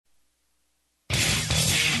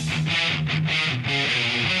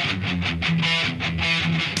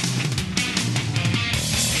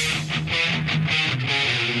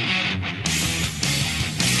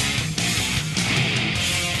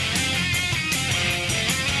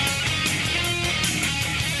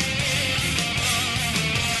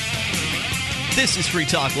This is Free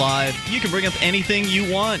Talk Live. You can bring up anything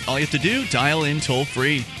you want. All you have to do, dial in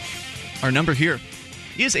toll-free. Our number here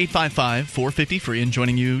is 855-450-FREE, and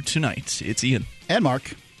joining you tonight, it's Ian. And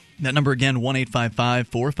Mark. That number again,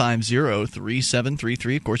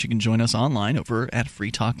 1-855-450-3733. Of course, you can join us online over at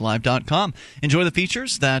freetalklive.com. Enjoy the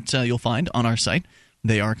features that you'll find on our site.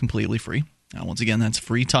 They are completely free. Now, once again, that's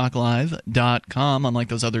freetalklive.com. Unlike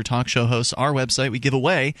those other talk show hosts, our website we give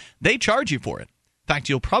away, they charge you for it. In fact,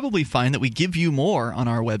 you'll probably find that we give you more on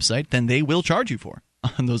our website than they will charge you for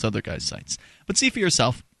on those other guys' sites. But see for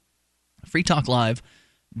yourself,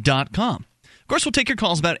 freetalklive.com. Of course, we'll take your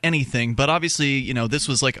calls about anything, but obviously, you know, this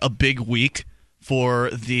was like a big week for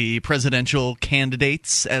the presidential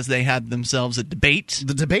candidates as they had themselves a debate.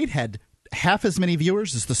 The debate had half as many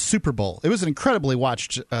viewers as the Super Bowl. It was an incredibly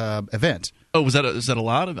watched event. Oh, is that a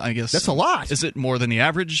lot? I guess that's a lot. Is it more than the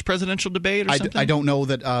average presidential debate or something? I don't know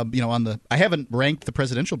that. I haven't ranked the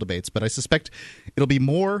presidential debates, but I suspect it'll be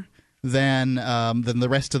more than the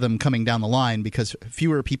rest of them coming down the line, because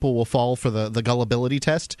fewer people will fall for the gullibility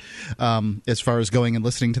test as far as going and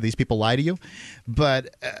listening to these people lie to you.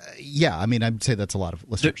 But yeah, I mean, I'd say that's a lot of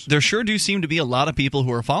listeners. There sure do seem to be a lot of people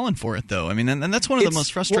who are falling for it, though. I mean, and that's one of the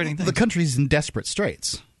most frustrating things. The country's in desperate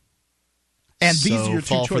straits. And so these are your two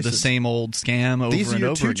fall choices. for the same old scam over and over again. These are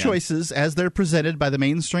your two choices as they're presented by the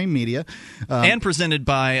mainstream media. And presented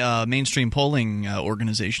by mainstream polling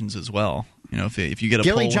organizations as well. You know, if you get a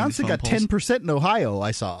poll... Gary Johnson got 10% in Ohio,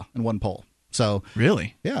 I saw, in one poll. So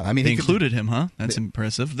really? Yeah. I mean, they included him, huh? That's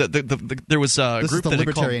impressive. There was a group that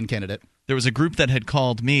Libertarian candidate. There was a group that had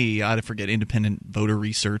called me, I forget, Independent Voter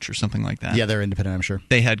Research or something like that. Yeah, they're independent, I'm sure.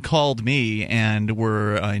 They had called me and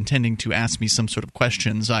were intending to ask me some sort of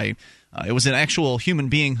questions. It was an actual human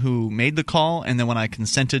being who made the call, and then when I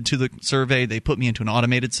consented to the survey, they put me into an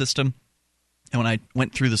automated system. And when I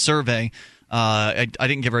went through the survey, I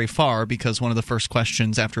didn't get very far, because one of the first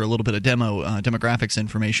questions after a little bit of demographics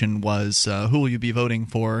information was who will you be voting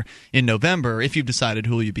for in November, if you've decided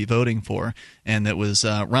who will you be voting for, and that was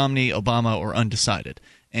Romney, Obama, or undecided.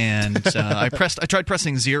 And I tried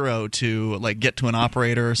pressing 0 to get to an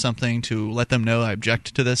operator or something to let them know I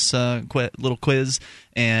object to this little quiz,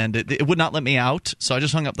 and it would not let me out. So I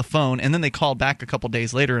just hung up the phone, and then they called back a couple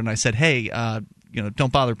days later, and I said, hey,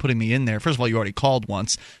 don't bother putting me in there. First of all, you already called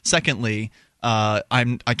once. Secondly,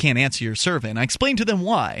 I can't answer your survey, and I explained to them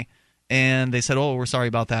why. And they said, oh, we're sorry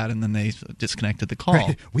about that, and then they disconnected the call.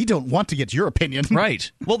 Right. We don't want to get your opinion.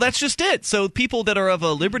 Right. Well, that's just it. So people that are of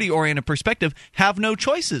a liberty-oriented perspective have no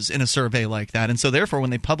choices in a survey like that. And so therefore, when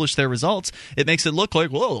they publish their results, it makes it look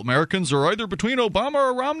like, well, Americans are either between Obama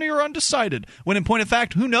or Romney or undecided. When in point of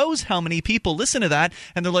fact, who knows how many people listen to that,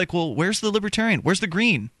 and they're like, well, where's the libertarian? Where's the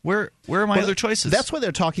green? Where are my other choices? That's why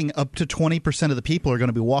they're talking up to 20% of the people are going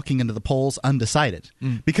to be walking into the polls undecided.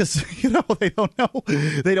 Because, they don't know.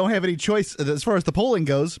 They don't have any choice. As far as the polling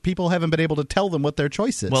goes, people haven't been able to tell them what their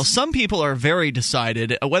choice is. Well, some people are very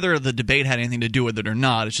decided. Whether the debate had anything to do with it or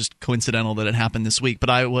not, it's just coincidental that it happened this week. But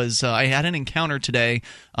I had an encounter today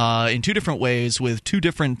in two different ways with two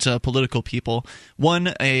different political people.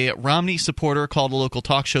 One, a Romney supporter, called a local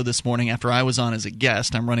talk show this morning after I was on as a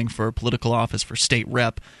guest. I'm running for political office for state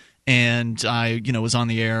rep. And I, was on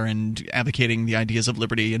the air and advocating the ideas of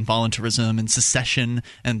liberty and voluntarism and secession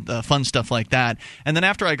and fun stuff like that. And then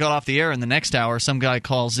after I got off the air in the next hour, some guy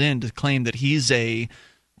calls in to claim that he's a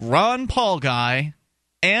Ron Paul guy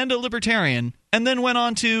and a libertarian, and then went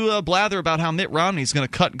on to blather about how Mitt Romney's going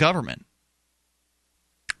to cut government.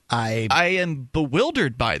 I am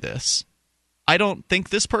bewildered by this. I don't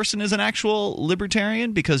think this person is an actual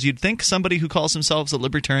libertarian, because you'd think somebody who calls themselves a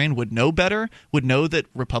libertarian would know better, would know that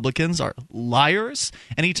Republicans are liars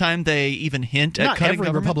anytime they even hint at cutting government. Not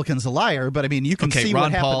every Republican's a liar, but I mean, you can see Ron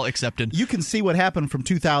what happened. Paul accepted. You can see what happened from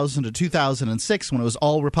 2000 to 2006 when it was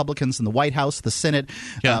all Republicans in the White House, the Senate,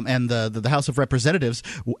 and the House of Representatives,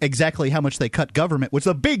 exactly how much they cut government, which is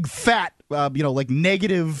a big fat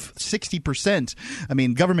negative 60%. I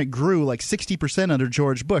mean, government grew like 60% under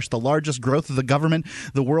George Bush, the largest growth of the government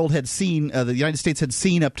the world had seen, the United States had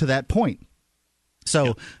seen up to that point.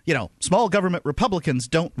 So, small government Republicans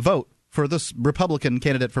don't vote for this Republican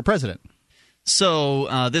candidate for president.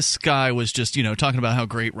 So this guy was just, talking about how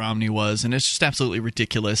great Romney was, and it's just absolutely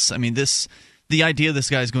ridiculous. I mean, this the idea this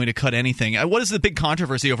guy's going to cut anything. What is the big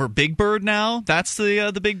controversy over Big Bird now? That's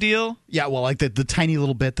the big deal? Yeah, well, like the tiny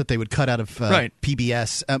little bit that they would cut out of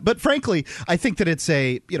PBS. But frankly, I think that it's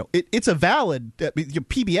a valid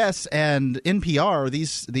PBS and NPR.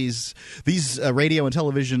 These radio and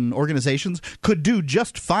television organizations could do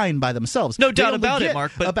just fine by themselves. No doubt about it,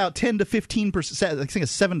 Mark. But about 10 to 15%, I think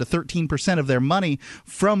it's 7 to 13% of their money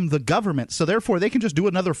from the government. So therefore, they can just do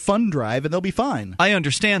another fund drive and they'll be fine. I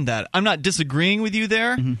understand that. I'm not disagreeing with you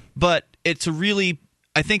there, but it's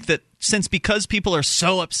I think that because people are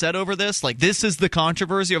so upset over this, like this is the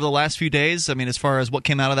controversy over the last few days. I mean, as far as what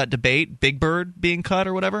came out of that debate, Big Bird being cut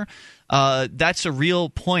or whatever, that's a real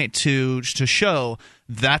point to show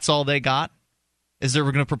that's all they got. Is that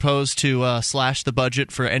we're going to propose to slash the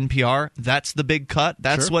budget for NPR? That's the big cut.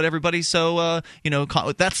 That's what everybody's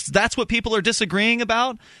that's what people are disagreeing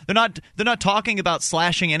about. They're not talking about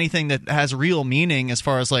slashing anything that has real meaning as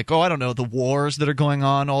far as like, I don't know, the wars that are going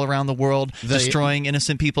on all around the world, destroying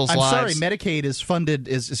innocent people's lives. I'm sorry, Medicaid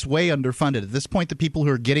is way underfunded. At this point, the people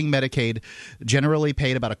who are getting Medicaid generally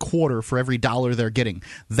paid about a quarter for every dollar they're getting.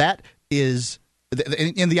 That is.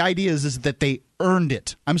 And the idea is that they earned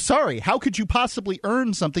it. I'm sorry. How could you possibly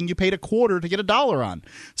earn something you paid a quarter to get $1 on?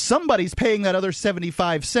 Somebody's paying that other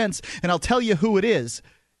 75 cents, and I'll tell you who it is.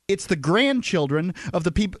 It's the grandchildren of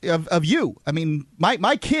the people of you. I mean,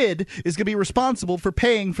 my kid is going to be responsible for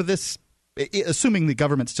paying for this, assuming the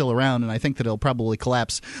government's still around, and I think that it'll probably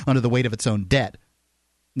collapse under the weight of its own debt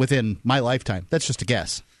within my lifetime. That's just a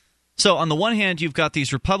guess. So on the one hand, you've got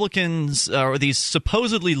these Republicans or these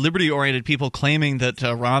supposedly liberty-oriented people claiming that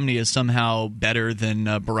Romney is somehow better than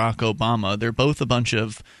Barack Obama. They're both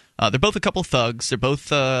they're both a couple thugs. They're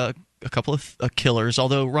both a couple of killers,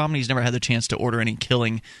 although Romney's never had the chance to order any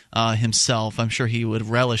killing himself. I'm sure he would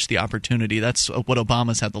relish the opportunity. That's what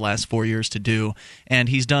Obama's had the last 4 years to do. And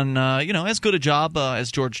he's done as good a job as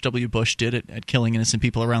George W. Bush did at killing innocent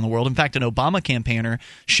people around the world. In fact, an Obama campaigner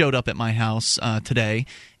showed up at my house today.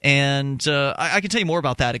 And I can tell you more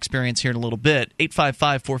about that experience here in a little bit.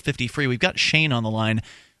 855-450-FREE. We've got Shane on the line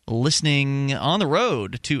listening on the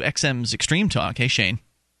road to XM's Extreme Talk. Hey, Shane.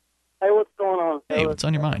 Hey, what's going on? Hey, what's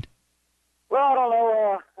on your mind? Well, I don't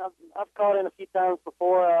know. I've called in a few times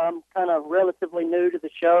before. I'm kind of relatively new to the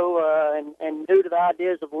show and new to the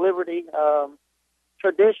ideas of liberty.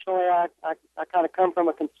 Traditionally, I kind of come from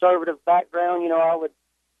a conservative background.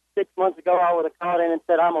 6 months ago, I would have called in and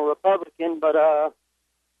said I'm a Republican, but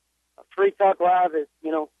Free Talk Live is,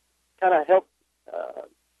 kind of helped.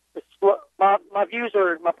 My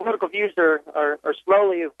political views are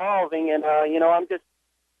slowly evolving, and I'm just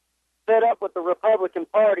fed up with the Republican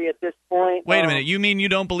Party at this point. Wait a minute. You mean you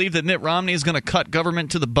don't believe that Mitt Romney is going to cut government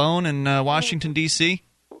to the bone in Washington, D.C.?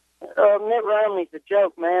 Mitt Romney's a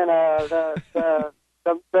joke, man.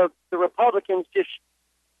 The Republicans just,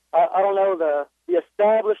 I don't know, the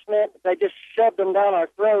establishment, they just shoved them down our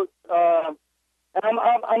throats. And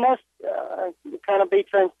I must kind of be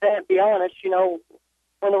transparent, be honest.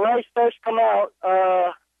 When the race first come out,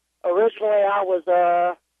 originally I was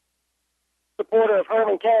a supporter of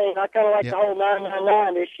Herman Cain. I kind of like the whole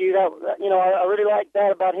 999 issue. I really like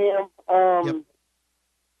that about him.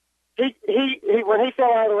 He when he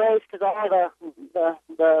fell out of the race because of all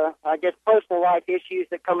the I guess personal life issues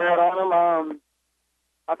that come out on him.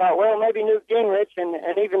 I thought, well, maybe Newt Gingrich, and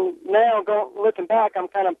even now, looking back, I'm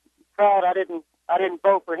kind of proud I didn't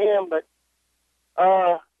vote for him, but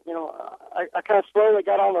I kind of slowly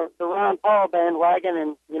got on the Ron Paul bandwagon,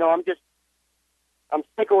 and I'm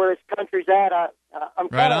sick of where this country's at. I'm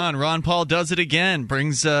right on. Ron Paul does it again.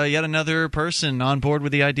 Brings yet another person on board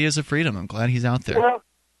with the ideas of freedom. I'm glad he's out there. Well,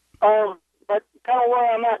 but kind of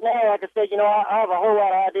where I'm at now, like I said, I have a whole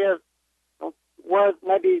lot of ideas. Where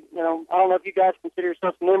maybe, I don't know if you guys consider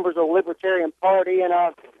yourselves members of the Libertarian Party, and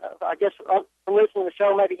I guess from listening to the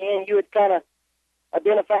show, maybe, Ian, you would kind of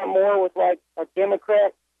identify more with, like, a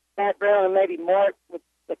Democrat background and maybe Mark with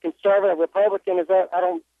the conservative Republican. Is that,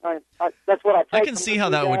 that's what I take. I can see how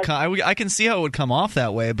that would come. I can see how it would come off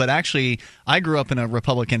that way, but actually, I grew up in a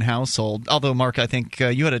Republican household. Although, Mark, I think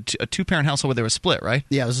you had a two-parent household where they were split, right?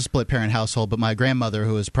 Yeah, it was a split-parent household. But my grandmother,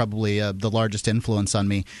 who was probably the largest influence on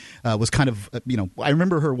me, was kind of, I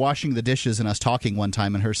remember her washing the dishes and us talking one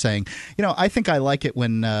time, and her saying, I think I like it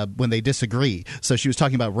when they disagree. So she was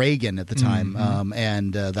talking about Reagan at the time,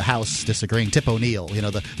 and the House disagreeing. Tip O'Neill,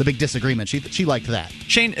 the big disagreement. She liked that.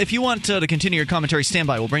 Shane, if you want to continue your commentary, stand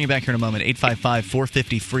by. We'll bring you back here in a moment.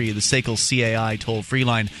 855-450-FREE, the SACL CAI toll-free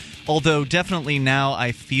line. Although definitely now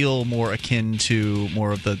I feel more akin to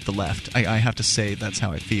more of the left. I have to say that's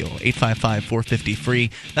how I feel. 855-450-FREE.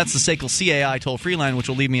 That's the SACL CAI toll-free line, which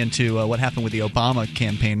will lead me into what happened with the Obama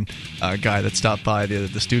campaign guy that stopped by the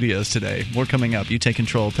studios today. More coming up. You take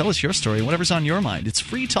control. Tell us your story, whatever's on your mind. It's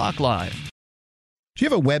Free Talk Live. Do you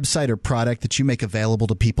have a website or product that you make available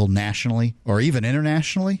to people nationally or even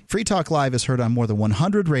internationally? Free Talk Live is heard on more than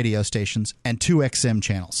 100 radio stations and 2 XM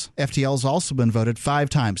channels. FTL has also been voted 5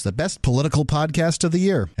 times the best political podcast of the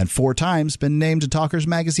year and 4 times been named to Talkers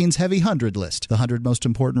Magazine's Heavy 100 list, the 100 most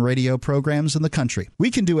important radio programs in the country.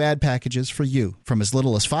 We can do ad packages for you from as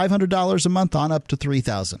little as $500 a month on up to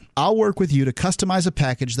 $3,000. I'll work with you to customize a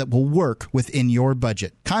package that will work within your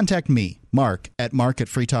budget. Contact me, Mark, at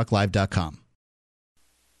mark@freetalklive.com.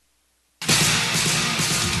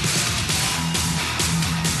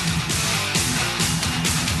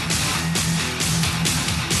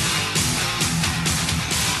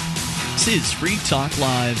 This is Free Talk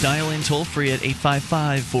Live. Dial in toll-free at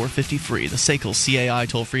 855-450-FREE, the SACL CAI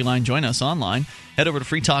toll-free line. Join us online. Head over to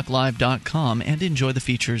freetalklive.com and enjoy the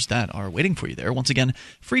features that are waiting for you there. Once again,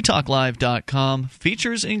 freetalklive.com.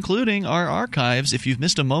 Features including our archives. If you've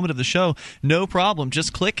missed a moment of the show, no problem.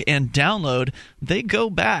 Just click and download. They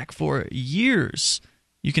go back for years.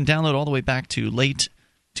 You can download all the way back to late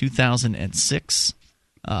 2006.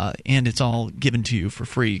 And it's all given to you for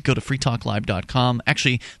free. Go to freetalklive.com.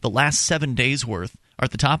 Actually, the last 7 days' worth are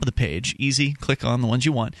at the top of the page. Easy. Click on the ones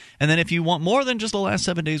you want. And then if you want more than just the last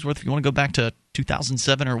 7 days' worth, if you want to go back to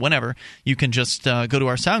 2007 or whenever, you can just go to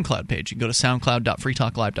our SoundCloud page. You can go to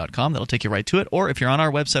soundcloud.freetalklive.com. That'll take you right to it. Or if you're on our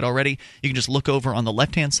website already, you can just look over on the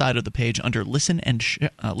left-hand side of the page under Listen and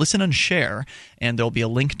Share, and there'll be a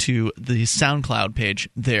link to the SoundCloud page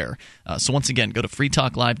there. So once again, go to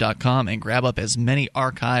freetalklive.com and grab up as many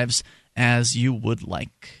archives as you would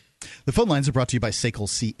like. The phone lines are brought to you by SACL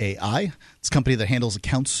CAI. It's a company that handles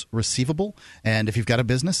accounts receivable. And if you've got a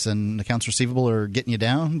business and accounts receivable are getting you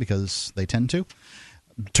down, because they tend to,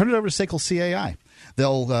 turn it over to SACL CAI.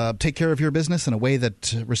 They'll take care of your business in a way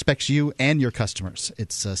that respects you and your customers.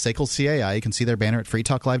 It's SACL CAI. You can see their banner at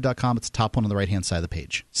freetalklive.com. It's the top one on the right-hand side of the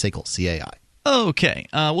page, SACL CAI. Okay,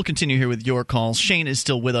 we'll continue here with your calls. Shane is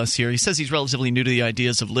still with us here. He says he's relatively new to the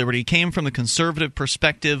ideas of liberty, came from the conservative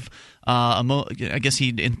perspective. I guess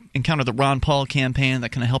he encountered the Ron Paul campaign that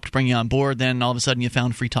kind of helped bring you on board. Then all of a sudden you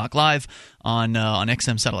found Free Talk Live on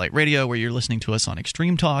XM Satellite Radio, where you're listening to us on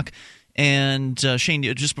Extreme Talk. And Shane,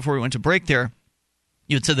 just before we went to break there,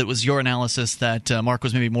 you had said that it was your analysis that Mark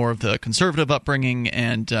was maybe more of the conservative upbringing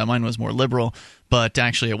and mine was more liberal, but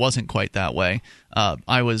actually it wasn't quite that way.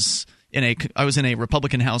 I was in a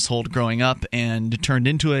Republican household growing up and turned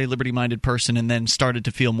into a liberty-minded person and then started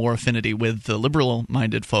to feel more affinity with the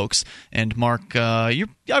liberal-minded folks. And Mark, I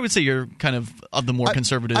would say you're kind of the more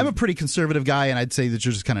conservative. I'm a pretty conservative guy, and I'd say that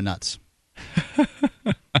you're just kind of nuts.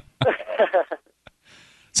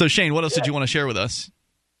 So, Shane, what else did you want to share with us?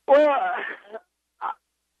 Well,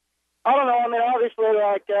 I don't know. I mean, obviously,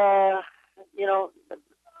 I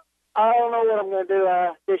don't know what I'm going to do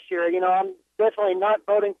this year. I'm definitely not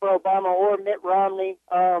voting for Obama or Mitt Romney.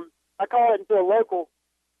 I called into a local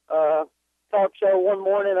talk show one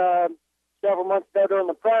morning several months ago during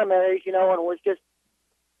the primaries, and was just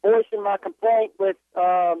voicing my complaint with,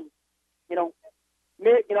 Mitt.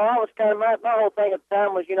 I was kind of my whole thing at the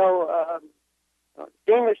time was,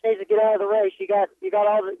 Gingrich needs to get out of the race. You got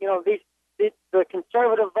all the, the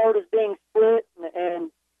conservative vote is being split,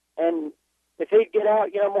 and if he'd get out,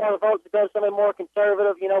 more of the votes would go to somebody more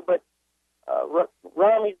conservative, but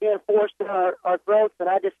Romney's being forced down our throats, and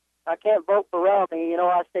I can't vote for Romney.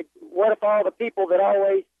 I said, what if all the people that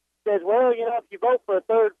always says, well, if you vote for a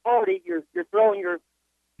third party, you're throwing your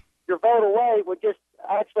vote away, would just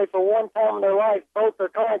actually for one time in their life vote their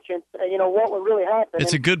conscience, what would really happen?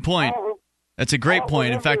 It's a good point. That's a great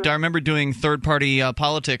point. In fact, I remember doing third-party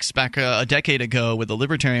politics back a decade ago with the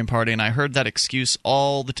Libertarian Party, and I heard that excuse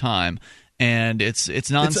all the time, and it's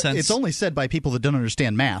nonsense. It's only said by people that don't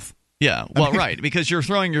understand math. Yeah, well, right, because you're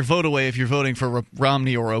throwing your vote away if you're voting for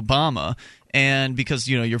Romney or Obama, and because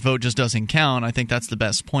your vote just doesn't count. I think that's the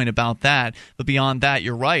best point about that. But beyond that,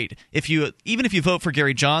 you're right. Even if you vote for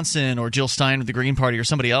Gary Johnson or Jill Stein of the Green Party or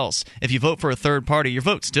somebody else, if you vote for a third party, your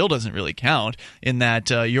vote still doesn't really count in that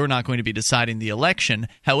you're not going to be deciding the election.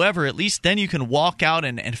 However, at least then you can walk out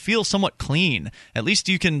and feel somewhat clean. At least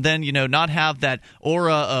you can then not have that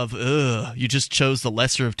aura of you just chose the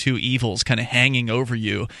lesser of two evils kind of hanging over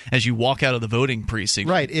you as you walk out of the voting precinct.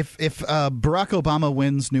 Right. If Barack Obama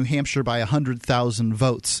wins New Hampshire by 100,000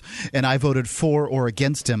 votes and I voted for or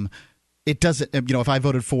against him, it doesn't, if I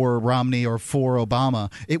voted for Romney or for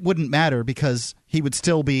Obama, it wouldn't matter because he would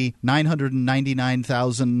still be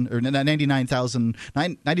 999,000 or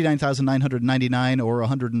 99,999 or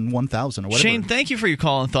 101,000 or whatever. Shane, thank you for your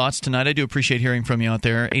call and thoughts tonight. I do appreciate hearing from you out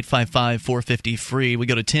there. 855-450-FREE. We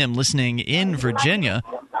go to Tim listening in Virginia.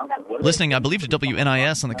 Listening, I believe, to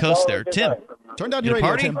WNIS on the coast there. Tim, turn down your radio,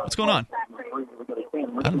 party? Tim. What's going on?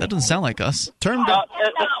 That doesn't sound like us. Turn down.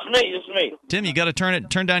 It's me. Tim, you got to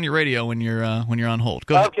turn down your radio when you're on hold.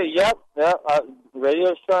 Go ahead. Okay. Yep.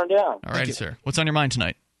 Radio's turned down. All right, sir. What's on your mind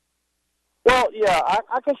tonight? Well, yeah,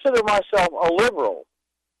 I consider myself a liberal.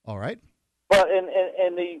 All right. But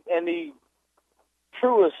in the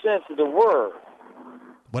truest sense of the word.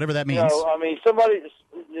 Whatever that means. I mean,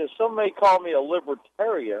 some may call me a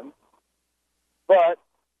libertarian, but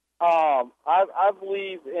I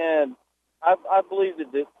believe in. I believe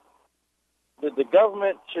that the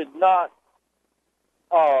government should not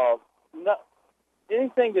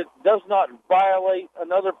anything that does not violate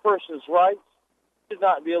another person's rights should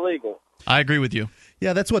not be illegal. I agree with you.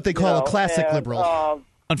 Yeah, that's what they call a classic liberal.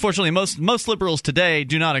 Unfortunately, most liberals today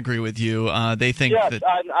do not agree with you. They think that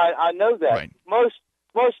I know that. Right. Most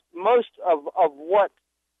of what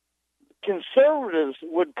conservatives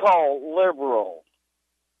would call liberal.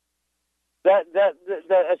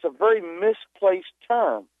 That's a very misplaced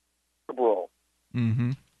term, liberal.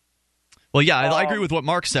 Mm-hmm. Well, yeah, I agree with what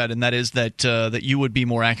Mark said, and that is that you would be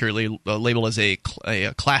more accurately labeled as a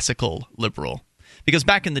classical liberal. Because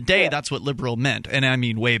back in the day, that's what liberal meant, and I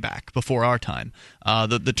mean way back, before our time.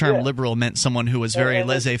 The term liberal meant someone who was very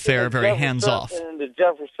laissez-faire, very hands-off. In the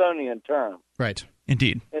Jeffersonian term. Right.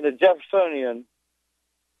 Indeed. In the Jeffersonian.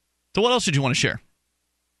 So what else did you want to share?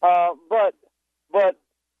 But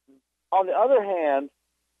on the other hand,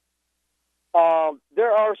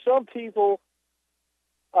 there are some people,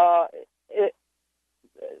 like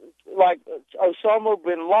Osama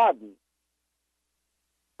bin Laden,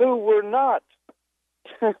 who were not.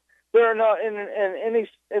 They're not in any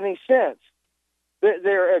sense.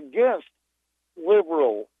 They're against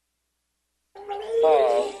liberal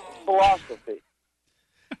philosophy.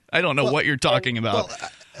 I don't know what you're talking about.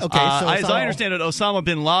 Okay, so as I understand it, Osama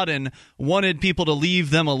bin Laden wanted people to leave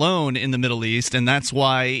them alone in the Middle East, and that's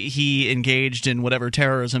why he engaged in whatever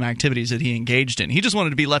terrorism activities that he engaged in. He just wanted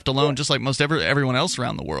to be left alone, just like most everyone else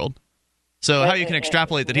around the world. So how you can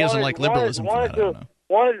extrapolate that he doesn't like liberalism from that, I don't know.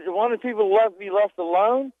 Wanted people to be left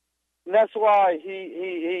alone, and that's why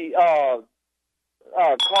he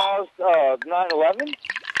caused 9/11.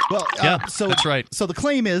 Well, so that's right. So the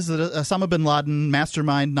claim is that Osama bin Laden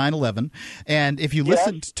masterminded 9/11, and if you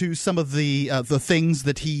listened to some of the things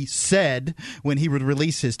that he said when he would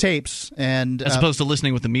release his tapes, and as opposed to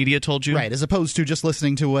listening what the media told you, right? As opposed to just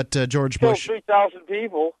listening to what George Bush. 3,000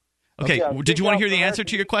 people. Okay, did you want to hear the answer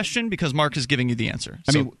to your question? Because Mark is giving you the answer.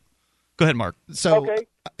 So, go ahead, Mark. So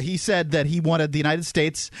he said that he wanted the United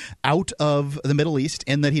States out of the Middle East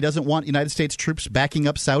and that he doesn't want United States troops backing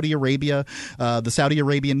up Saudi Arabia, the Saudi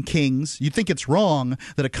Arabian kings. You'd think it's wrong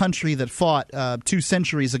that a country that fought 2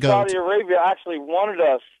 centuries ago... Saudi Arabia actually wanted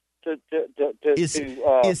us to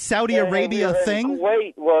is Saudi Arabia a thing?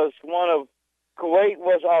 Kuwait was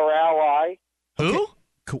our ally. Who?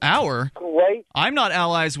 Our? Kuwait. I'm not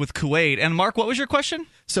allies with Kuwait. And Mark, what was your question?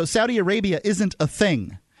 So Saudi Arabia isn't a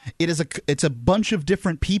thing. It's a bunch of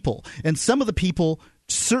different people, and some of the people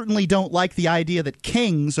certainly don't like the idea that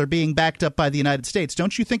kings are being backed up by the United States.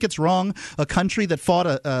 Don't you think it's wrong a country that fought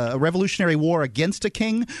a revolutionary war against a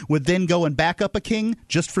king would then go and back up a king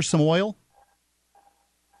just for some oil?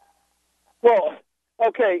 Well,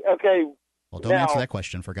 okay. Well, don't answer that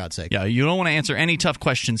question, for God's sake. Yeah, you don't want to answer any tough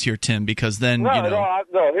questions here, Tim, because then, No, you know... I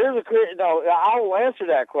will answer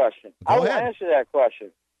that question. Go ahead.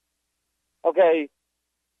 Okay,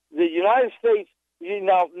 the United States,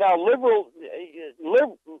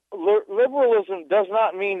 liberalism does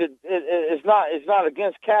not mean that it's not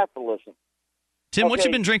against capitalism. Tim, what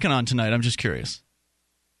you been drinking on tonight? I'm just curious.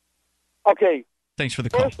 Okay. Thanks for the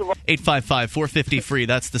call. 855-450-FREE.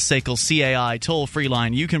 That's the SACL CAI toll-free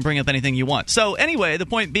line. You can bring up anything you want. So anyway, the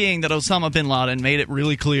point being that Osama bin Laden made it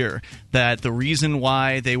really clear that the reason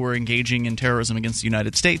why they were engaging in terrorism against the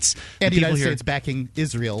United States... And the United States backing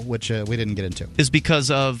Israel, which we didn't get into. ...is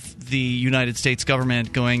because of the United States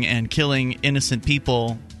government going and killing innocent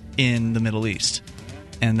people in the Middle East.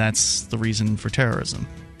 And that's the reason for terrorism.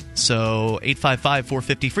 So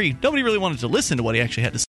 855-450-FREE. Nobody really wanted to listen to what he actually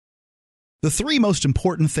had to say. The three most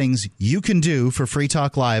important things you can do for Free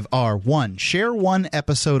Talk Live are: 1. Share one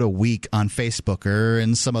episode a week on Facebook or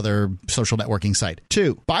in some other social networking site.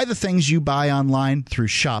 2. Buy the things you buy online through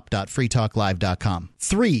shop.freetalklive.com.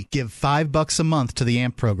 3. Give $5 a month to the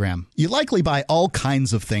AMP program. You likely buy all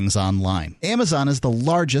kinds of things online. Amazon is the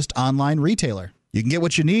largest online retailer. You can get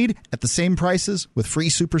what you need at the same prices with free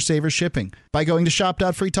Super Saver shipping by going to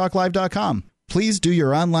shop.freetalklive.com. Please do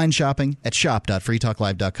your online shopping at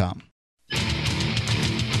shop.freetalklive.com.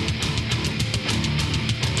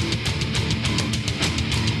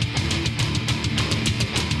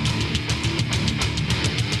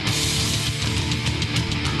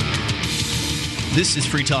 This is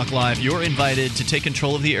Free Talk Live. You're invited to take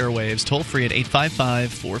control of the airwaves, toll-free at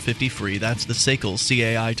 855-450-FREE. That's the SACL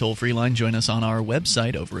CAI toll-free line. Join us on our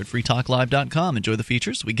website over at freetalklive.com. Enjoy the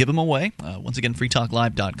features. We give them away. Once again,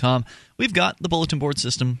 freetalklive.com. We've got the bulletin board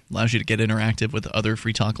system. Allows you to get interactive with other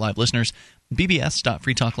Free Talk Live listeners.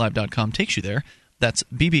 bbs.freetalklive.com takes you there. That's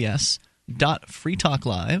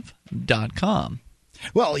bbs.freetalklive.com.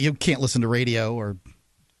 Well, you can't listen to radio or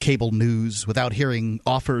cable news without hearing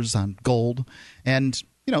offers on gold and,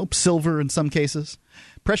 silver in some cases.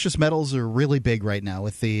 Precious metals are really big right now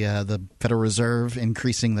with the Federal Reserve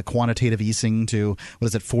increasing the quantitative easing to,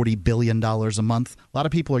 $40 billion a month. A lot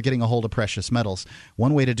of people are getting a hold of precious metals.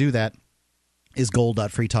 One way to do that is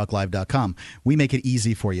gold.freetalklive.com. We make it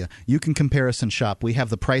easy for you. You can comparison shop. We have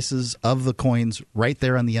the prices of the coins right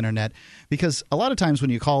there on the internet, because a lot of times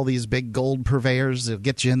when you call these big gold purveyors, they'll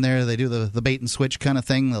get you in there. They do the bait and switch kind of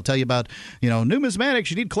thing. They'll tell you about, numismatics.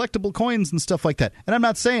 You need collectible coins and stuff like that. And I'm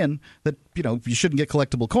not saying that, you shouldn't get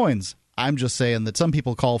collectible coins. I'm just saying that some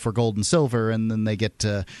people call for gold and silver and then they get,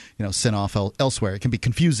 sent off elsewhere. It can be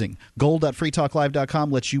confusing. Gold.freetalklive.com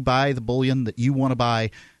lets you buy the bullion that you want to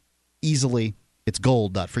buy easily. It's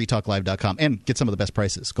gold.freetalklive.com, and get some of the best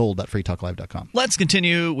prices. Gold.freetalklive.com. Let's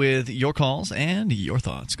continue with your calls and your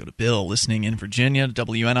thoughts. Go to Bill, listening in Virginia,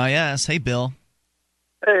 WNIS. Hey, Bill.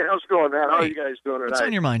 Hey, how's it going, man? How are you guys doing tonight? What's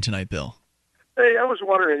on your mind tonight, Bill? Hey, I was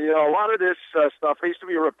wondering, a lot of this stuff, I used to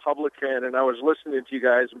be a Republican, and I was listening to you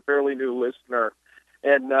guys. I'm a fairly new listener.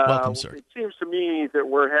 And welcome, sir. It seems to me that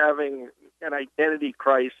we're having an identity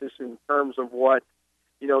crisis in terms of what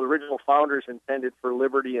the original founders intended for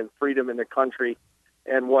liberty and freedom in the country,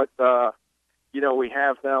 and what, we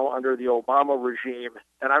have now under the Obama regime.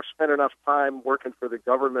 And I've spent enough time working for the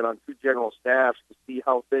government on 2 general staffs to see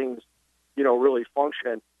how things, really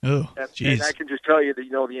function. Oh, and I can just tell you that,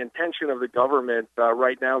 the intention of the government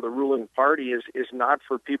right now, the ruling party, is not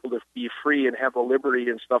for people to be free and have the liberty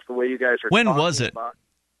and stuff the way you guys are When talking was it? about.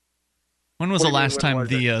 When was the last time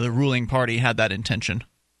the ruling party had that intention?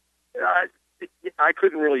 I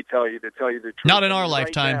couldn't really tell you, to tell you the truth. Not in our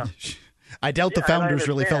lifetime. I doubt the founders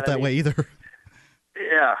really felt that way either.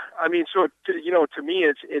 Yeah, so to me,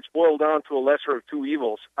 it's boiled down to a lesser of two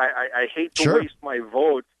evils. I hate to waste my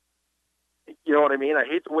vote. You know what I mean? I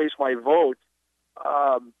hate to waste my vote.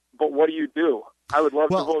 But what do? I would love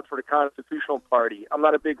to vote for the Constitutional Party. I'm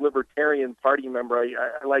not a big Libertarian Party member.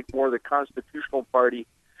 I like more the Constitutional Party.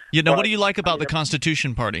 What do you like about the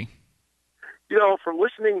Constitution Party? From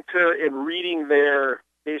listening to and reading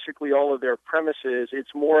basically all of their premises,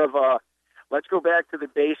 it's more of a, let's go back to the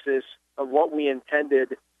basis of what we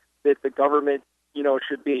intended that the government,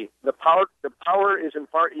 should be. The power is in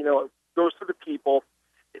part, goes to the people.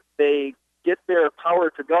 They get their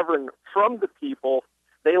power to govern from the people.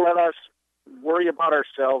 They let us worry about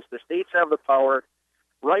ourselves. The states have the power.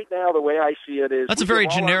 Right now, the way I see it is... That's a very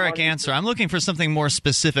generic answer. I'm looking for something more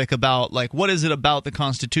specific about, what is it about the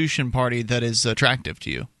Constitution Party that is attractive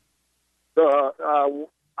to you?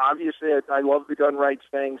 Obviously, I love the gun rights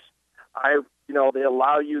things. They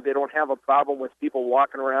allow you... They don't have a problem with people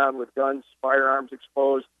walking around with guns, firearms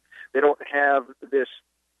exposed. They don't have this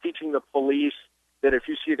teaching the police that if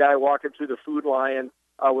you see a guy walking through the food line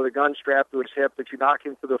with a gun strapped to his hip, that you knock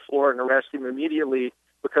him to the floor and arrest him immediately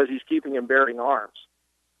because he's keeping him bearing arms.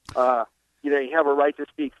 You have a right to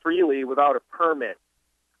speak freely without a permit.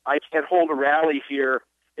 I can't hold a rally here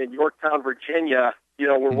in Yorktown, Virginia,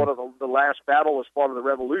 where one of the last battle was fought in the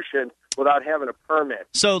Revolution, without having a permit.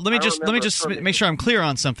 So let me just make sure I'm clear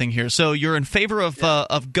on something here. So you're in favor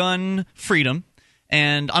of gun freedom.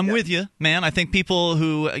 And I'm with you, man. I think people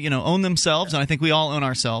who own themselves, and I think we all own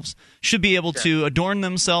ourselves, should be able to adorn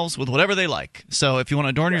themselves with whatever they like. So if you want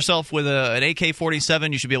to adorn yourself with an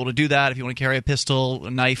AK-47, you should be able to do that. If you want to carry a pistol, a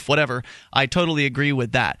knife, whatever, I totally agree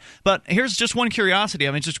with that. But here's just one curiosity.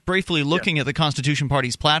 Just briefly looking at the Constitution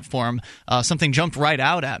Party's platform, something jumped right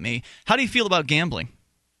out at me. How do you feel about gambling?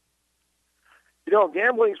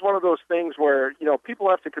 Gambling is one of those things where, people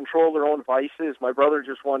have to control their own vices. My brother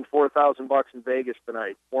just won $4,000 in Vegas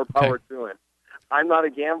tonight. More power to him. I'm not a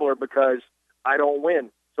gambler because I don't win.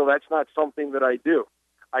 So that's not something that I do.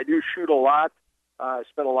 I do shoot a lot. I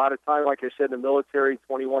spent a lot of time, like I said, in the military,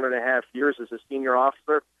 21 and a half years as a senior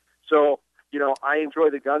officer. So, I enjoy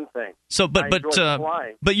the gun thing. So,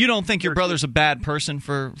 but you don't think your brother's a bad person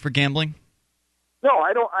for gambling? No,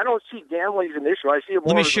 I don't see gambling as an issue. I see it more.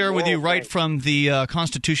 Let me as share with you right thing. from the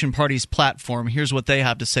Constitution Party's platform. Here's what they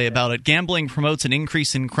have to say about it. Gambling promotes an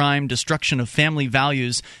increase in crime, destruction of family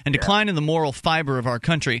values, and decline in the moral fiber of our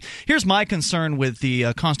country. Here's my concern with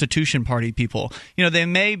the Constitution Party people. They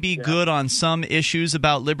may be good on some issues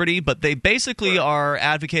about liberty, but they basically are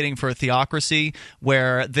advocating for a theocracy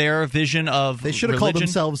where their vision of They should have called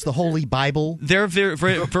themselves the Holy Bible. Their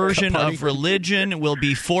version of religion will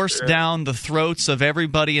be forced down the throats of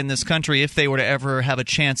everybody in this country if they were to ever have a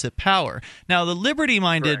chance at power. Now, the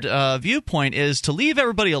liberty-minded viewpoint is to leave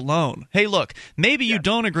everybody alone. Hey, look, maybe you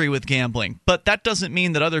don't agree with gambling, but that doesn't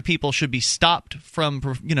mean that other people should be stopped from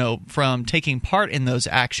taking part in those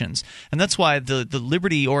actions. And that's why the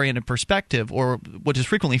liberty-oriented perspective, or what is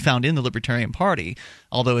frequently found in the Libertarian Party,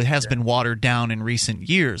 although it has been watered down in recent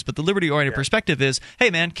years, but the liberty-oriented perspective is, hey,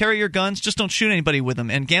 man, carry your guns, just don't shoot anybody with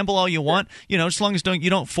them, and gamble all you want, as long as you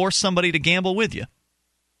don't force somebody to gamble with you.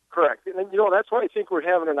 Correct. And, that's why I think we're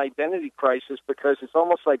having an identity crisis, because it's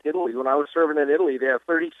almost like Italy. When I was serving in Italy, they have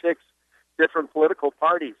 36 different political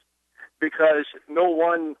parties because no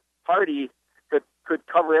one party could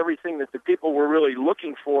cover everything that the people were really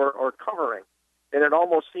looking for or covering. And it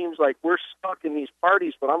almost seems like we're stuck in these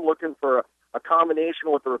parties, but I'm looking for a combination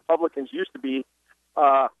of what the Republicans used to be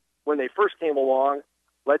when they first came along.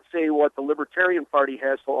 Let's say what the Libertarian Party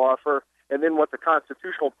has to offer, and then what the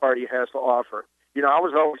Constitutional Party has to offer. I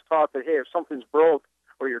was always taught that, hey, if something's broke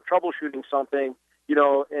or you're troubleshooting something,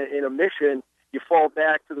 in a mission, you fall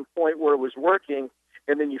back to the point where it was working,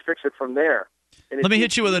 and then you fix it from there. And let me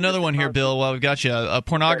hit you with another one here, Bill, while we've got you.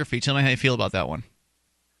 Pornography. Tell me how you feel about that one.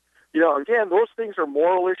 Again, those things are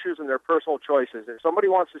moral issues and they're personal choices. If somebody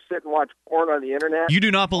wants to sit and watch porn on the internet... You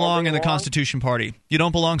do not belong in the Constitution Party. You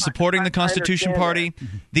don't belong supporting the Constitution Party. That.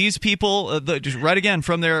 These people, just right again,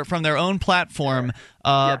 from their own platform...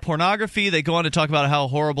 Pornography, they go on to talk about how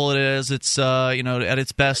horrible it is. It's, at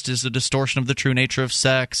its best is a distortion of the true nature of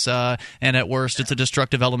sex, and at worst it's a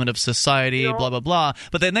destructive element of society, blah, blah, blah.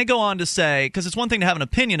 But then they go on to say, because it's one thing to have an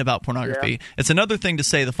opinion about pornography, it's another thing to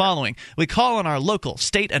say the following: we call on our local,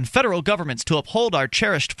 state, and federal governments to uphold our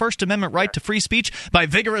cherished First Amendment right to free speech by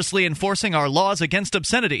vigorously enforcing our laws against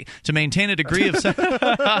obscenity to maintain a degree of... Now,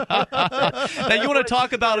 you want to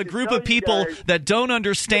talk about a group of people that don't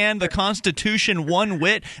understand the Constitution one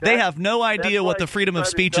wit? They have no idea what the freedom of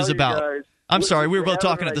speech is about. I'm sorry, we were both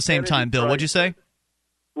talking at the same time, Bill. What'd you say?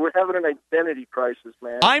 We're having an identity crisis,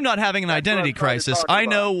 man. I'm not having an identity crisis. I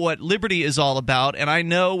know what liberty is all about, and I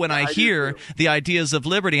know when I hear the ideas of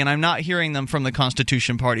liberty, and I'm not hearing them from the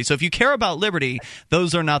Constitution Party. So if you care about liberty,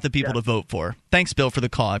 those are not the people to vote for. Thanks, Bill, for the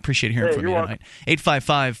call. I appreciate hearing from you tonight.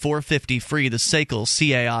 855-450-FREE, the SACL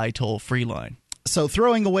CAI toll-free line. So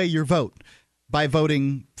throwing away your vote by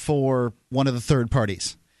voting for one of the third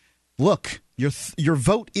parties. Look, your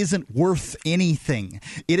vote isn't worth anything.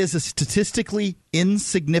 It is a statistically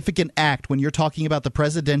insignificant act when you're talking about the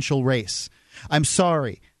presidential race. I'm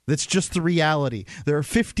sorry. That's just the reality. There are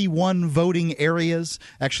 51 voting areas.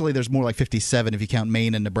 Actually, there's more like 57 if you count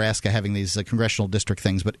Maine and Nebraska having these congressional district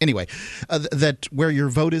things. But anyway, that where your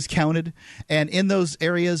vote is counted. And in those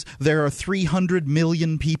areas, there are 300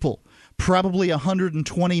 million people. Probably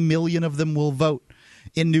 120 million of them will vote.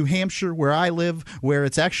 In New Hampshire, where I live, where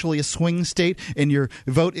it's actually a swing state, and your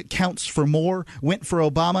vote, it counts for more, went for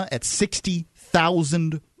Obama at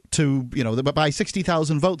 60,000 by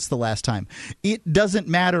 60,000 votes the last time. It doesn't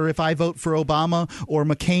matter if I vote for Obama or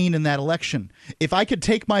McCain in that election. If I could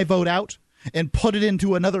take my vote out and put it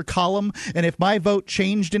into another column, and if my vote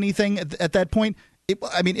changed anything at that point,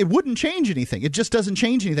 it wouldn't change anything. It just doesn't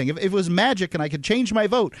change anything. If it was magic and I could change my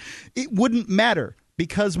vote, it wouldn't matter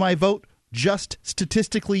because my vote just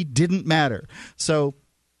statistically didn't matter. So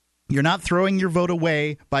you're not throwing your vote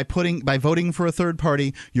away by voting for a third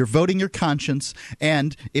party. You're voting your conscience.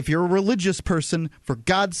 And if you're a religious person, for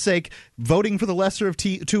God's sake, voting for the lesser of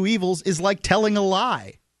two evils is like telling a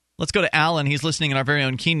lie. Let's go to Alan. He's listening in our very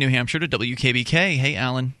own Keene, New Hampshire to WKBK. Hey,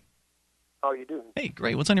 Alan. How are you doing? Hey,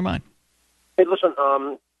 great. What's on your mind? Hey, listen,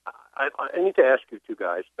 I need to ask you two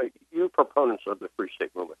guys. You proponents of the Free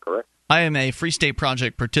State Movement, correct? I am a Free State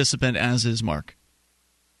Project participant, as is Mark.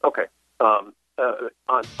 Okay. On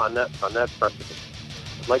that precedent,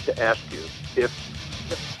 I'd like to ask you if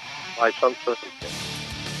by some circumstance,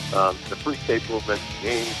 the Free State Movement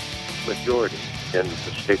gained majority in the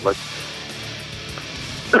state legislature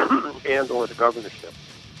and or the governorship,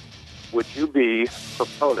 would you be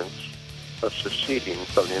proponents of seceding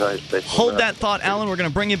from the United States? Hold that thought, Alan. We're going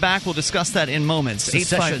to bring you back. We'll discuss that in moments.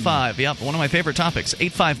 Secession. 855, yep, one of my favorite topics.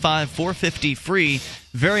 855-450-FREE.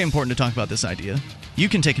 Very important to talk about this idea. You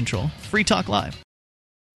can take control. Free Talk Live.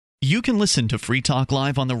 You can listen to Free Talk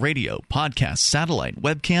Live on the radio, podcast, satellite,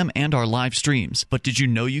 webcam, and our live streams. But did you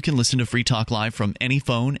know you can listen to Free Talk Live from any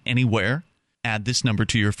phone, anywhere? Add this number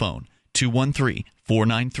to your phone,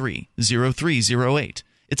 213-493-0308.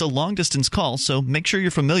 It's a long-distance call, so make sure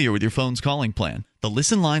you're familiar with your phone's calling plan. The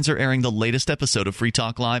listen lines are airing the latest episode of Free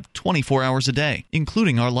Talk Live 24 hours a day,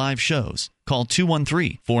 including our live shows. Call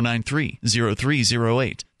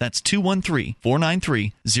 213-493-0308. That's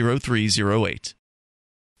 213-493-0308.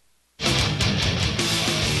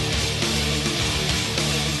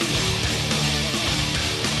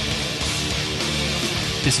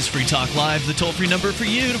 This is Free Talk Live, the toll-free number for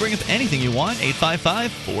you to bring up anything you want,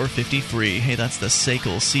 855-450-FREE. Hey, that's the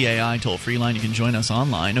SACL CAI toll-free line. You can join us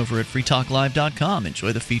online over at freetalklive.com.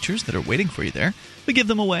 Enjoy the features that are waiting for you there. We give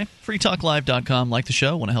them away. freetalklive.com. Like the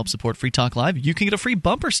show, want to help support Free Talk Live, you can get a free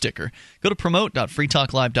bumper sticker. Go to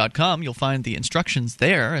promote.freetalklive.com. You'll find the instructions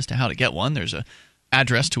there as to how to get one. There's a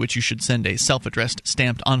address to which you should send a self-addressed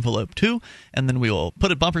stamped envelope to, and then we will put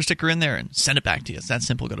a bumper sticker in there and send it back to you. It's that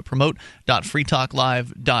simple. Go to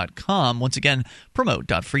promote.freetalklive.com. Once again,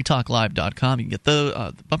 promote.freetalklive.com. You can get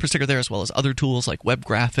the bumper sticker there, as well as other tools like web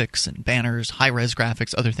graphics and banners, high-res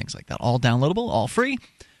graphics, other things like that. All downloadable, all free.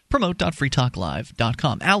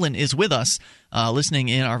 promote.freetalklive.com. Alan is with us, listening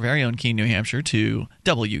in our very own Keene, New Hampshire, to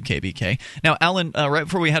WKBK. Now, Alan, right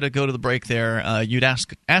before we had to go to the break there, you'd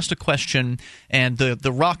asked a question, and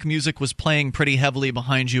the rock music was playing pretty heavily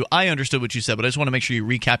behind you. I understood what you said, but I just want to make sure you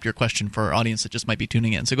recap your question for our audience that just might be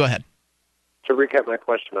tuning in. So go ahead. To recap my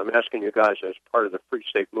question, I'm asking you guys, as part of the Free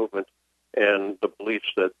State Movement and the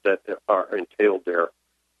beliefs that are entailed there,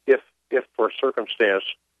 if for circumstance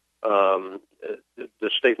the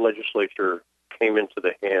state legislature came into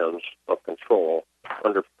the hands of control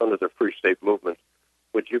under the Free State Movement,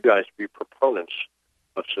 would you guys be proponents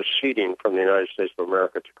of seceding from the United States of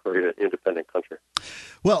America to create an independent country?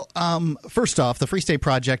 Well, first off, the Free State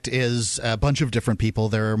Project is a bunch of different people.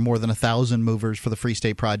 There are more than 1,000 movers for the Free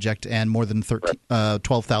State Project and more than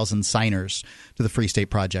 12,000 signers to the Free State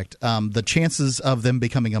Project. The chances of them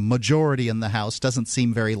becoming a majority in the House doesn't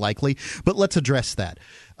seem very likely, but let's address that.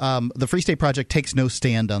 The Free State Project takes no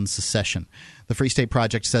stand on secession. The Free State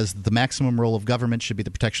Project says that the maximum role of government should be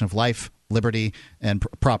the protection of life, liberty, and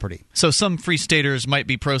property. So some Free Staters might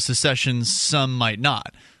be pro-secession, some might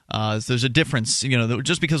not. There's a difference.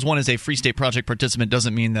 Just because one is a Free State Project participant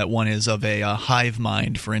doesn't mean that one is of a hive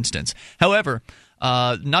mind, for instance. However,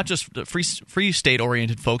 not just free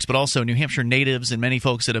state-oriented folks, but also New Hampshire natives and many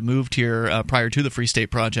folks that have moved here prior to the Free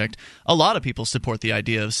State Project. A lot of people support the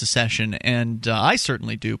idea of secession, and I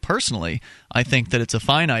certainly do personally. I think that it's a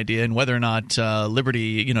fine idea, and whether or not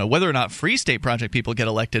whether or not Free State Project people get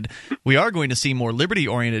elected, we are going to see more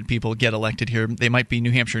liberty-oriented people get elected here. They might be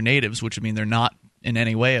New Hampshire natives, which would mean they're not in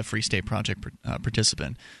any way a Free State Project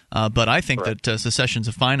participant. But I think that secession's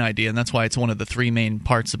a fine idea, and that's why it's one of the three main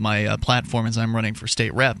parts of my platform as I'm running for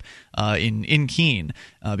state rep in Keene,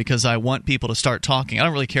 because I want people to start talking. I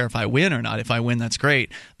don't really care if I win or not. If I win, that's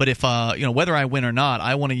great. But if whether I win or not,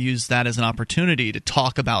 I want to use that as an opportunity to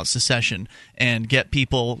talk about secession and get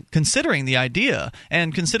people considering the idea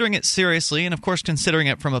and considering it seriously, and of course considering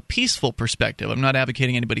it from a peaceful perspective. I'm not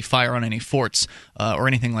advocating anybody fire on any forts or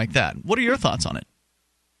anything like that. What are your thoughts on it?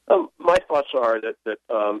 My thoughts are that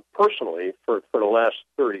personally, for the last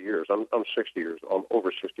 30 years, I'm over 60 years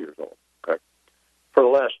old. Okay, for the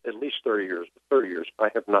last at least 30 years, I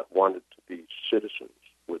have not wanted to be citizens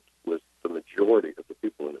with the majority of the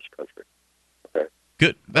people in this country. Okay,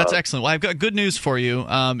 good. That's excellent. Well, I've got good news for you.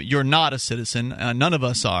 You're not a citizen. None of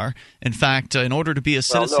us are. In fact, in order to be a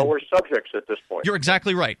citizen, no, we're subjects at this point. You're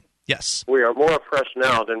exactly right. Yes. We are more oppressed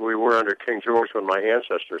now than we were under King George when my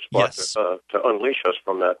ancestors fought to unleash us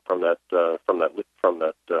from that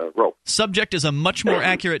rope. Subject is a much more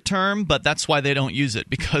accurate term, but that's why they don't use it,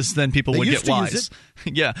 because then people would get wise.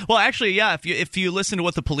 Yeah. Well, actually, yeah. If you listen to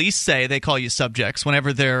what the police say, they call you subjects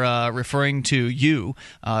whenever they're referring to you.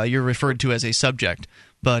 You're referred to as a subject.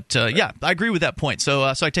 But yeah, I agree with that point. So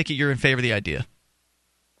I take it you're in favor of the idea.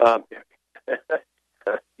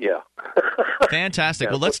 Yeah. Fantastic.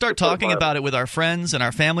 Well, let's start talking about it with our friends and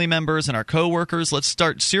our family members and our coworkers. Let's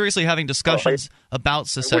start seriously having discussions about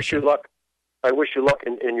secession. I wish you luck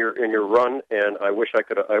in your run, and I wish I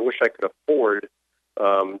could afford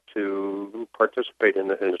to participate in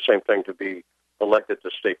the same thing, to be elected to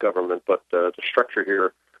state government. But the structure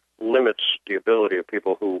here limits the ability of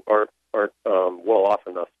people who aren't well off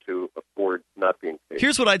enough to afford not being paid.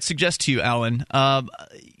 Here's what I'd suggest to you, Alan.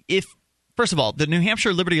 First of all, the New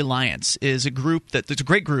Hampshire Liberty Alliance is a group it's a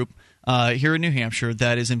great group here in New Hampshire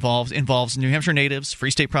that involves New Hampshire natives,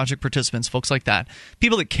 Free State Project participants, folks like that,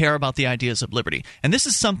 people that care about the ideas of liberty. And this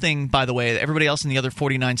is something, by the way, that everybody else in the other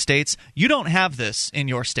 49 states, you don't have this in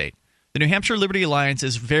your state. The New Hampshire Liberty Alliance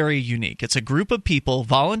is very unique. It's a group of people,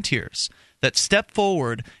 volunteers, that step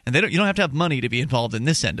forward, and you don't have to have money to be involved in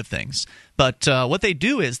this end of things. But what they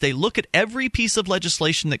do is they look at every piece of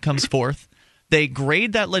legislation that comes forth. They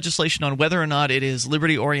grade that legislation on whether or not it is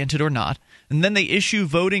liberty-oriented or not, and then they issue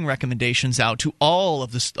voting recommendations out to all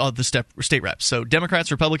of the state reps. So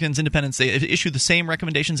Democrats, Republicans, Independents, they issue the same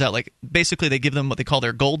recommendations out. Like basically, they give them what they call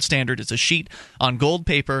their gold standard. It's a sheet on gold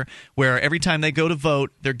paper where every time they go to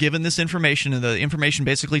vote, they're given this information, and the information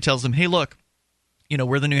basically tells them, hey, look,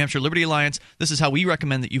 we're the New Hampshire Liberty Alliance. This is how we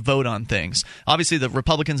recommend that you vote on things. Obviously, the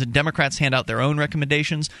Republicans and Democrats hand out their own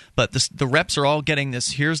recommendations, but the reps are all getting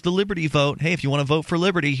this. Here's the liberty vote. Hey, if you want to vote for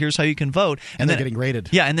liberty, here's how you can vote. And they're getting rated.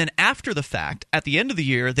 Yeah, and then after the fact, at the end of the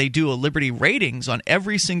year, they do a liberty ratings on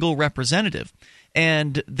every single representative.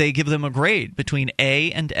 And they give them a grade between A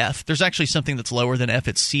and F. There's actually something that's lower than F.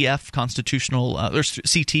 It's CF, constitutional, or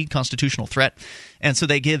CT, constitutional threat. And so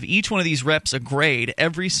they give each one of these reps a grade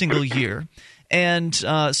every single year. And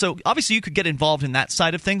so obviously you could get involved in that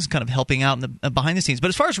side of things, kind of helping out in the behind the scenes. But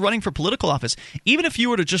as far as running for political office, even if you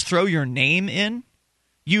were to just throw your name in,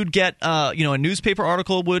 you'd get a newspaper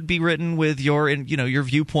article would be written with your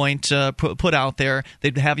viewpoint put out there.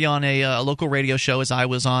 They'd have you on a local radio show, as I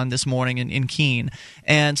was on this morning in Keene.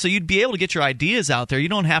 And so you'd be able to get your ideas out there. You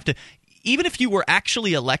don't have to. Even if you were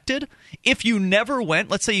actually elected, if you never went,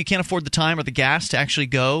 let's say you can't afford the time or the gas to actually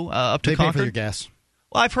go up to Concord. They pay for your gas.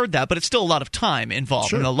 Well, I've heard that, but it's still a lot of time involved.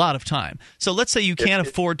 Sure. A lot of time. So let's say you can't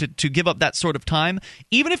afford to give up that sort of time.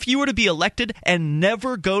 Even if you were to be elected and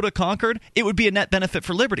never go to Concord, it would be a net benefit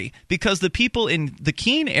for liberty, because the people in the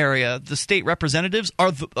Keene area, the state representatives,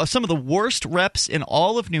 are some of the worst reps in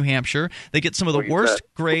all of New Hampshire. They get some of the worst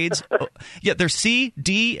grades. Yeah, they're C,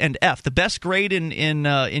 D, and F. The best grade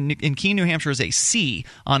in Keene, New Hampshire is a C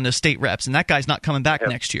on the state reps, and that guy's not coming back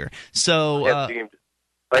next year. So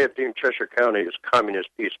I have deemed Cheshire County as Communist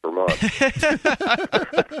East Vermont.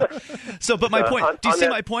 So, but my point, do you see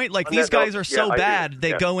my point? Like, these guys are so bad,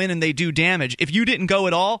 they go in and they do damage. If you didn't go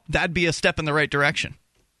at all, that'd be a step in the right direction.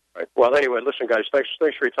 Right. Well, anyway, listen, guys, thanks for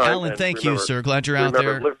your time. Alan, thank you, sir. Glad you're out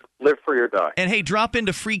there. Live free or die. And hey, drop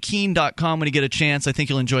into freekeen.com when you get a chance. I think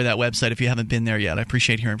you'll enjoy that website if you haven't been there yet. I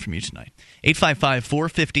appreciate hearing from you tonight.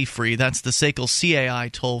 855-450-FREE. That's the SACL CAI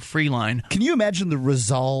toll-free line. Can you imagine the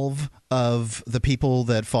resolve of the people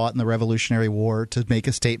that fought in the Revolutionary War to make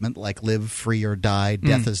a statement like live free or die,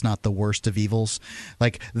 death is not the worst of evils?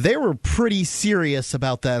 Like, they were pretty serious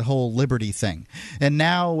about that whole liberty thing. And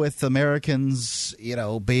now with Americans,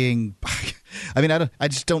 being I mean, I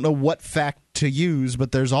just don't know what fact to use,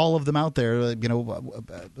 but there's all of them out there.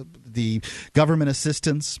 The government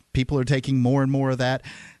assistance, people are taking more and more of that.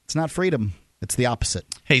 It's not freedom. It's the opposite.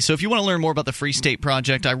 Hey, so if you want to learn more about the Free State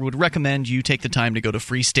Project, I would recommend you take the time to go to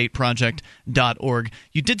freestateproject.org.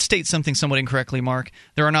 You did state something somewhat incorrectly, Mark.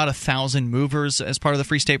 There are not 1,000 movers as part of the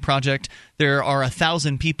Free State Project. There are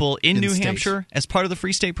 1,000 people in New Hampshire as part of the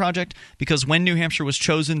Free State Project, because when New Hampshire was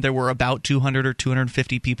chosen, there were about 200 or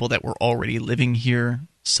 250 people that were already living here.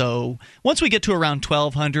 So once we get to around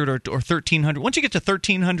 1,200 or 1,300, once you get to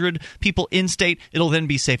 1,300 people in state, it'll then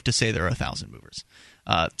be safe to say there are 1,000 movers.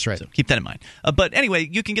 That's right. So keep that in mind. But anyway,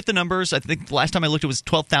 you can get the numbers. I think the last time I looked, it was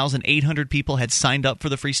 12,800 people had signed up for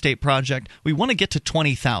the Free State Project. We want to get to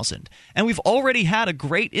 20,000. And we've already had a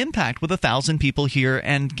great impact with 1,000 people here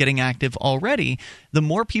and getting active already. The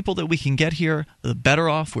more people that we can get here, the better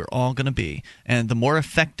off we're all going to be. And the more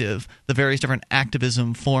effective the various different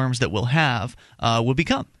activism forms that we'll have will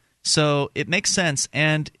become. So it makes sense.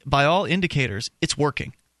 And by all indicators, it's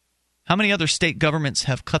working. How many other state governments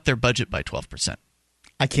have cut their budget by 12%?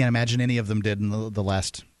 I can't imagine any of them did in the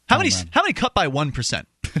last. How many cut by 1%?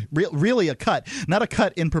 Really a cut, not a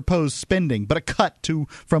cut in proposed spending, but a cut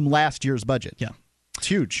from last year's budget. Yeah, it's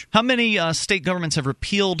huge. How many state governments have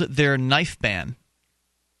repealed their knife ban?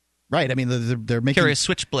 Right. I mean, they're making carry a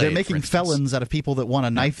switchblade. They're making felons out of people that want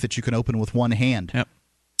a knife that you can open with one hand. Yep.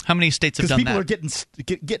 How many states have done that? Because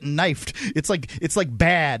people are getting knifed. It's like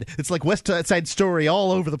bad. It's like West Side Story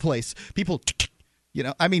all over the place. People.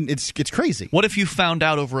 I mean, it's crazy. What if you found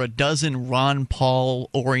out over a dozen Ron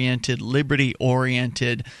Paul-oriented,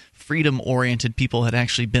 liberty-oriented, freedom-oriented people had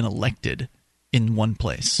actually been elected in one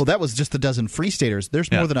place. Well, that was just a dozen Free Staters.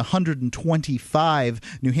 There's more than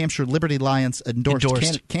 125 New Hampshire Liberty Alliance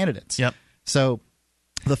endorsed. Candidates. Yep. So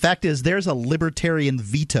the fact is there's a libertarian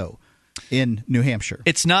veto in New Hampshire.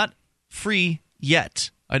 It's not free yet.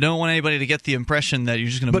 I don't want anybody to get the impression that you're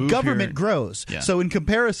just going to move here. But government grows. Yeah. So in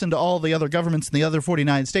comparison to all the other governments in the other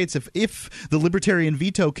 49 states, if the libertarian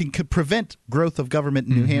veto can prevent growth of government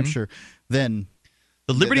in New Hampshire, then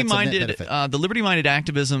the liberty-minded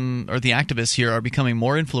activism, or the activists here, are becoming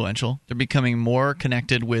more influential. They're becoming more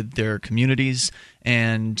connected with their communities,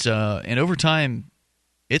 and over time,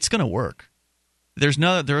 it's going to work. There is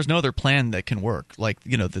no other plan that can work,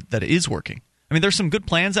 that is working. I mean, there's some good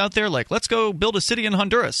plans out there, like let's go build a city in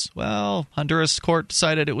Honduras. Well, Honduras court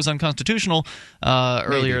decided it was unconstitutional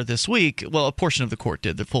earlier this week. Well, a portion of the court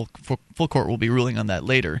did. The full court will be ruling on that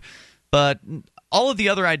later. But all of the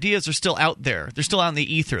other ideas are still out there. They're still out in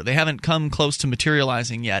the ether. They haven't come close to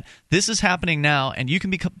materializing yet. This is happening now, and you can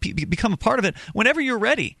become a part of it whenever you're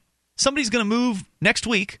ready. Somebody's going to move next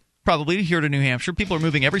week, probably here to New Hampshire. People are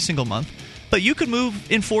moving every single month. But you could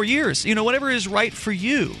move in 4 years. Whatever is right for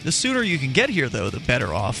you. The sooner you can get here, though, the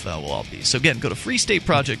better off we'll all be. So, again, go to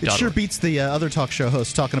freestateproject.org. It sure beats the other talk show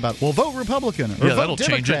hosts talking about, well, vote Republican or vote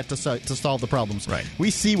Democrat to solve the problems. Right.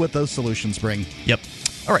 We see what those solutions bring. Yep.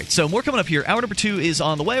 All right, so more coming up here. Hour number 2 is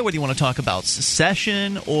on the way, whether you want to talk about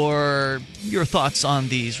secession or your thoughts on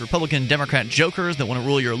these Republican-Democrat jokers that want to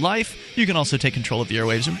rule your life. You can also take control of the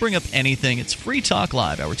airwaves and bring up anything. It's Free Talk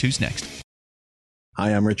Live. Hour 2's next.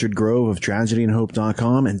 Hi, I'm Richard Grove of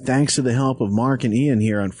TragedyAndHope.com, and thanks to the help of Mark and Ian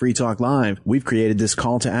here on Free Talk Live, we've created this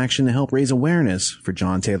call to action to help raise awareness for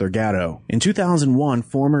John Taylor Gatto. In 2001,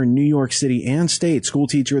 former New York City and State School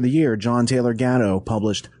Teacher of the Year John Taylor Gatto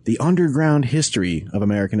published The Underground History of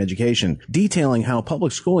American Education, detailing how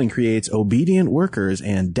public schooling creates obedient workers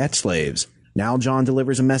and debt slaves. Now John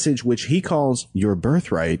delivers a message which he calls Your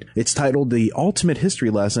Birthright. It's titled The Ultimate History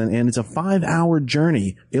Lesson, and it's a 5-hour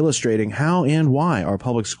journey illustrating how and why our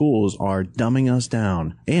public schools are dumbing us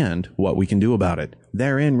down and what we can do about it.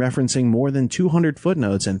 Therein referencing more than 200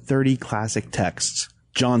 footnotes and 30 classic texts.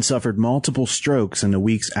 John suffered multiple strokes in the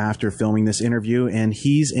weeks after filming this interview, and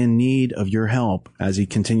he's in need of your help as he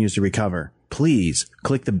continues to recover. Please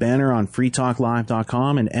click the banner on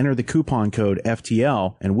freetalklive.com and enter the coupon code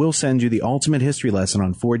FTL, and we'll send you the Ultimate History Lesson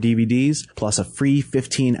on 4 DVDs plus a free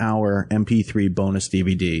 15-hour MP3 bonus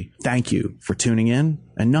DVD. Thank you for tuning in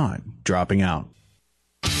and not dropping out.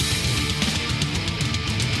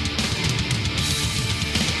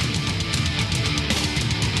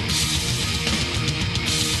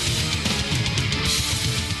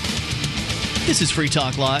 This is Free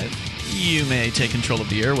Talk Live. You may take control of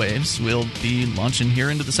the airwaves. We'll be launching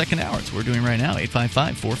here into the second hour. It's what we're doing right now,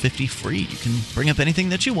 855-450-FREE. You can bring up anything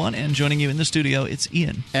that you want, and joining you in the studio, it's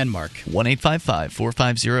Ian. And Mark.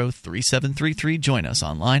 1-855-450-3733. Join us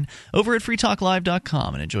online over at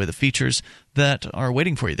freetalklive.com and enjoy the features that are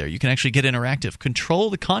waiting for you there. You can actually get interactive, control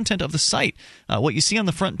the content of the site. What you see on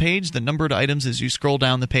the front page, the numbered items as you scroll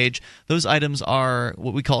down the page, those items are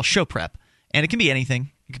what we call show prep. And it can be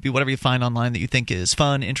anything. It could be whatever you find online that you think is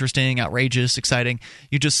fun, interesting, outrageous, exciting.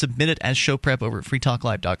 You just submit it as show prep over at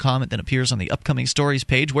freetalklive.com. It then appears on the upcoming stories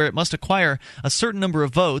page, where it must acquire a certain number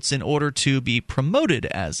of votes in order to be promoted,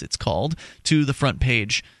 as it's called, to the front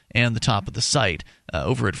page and the top of the site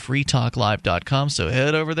over at freetalklive.com. So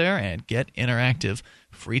head over there and get interactive.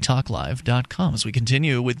 freetalklive.com. As we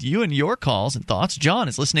continue with you and your calls and thoughts, John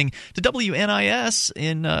is listening to WNIS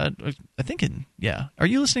in, Are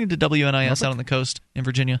you listening to WNIS out on the coast in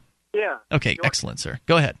Virginia? Yeah. Okay, Yorktown. Excellent, sir.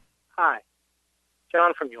 Go ahead. Hi.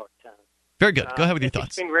 John from Yorktown. Very good. Go ahead with your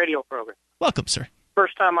thoughts. Interesting radio program. Welcome, sir.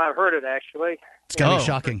 First time I've heard it, actually. It's going to be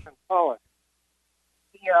shocking.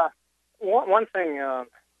 One thing,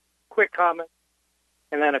 quick comment,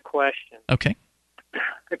 and then a question. Okay.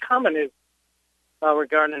 The comment is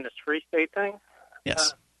regarding this free state thing.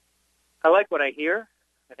 Yes. I like what I hear.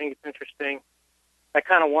 I think it's interesting. I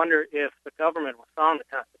kind of wonder if the government was following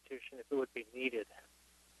the Constitution, if it would be needed.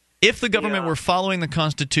 If the government were following the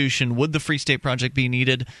Constitution, would the Free State Project be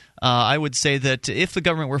needed? I would say that if the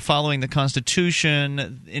government were following the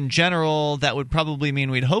Constitution in general, that would probably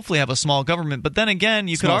mean we'd hopefully have a small government. But then again,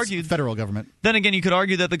 you could argue federal government. Then again, you could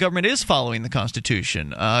argue that the government is following the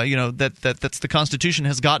Constitution. That's the Constitution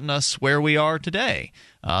has gotten us where we are today.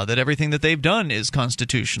 that everything that they've done is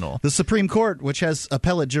constitutional. The Supreme Court, which has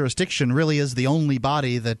appellate jurisdiction, really is the only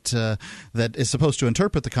body that is supposed to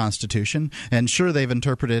interpret the Constitution. And sure, they've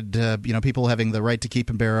interpreted people having the right to keep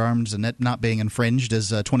and bear arms and it not being infringed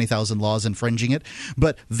as 20,000 laws infringing it.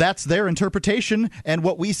 But that's their interpretation, and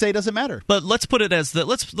what we say doesn't matter. But let's put it as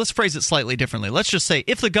let's phrase it slightly differently. Let's just say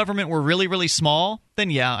if the government were really, really small, then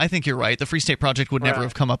yeah, I think you're right. The Free State Project would never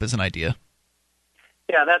have come up as an idea.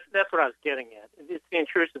 Yeah, that's what I was getting at. It's the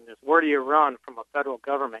intrusiveness. Where do you run from a federal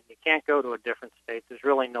government? You can't go to a different state. There's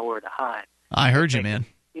really nowhere to hide. I heard you, man.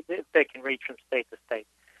 They can reach from state to state.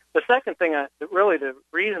 The second thing, the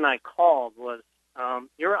reason I called was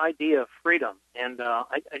your idea of freedom. And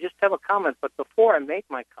I just have a comment, but before I make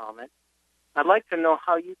my comment, I'd like to know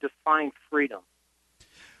how you define freedom.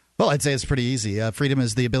 Well, I'd say it's pretty easy. Freedom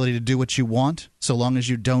is the ability to do what you want so long as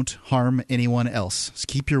you don't harm anyone else. Just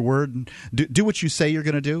keep your word. Do what you say you're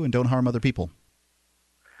going to do and don't harm other people.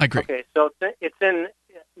 I agree. Okay, so it's in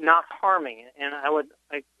not harming. And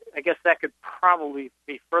I guess that could probably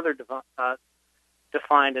be further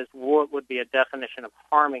defined as what would be a definition of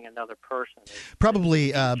harming another person.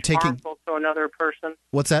 Probably taking... harmful to another person?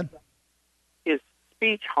 What's that? Is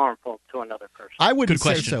speech harmful to another person? I wouldn't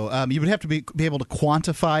say so. You would have to be able to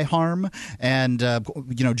quantify harm, and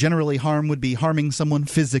generally harm would be harming someone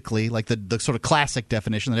physically, like the sort of classic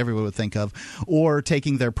definition that everyone would think of, or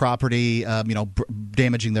taking their property,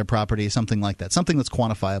 damaging their property, something like that, something that's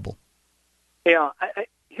quantifiable. Yeah,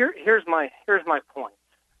 here's my point,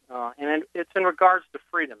 and it's in regards to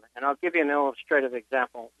freedom, and I'll give you an illustrative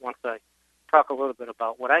example once I talk a little bit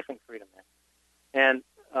about what I think freedom is. And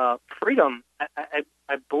freedom,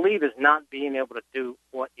 I believe, is not being able to do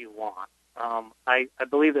what you want. I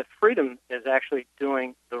believe that freedom is actually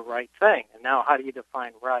doing the right thing. And now, how do you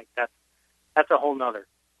define right? That's a whole nother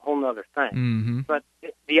thing. Mm-hmm. But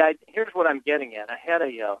here's what I'm getting at. I had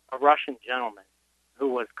a Russian gentleman who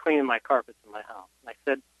was cleaning my carpets in my house. And I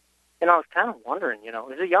said, I was kind of wondering, he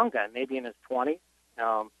was a young guy, maybe in his 20s.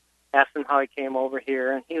 Asked him how he came over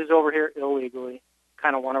here, and he was over here illegally,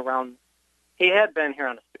 kind of went around. He had been here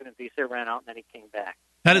on a student visa, ran out, and then he came back.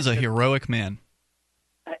 That is a heroic man.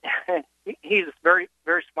 He's a very,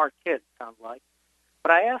 very smart kid, sounds like.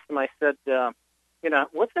 But I asked him, I said,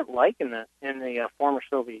 what's it like in the former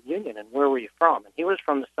Soviet Union, and where were you from? And he was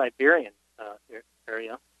from the Siberian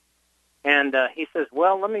area. And he says,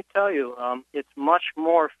 well, let me tell you, it's much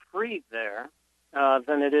more free there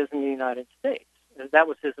than it is in the United States. That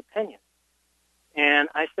was his opinion. And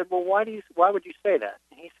I said, well, why would you say that?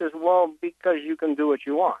 And he says, well, because you can do what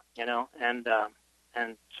you want,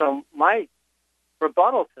 And so my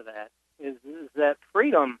rebuttal to that is that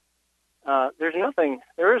freedom, there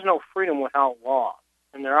is no freedom without laws,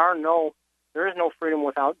 and there is no freedom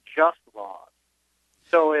without just laws.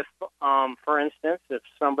 So if, for instance, if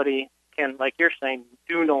somebody can, like you're saying,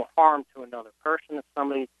 do no harm to another person, if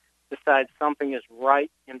somebody decides something is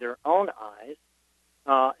right in their own eyes,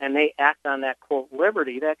 and they act on that, quote,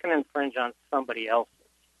 liberty, that can infringe on somebody else's.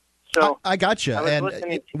 So I got you. I was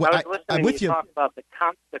listening to you talk about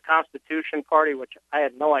the Constitution Party, which I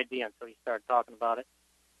had no idea until you started talking about it,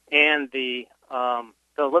 and the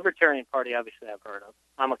Libertarian Party, obviously, I've heard of.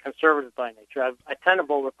 I'm a conservative by nature. I tend to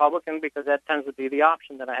vote Republican because that tends to be the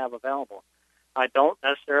option that I have available. I don't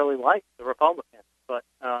necessarily like the Republicans, but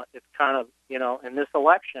it's kind of, in this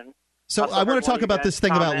election. So I want to talk about this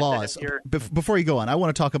thing about laws. Before you go on, I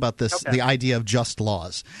want to talk about this, the idea of just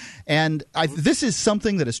laws. And this is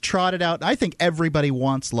something that is trotted out. I think everybody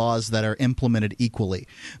wants laws that are implemented equally.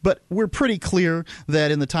 But we're pretty clear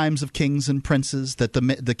that in the times of kings and princes, that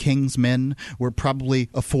the king's men were probably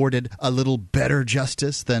afforded a little better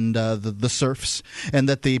justice than the serfs, and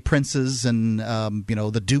that the princes and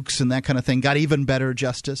the dukes and that kind of thing got even better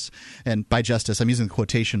justice. And by justice, I'm using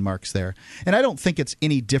quotation marks there. And I don't think it's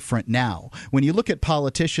any different now. When you look at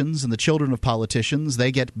politicians and the children of politicians,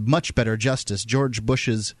 they get much better justice. Jeb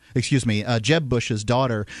Bush's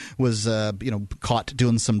daughter was caught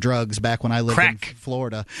doing some drugs back when I lived in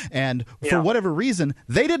Florida, and for whatever reason,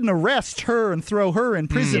 they didn't arrest her and throw her in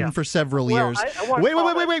prison for several years. Wait!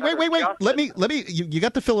 Let me. You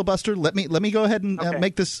got the filibuster. Let me go ahead and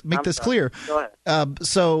make this clear. Go ahead.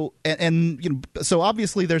 So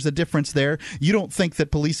obviously there's a difference there. You don't think that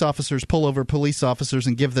police officers pull over police officers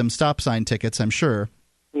and give them stop sign tickets, I'm sure.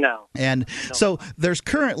 No. And so there's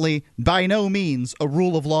currently, by no means, a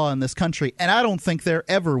rule of law in this country, and I don't think there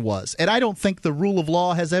ever was. And I don't think the rule of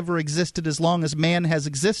law has ever existed as long as man has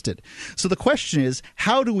existed. So the question is,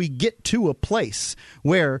 how do we get to a place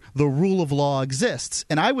where the rule of law exists?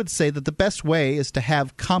 And I would say that the best way is to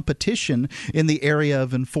have competition in the area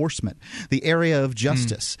of enforcement, the area of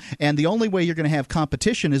justice. And the only way you're going to have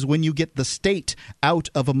competition is when you get the state out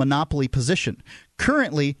of a monopoly position.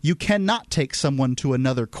 Currently, you cannot take someone to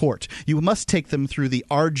another court. You must take them through the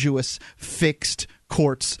arduous, fixed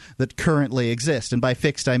courts that currently exist. And by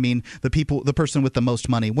fixed, I mean the person with the most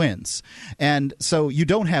money wins. And so you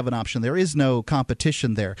don't have an option. There is no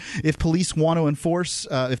competition there. If police want to enforce,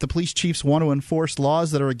 if the police chiefs want to enforce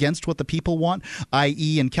laws that are against what the people want,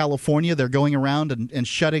 i.e. in California, they're going around and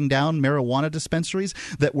shutting down marijuana dispensaries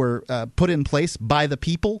that were put in place by the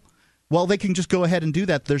people, well, they can just go ahead and do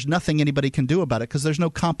that. There's nothing anybody can do about it because there's no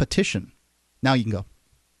competition. Now you can go.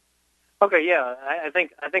 Okay, yeah, I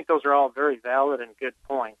think those are all very valid and good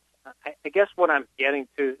points. I guess what I'm getting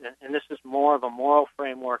to, and this is more of a moral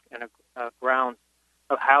framework and a ground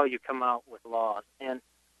of how you come out with laws. And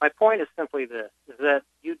my point is simply this, is that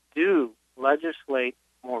you do legislate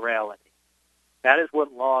morality. That is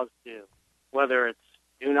what laws do. Whether it's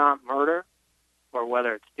do not murder or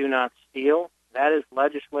whether it's do not steal, that is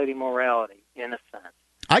legislating morality in a sense.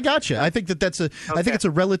 I got you. I think that's I think it's a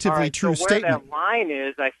relatively true statement. Where that line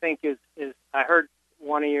is, I think is I heard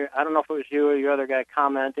one of your, I don't know if it was you or your other guy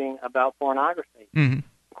commenting about pornography. Mm-hmm.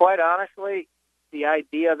 Quite honestly, the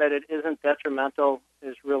idea that it isn't detrimental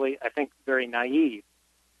is really, I think, very naive.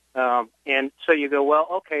 And so you go, well,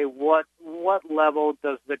 okay, what level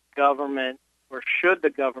does the government or should the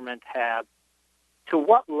government have? To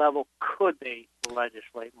what level could they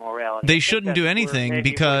legislate morality? They shouldn't do anything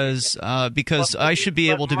because I should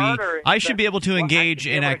be able to engage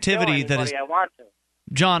in activity that is.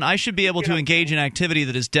 John, I should be able to engage in activity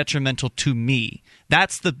that is detrimental to me.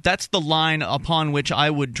 That's the line upon which I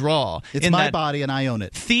would draw. It's my body and I own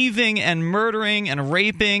it. Thieving and murdering and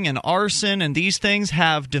raping and arson and these things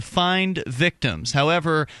have defined victims.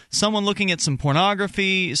 However, someone looking at some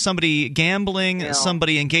pornography, somebody gambling,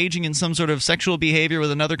 somebody engaging in some sort of sexual behavior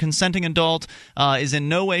with another consenting adult is in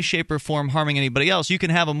no way, shape, or form harming anybody else. You can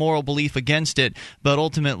have a moral belief against it, but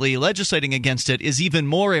ultimately legislating against it is even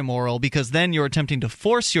more immoral because then you're attempting to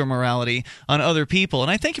force your morality on other people. And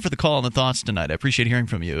I thank you for the call and the thoughts tonight. I appreciate hearing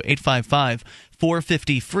from you.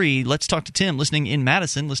 855-450-FREE. Let's talk to Tim, listening in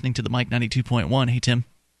Madison, listening to the Mike 92.1. Hey, Tim.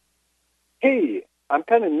 Hey, I'm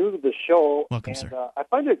kind of new to the show. Welcome, sir. I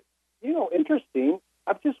find it, interesting.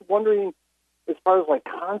 I'm just wondering, as far as like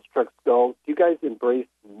constructs go, do you guys embrace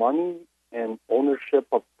money and ownership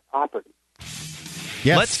of property?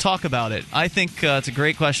 Yes. Let's talk about it. I think it's a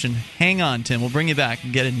great question. Hang on, Tim. We'll bring you back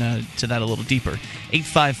and get into that a little deeper.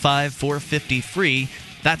 855-450-FREE.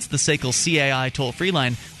 That's the SACL CAI toll-free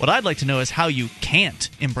line. What I'd like to know is how you can't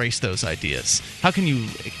embrace those ideas. How can you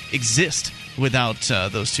exist without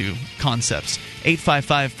those two concepts?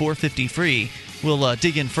 855-450-FREE. We'll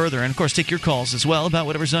dig in further and, of course, take your calls as well about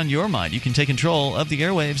whatever's on your mind. You can take control of the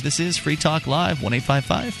airwaves. This is Free Talk Live,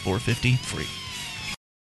 1-855-450-FREE.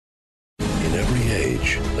 In every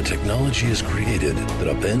age, a technology is created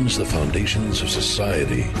that upends the foundations of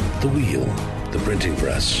society. The wheel, the printing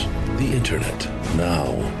press, the internet.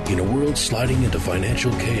 Now, in a world sliding into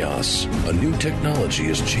financial chaos, a new technology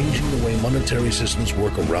is changing the way monetary systems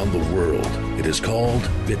work around the world. It is called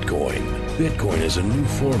Bitcoin. Bitcoin is a new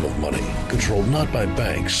form of money, controlled not by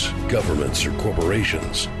banks, governments, or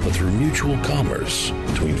corporations, but through mutual commerce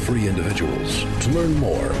between free individuals. To learn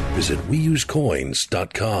more, visit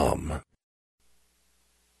weusecoins.com.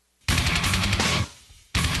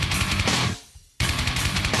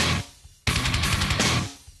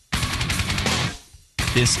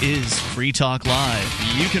 This is Free Talk Live.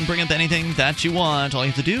 You can bring up anything that you want. All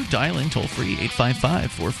you have to do, dial in toll-free,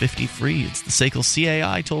 855-450-FREE. It's the SACL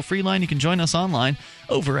CAI toll-free line. You can join us online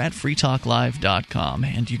over at freetalklive.com,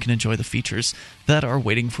 and you can enjoy the features that are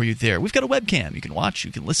waiting for you there. We've got a webcam. You can watch,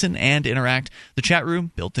 you can listen, and interact. The chat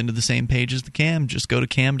room, built into the same page as the cam. Just go to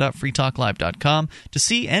cam.freetalklive.com to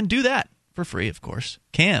see and do that for free, of course.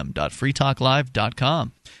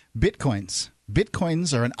 cam.freetalklive.com.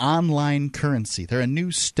 Bitcoins are an online currency. They're a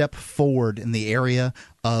new step forward in the area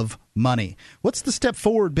of money. What's the step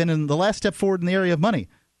forward been in the last step forward in the area of money?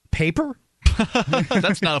 Paper?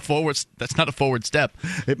 That's not a forward step.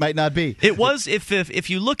 It might not be. It was if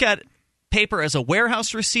you look at paper as a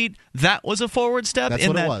warehouse receipt, that was a forward step. That's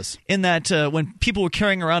what it was. In that when people were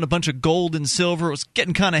carrying around a bunch of gold and silver, it was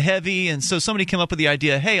getting kind of heavy, and so somebody came up with the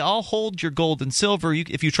idea, hey, I'll hold your gold and silver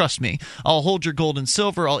if you trust me. I'll hold your gold and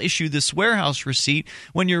silver. I'll issue this warehouse receipt.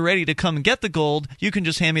 When you're ready to come and get the gold, you can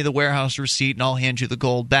just hand me the warehouse receipt, and I'll hand you the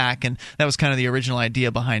gold back. And that was kind of the original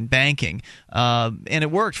idea behind banking. And it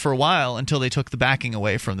worked for a while until they took the backing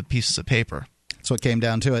away from the pieces of paper. That's what came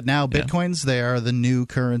down to it. Now, Bitcoins, they are the new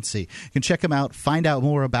currency. You can check them out, find out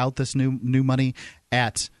more about this new money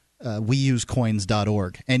at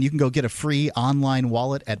weusecoins.org. And you can go get a free online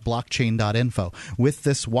wallet at blockchain.info. With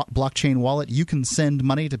this blockchain wallet, you can send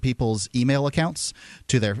money to people's email accounts,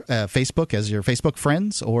 to their Facebook as your Facebook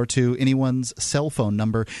friends, or to anyone's cell phone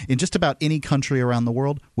number in just about any country around the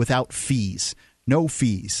world without fees. No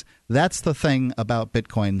fees. That's the thing about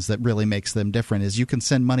Bitcoins that really makes them different, is you can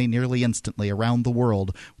send money nearly instantly around the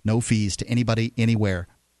world, no fees to anybody, anywhere.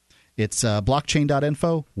 It's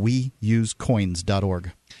blockchain.info,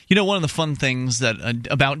 weusecoins.org. You know, one of the fun things that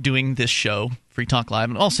about doing this show, Free Talk Live,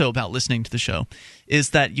 and also about listening to the show,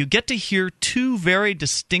 is that you get to hear two very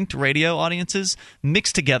distinct radio audiences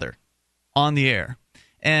mixed together on the air.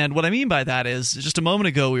 And what I mean by that is, just a moment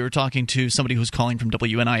ago, we were talking to somebody who's calling from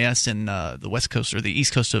WNIS in the West Coast or the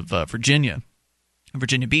East Coast of Virginia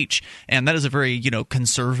Beach, and that is a very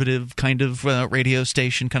conservative kind of radio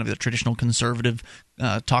station, kind of a traditional conservative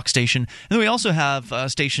talk station. And then we also have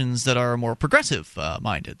stations that are more progressive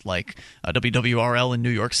minded, like WWRL in New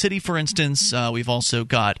York City, for instance. We've also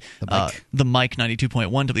got the Mike 92.1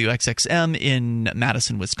 WXXM in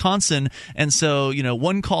Madison, Wisconsin. And so,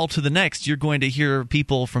 one call to the next, you're going to hear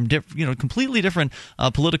people from completely different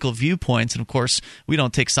political viewpoints. And of course, we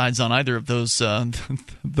don't take sides on either of those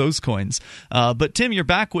those coins. But Tim, you're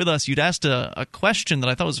back with us. You'd asked a question that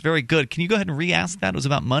I thought was very good. Can you go ahead and re-ask that? It was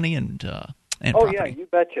about money and property. Yeah, you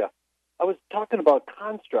betcha. I was talking about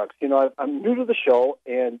constructs. I'm new to the show,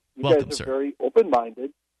 and you guys are very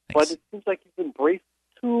open-minded, but it seems like you've embraced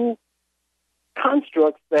two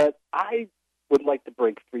constructs that I would like to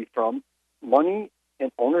break free from: money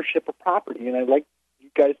and ownership of property. And I'd like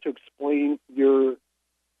you guys to explain your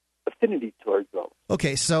affinity towards those.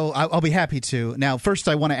 Okay, so I'll be happy to. Now, first,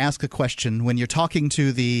 I want to ask a question. When you're talking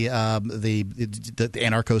to the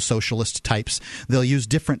anarcho-socialist types, they'll use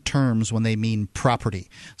different terms when they mean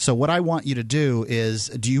property. So what I want you to do is,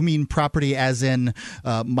 do you mean property as in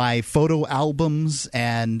my photo albums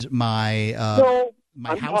and my no,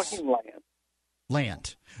 my I'm house? Talking land.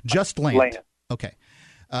 Land. Just land. Land. Okay.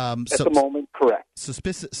 At the moment, correct. So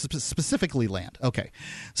specifically land. Okay.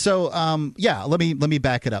 So, let me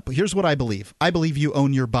back it up. Here's what I believe. I believe you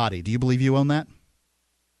own your body. Do you believe you own that?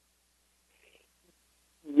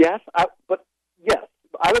 Yes, I would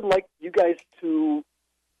like you guys to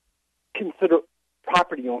consider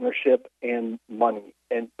property ownership and money.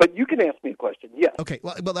 But you can ask me a question. Yes. Okay.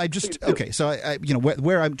 Well, I just okay. So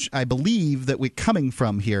where I believe that we're coming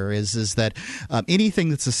from here is that anything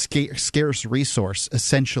that's a scarce resource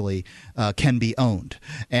essentially can be owned,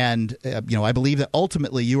 and I believe that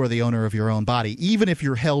ultimately you are the owner of your own body. Even if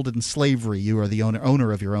you're held in slavery, you are the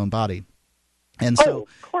owner of your own body. And so,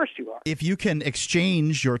 of course you are. If you can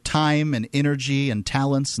exchange your time and energy and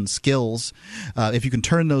talents and skills, if you can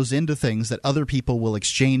turn those into things that other people will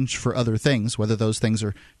exchange for other things, whether those things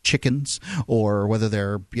are chickens or whether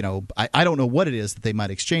they're, I don't know what it is that they might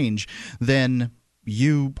exchange, then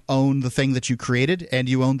you own the thing that you created and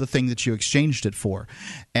you own the thing that you exchanged it for.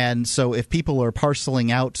 And so if people are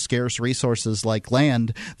parceling out scarce resources like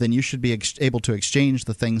land, then you should be able to exchange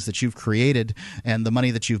the things that you've created and the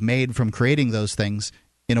money that you've made from creating those things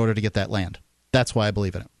in order to get that land. That's why I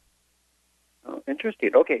believe in it. Oh,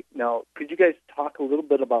 interesting. Okay, now could you guys talk a little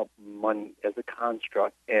bit about money as a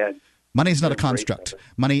construct? And money is not a construct.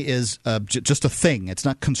 Money is just a thing. It's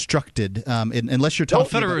not constructed unless you're talking.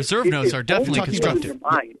 Federal Reserve notes are definitely constructed.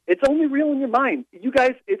 It's only real in your mind. You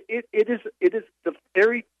guys, it is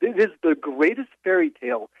the greatest fairy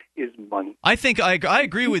tale is money. I think I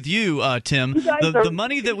agree with you, Tim. The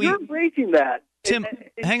money that you're embracing that. Tim,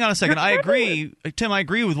 hang on a second. I agree. Tim, I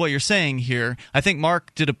agree with what you're saying here. I think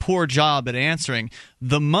Mark did a poor job at answering.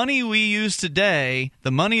 The money we use today, the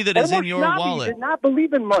money that is in your wallet. Did not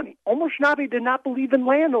believe in money. Omar Shnabi did not believe in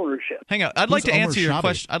land ownership. Hang on. I'd like to answer your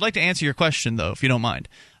question. I'd like to answer your question, though, if you don't mind.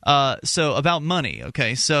 So about money,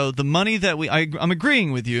 okay? So the money that I'm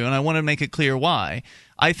agreeing with you, and I want to make it clear why.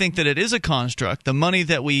 I think that it is a construct, the money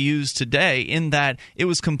that we use today, in that it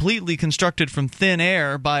was completely constructed from thin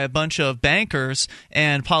air by a bunch of bankers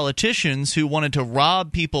and politicians who wanted to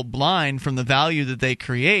rob people blind from the value that they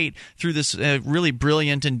create through this really brilliant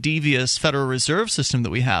brilliant and devious Federal Reserve system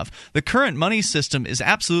that we have. The current money system is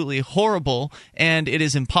absolutely horrible, and it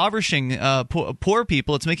is impoverishing poor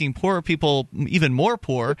people. It's making poor people even more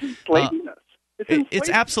poor. It's enslaving us. It's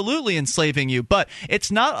absolutely enslaving you, but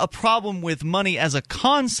it's not a problem with money as a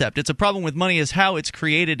concept. It's a problem with money as how it's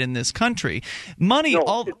created in this country.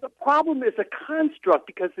 The problem is a construct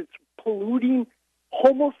because it's polluting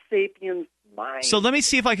Homo sapiens' mind. So let me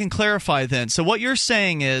see if I can clarify then. So what you're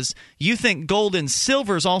saying is you think gold and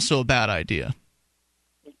silver is also a bad idea.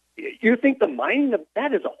 You think the mining of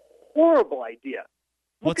that is a horrible idea.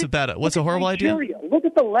 What's a horrible idea? Look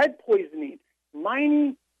at the lead poisoning.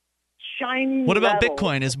 Mining shiny What about metal.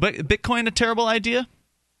 Bitcoin? Is Bitcoin a terrible idea?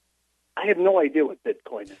 I have no idea what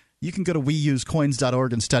Bitcoin is. You can go to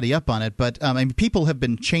weusecoins.org and study up on it, but people have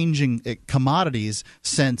been changing commodities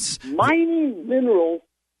since mining minerals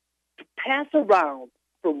to pass around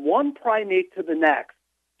from one primate to the next,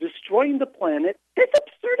 destroying the planet. It's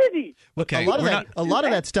absurdity. Okay, a lot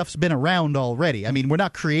of that stuff's been around already. I mean, we're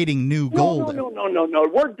not creating new gold. No.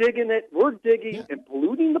 We're digging it. We're digging and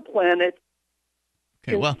polluting the planet.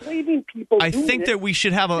 Okay, well, people I think that we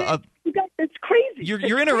should have it's crazy.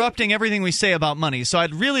 You're interrupting everything we say about money, so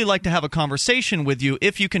I'd really like to have a conversation with you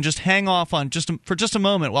if you can just hang off on for just a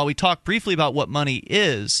moment while we talk briefly about what money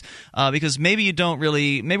is, because maybe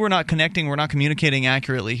we're not connecting, we're not communicating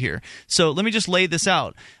accurately here. So let me just lay this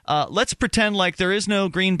out. Let's pretend like there is no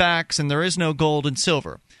greenbacks and there is no gold and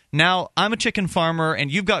silver. Now, I'm a chicken farmer,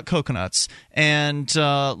 and you've got coconuts, and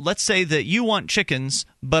let's say that you want chickens,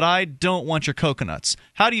 but I don't want your coconuts.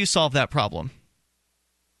 How do you solve that problem?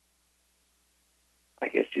 I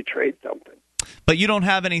guess you trade something. But you don't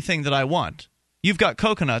have anything that I want. You've got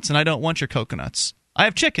coconuts, and I don't want your coconuts. I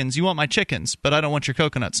have chickens. You want my chickens, but I don't want your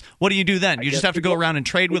coconuts. What do you do then? You just have to go around and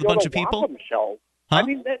trade with a bunch of people? Shells. Huh? I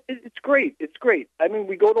mean, it's great. It's great. I mean,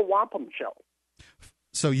 we go to wampum shells.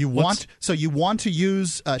 So you want to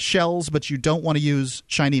use shells, but you don't want to use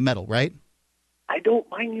shiny metal, right? I don't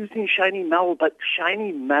mind using shiny metal, but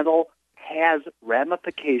shiny metal has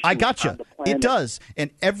ramifications. I gotcha. On the planet. It does,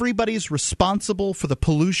 and everybody's responsible for the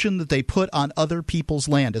pollution that they put on other people's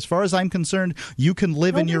land. As far as I'm concerned, you can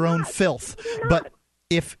live in your own filth, but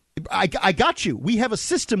if I got you. We have a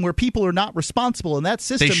system where people are not responsible, and that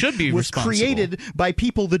system was created by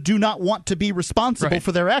people that do not want to be responsible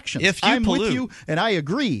for their actions. If you I'm pollute, with you, and I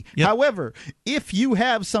agree. Yep. However, if you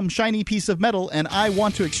have some shiny piece of metal and I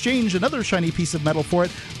want to exchange another shiny piece of metal for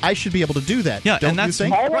it, I should be able to do that. Yeah, don't and that's you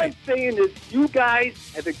think? All I'm saying is you guys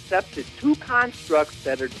have accepted two constructs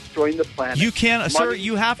that are destroying the planet. You can't, sir.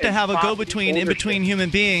 You have to have a go-between in between human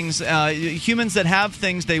beings. Humans that have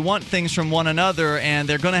things, they want things from one another, and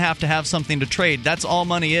they're going to have something to trade. That's all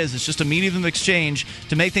money is. It's just a medium of exchange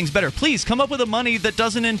to make things better. Please come up with a money that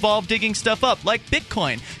doesn't involve digging stuff up, like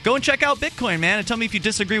Bitcoin. Go and check out Bitcoin, man, and tell me if you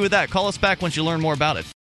disagree with that. Call us back once you learn more about it.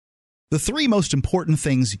 The three most important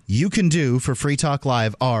things you can do for Free Talk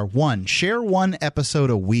Live are: 1, share one episode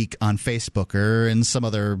a week on Facebook or in some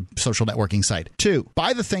other social networking site. 2,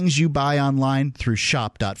 buy the things you buy online through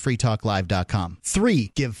shop.freetalklive.com.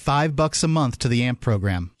 3, give $5 a month to the AMP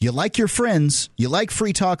program. You like your friends, you like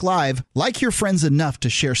Free Talk Live, like your friends enough to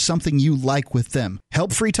share something you like with them.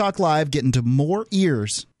 Help Free Talk Live get into more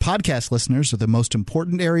ears. Podcast listeners are the most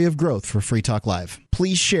important area of growth for Free Talk Live.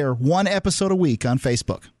 Please share one episode a week on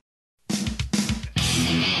Facebook.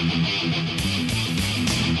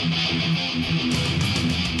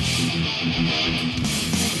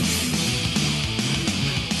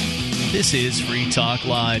 This is Free Talk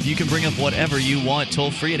Live. You can bring up whatever you want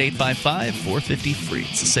toll-free at 855-450-FREE.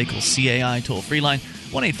 It's the SACL CAI toll-free line,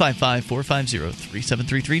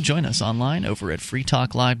 1-855-450-3733. Join us online over at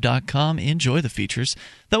freetalklive.com. Enjoy the features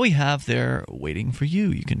that we have there waiting for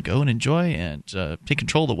you. You can go and enjoy and take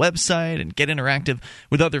control of the website and get interactive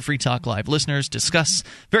with other Free Talk Live listeners, discuss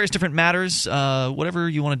various different matters, whatever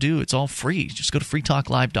you want to do. It's all free. Just go to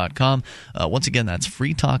freetalklive.com. Once again, that's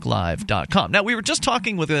freetalklive.com. Now, we were just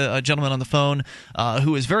talking with a gentleman on the phone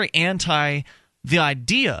who is very anti the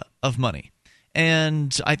idea of money.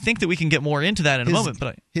 And I think that we can get more into that in a moment.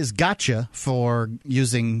 But his gotcha for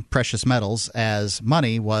using precious metals as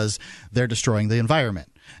money was they're destroying the environment.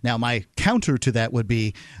 Now, my counter to that would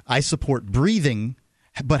be I support breathing,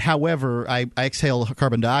 but however, I exhale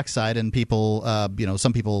carbon dioxide, and people,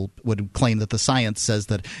 some people would claim that the science says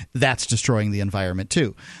that that's destroying the environment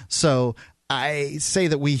too. So I say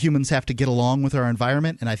that we humans have to get along with our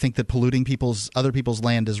environment, and I think that polluting other people's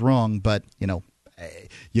land is wrong, but,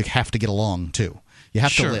 you have to get along too. You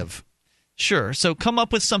have to live. Sure. So come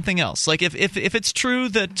up with something else. Like if it's true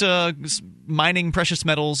that mining precious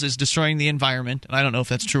metals is destroying the environment, and I don't know if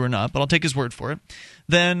that's true or not, but I'll take his word for it,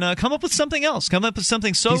 then come up with something else. Come up with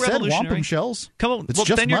something so revolutionary. Said wampum shells. Come up. It's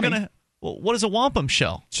just money. What is a wampum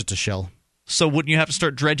shell? It's just a shell. So wouldn't you have to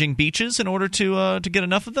start dredging beaches in order to get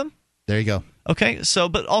enough of them? There you go. Okay, so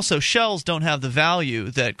but also shells don't have the value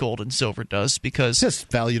that gold and silver does because it's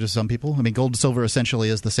just value to some people. I mean, gold and silver essentially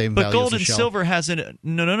is the same value. But gold as a and shell. silver has an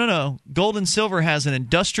no. Gold and silver has an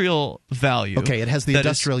industrial value. Okay, it has the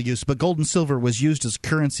industrial use, but gold and silver was used as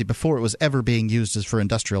currency before it was ever being used as for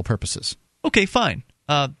industrial purposes. Okay, fine.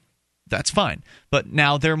 That's fine. But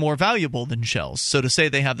now they're more valuable than shells. So to say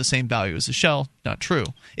they have the same value as a shell, not true.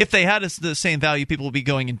 If they had the same value, people would be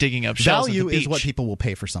going and digging up shells. Value at the beach. is what people will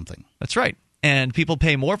pay for something. That's right. And people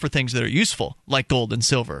pay more for things that are useful, like gold and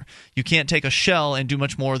silver. You can't take a shell and do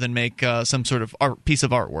much more than make some sort of piece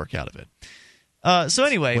of artwork out of it. So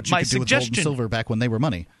anyway, what you my could do with gold and silver back when they were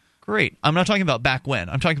money. Great. I'm not talking about back when.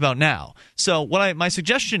 I'm talking about now. So my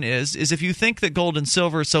suggestion is if you think that gold and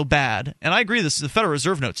silver is so bad, and I agree the Federal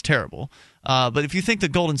Reserve note's terrible, but if you think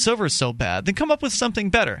that gold and silver is so bad, then come up with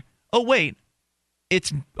something better. Oh, wait.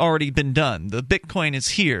 It's already been done. The Bitcoin is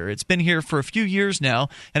here. It's been here for a few years now,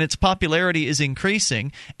 and its popularity is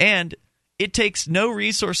increasing, and it takes no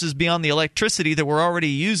resources beyond the electricity that we're already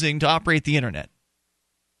using to operate the Internet.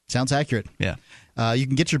 Sounds accurate. Yeah. You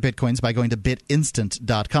can get your Bitcoins by going to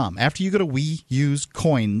bitinstant.com. After you go to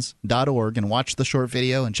weusecoins.org and watch the short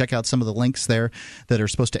video and check out some of the links there that are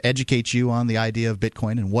supposed to educate you on the idea of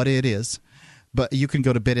Bitcoin and what it is, but you can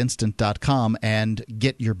go to bitinstant.com and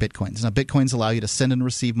get your Bitcoins. Now, Bitcoins allow you to send and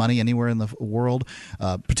receive money anywhere in the world,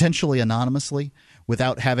 potentially anonymously,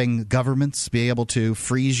 without having governments be able to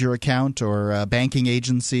freeze your account or banking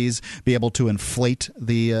agencies be able to inflate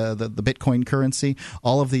the Bitcoin currency.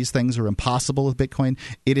 All of these things are impossible with Bitcoin.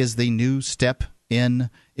 It is the new step in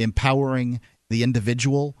empowering the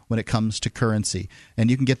individual when it comes to currency. And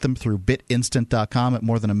you can get them through bitinstant.com at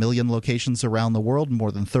more than 1 million locations around the world in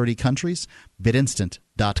more than 30 countries.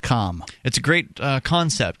 Bitinstant.com. It's a great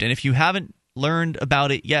concept. And if you haven't learned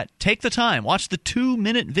about it yet, take the time. Watch the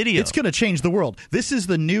 2-minute video. It's going to change the world. This is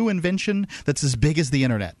the new invention that's as big as the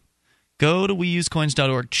Internet. Go to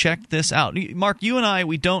weusecoins.org. Check this out. Mark, you and I,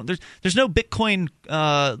 we don't. There's no Bitcoin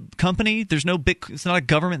company. There's no It's not a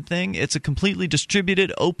government thing. It's a completely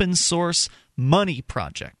distributed, open source money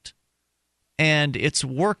project, and it's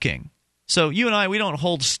working. So you and I, we don't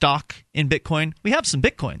hold stock in Bitcoin. We have some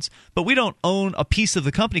Bitcoins, but we don't own a piece of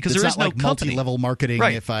the company because there is no like company. Multi-level marketing.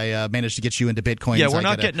 Right. If I manage to get you into Bitcoins, yeah, we're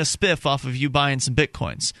not getting a spiff off of you buying some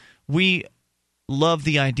Bitcoins. We love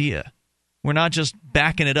the idea. We're not just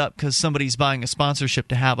backing it up because somebody's buying a sponsorship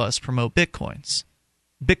to have us promote Bitcoins.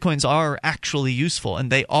 Bitcoins are actually useful,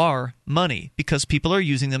 and they are money because people are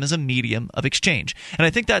using them as a medium of exchange. And I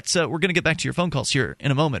think that's we're going to get back to your phone calls here in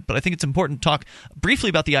a moment, but I think it's important to talk briefly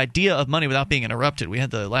about the idea of money without being interrupted. We had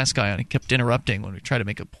the last guy on, he kept interrupting when we tried to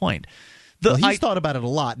make a point. He's thought about it a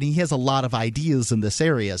lot, and he has a lot of ideas in this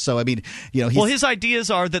area. So, I mean, his ideas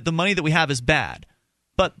are that the money that we have is bad.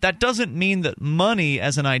 But that doesn't mean that money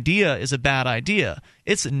as an idea is a bad idea.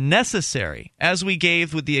 It's necessary, as we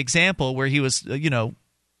gave with the example where he was,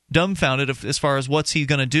 dumbfounded as far as what's he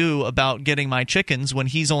going to do about getting my chickens when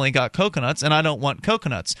he's only got coconuts and I don't want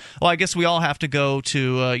coconuts. Well, I guess we all have to go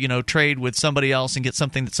to trade with somebody else and get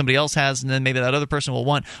something that somebody else has, and then maybe that other person will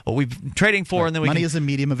want what we've been trading for. Right. And then money is a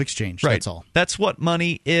medium of exchange. Right. That's all. That's what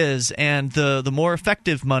money is, and the more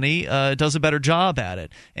effective money does a better job at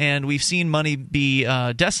it. And we've seen money be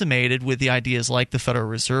decimated with the ideas like the Federal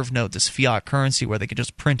Reserve note, this fiat currency where they can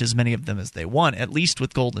just print as many of them as they want. At least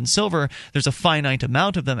with gold and silver, there's a finite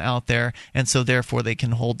amount of them out there, and so therefore they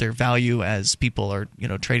can hold their value as people are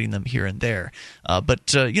trading them here and there.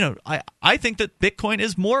 But I think that Bitcoin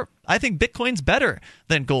is more. I think Bitcoin's better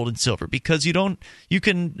than gold and silver because you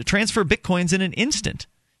can transfer Bitcoins in an instant.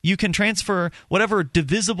 You can transfer whatever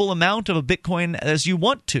divisible amount of a Bitcoin as you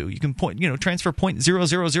want to. You can transfer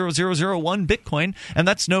 0.000001 Bitcoin, and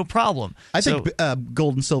that's no problem. I think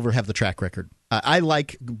gold and silver have the track record. I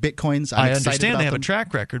like Bitcoins. I understand they have a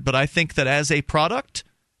track record, but I think that as a product,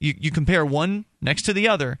 you compare one next to the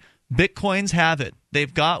other. Bitcoins have it.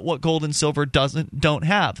 They've got what gold and silver don't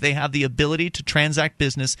have. They have the ability to transact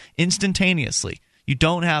business instantaneously. You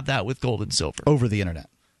don't have that with gold and silver. Over the internet.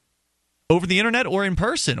 over the internet or in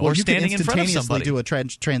person or standing in front of somebody. You can instantaneously do a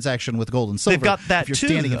transaction with gold and silver. They've got that if you're too,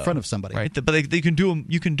 standing in front of somebody, right? But they can do them.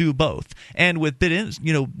 You can do both. And with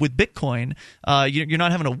with Bitcoin, you're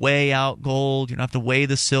not having to weigh out gold. You don't have to weigh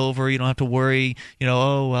the silver. You don't have to worry.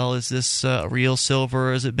 Oh well, is this real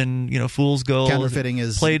silver? Has it been fool's gold? Counterfeiting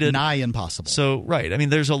is plated? Nigh impossible. So right. I mean,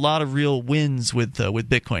 there's a lot of real wins with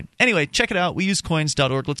Bitcoin. Anyway, check it out.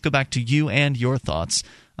 WeUseCoins.org. Let's go back to you and your thoughts.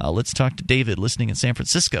 Let's talk to David, listening in San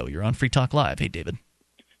Francisco. You're on Free Talk Live. Hey, David.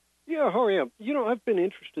 Yeah, how are you? I've been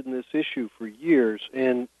interested in this issue for years,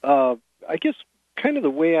 and I guess kind of the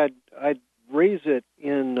way I'd raise it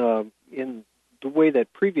in the way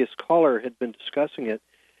that previous caller had been discussing it,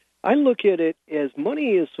 I look at it as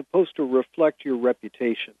money is supposed to reflect your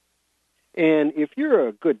reputation. And if you're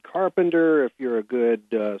a good carpenter, if you're a good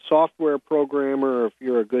software programmer, if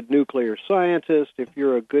you're a good nuclear scientist, if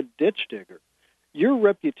you're a good ditch digger, your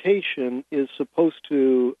reputation is supposed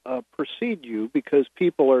to precede you because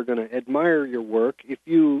people are going to admire your work. If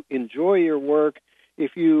you enjoy your work,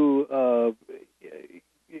 if you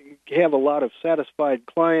have a lot of satisfied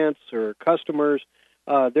clients or customers,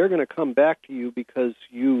 they're going to come back to you because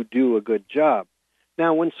you do a good job.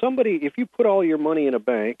 Now, if you put all your money in a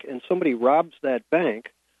bank and somebody robs that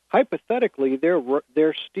bank, hypothetically,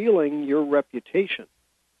 they're stealing your reputation.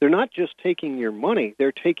 They're not just taking your money,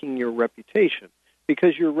 they're taking your reputation,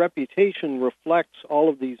 because your reputation reflects all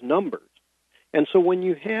of these numbers. And so when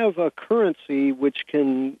you have a currency which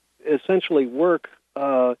can essentially work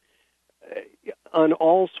on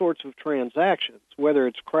all sorts of transactions, whether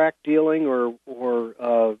it's crack dealing or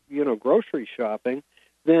grocery shopping,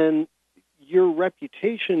 then your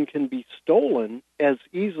reputation can be stolen as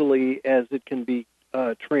easily as it can be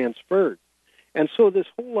transferred. And so this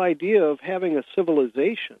whole idea of having a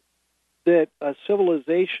civilization, that a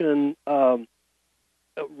civilization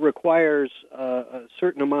requires a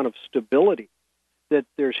certain amount of stability, that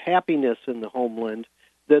there's happiness in the homeland,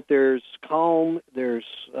 that there's calm, there's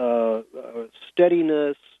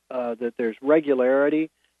steadiness, that there's regularity.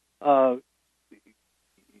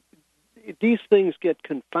 These things get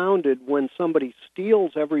confounded when somebody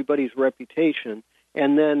steals everybody's reputation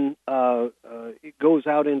and then it goes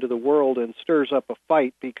out into the world and stirs up a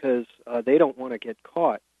fight because they don't want to get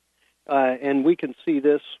caught. And we can see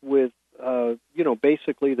this with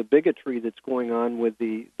basically the bigotry that's going on with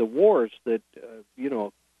the wars that,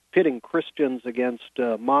 pitting Christians against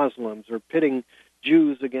Muslims, or pitting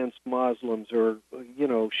Jews against Muslims, or,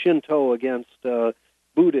 Shinto against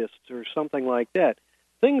Buddhists, or something like that.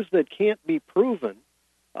 Things that can't be proven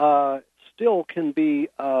still can be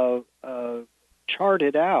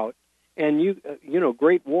charted out, and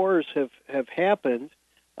great wars have happened,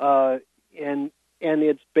 and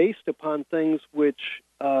it's based upon things which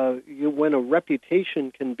when a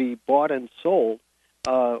reputation can be bought and sold,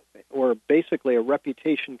 or basically a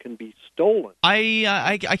reputation can be stolen.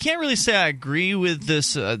 I can't really say I agree with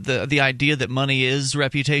this the idea that money is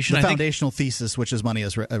reputation. The foundational thesis, which is money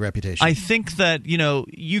is a reputation. I think that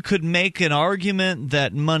you could make an argument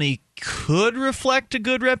that money could reflect a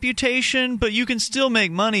good reputation, but you can still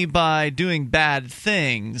make money by doing bad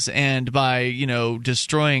things and by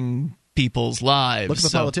destroying people's lives. Look at the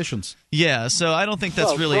politicians. Yeah, so I don't think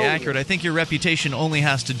that's really accurate. I think your reputation only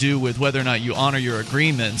has to do with whether or not you honor your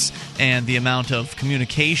agreements and the amount of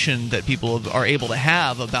communication that people are able to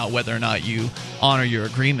have about whether or not you honor your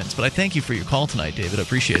agreements. But I thank you for your call tonight, David. I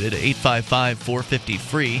appreciate it.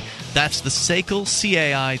 855-450-FREE. That's the SACL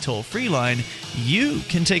CAI toll-free line. You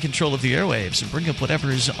can take control of the airwaves and bring up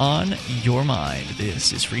whatever is on your mind.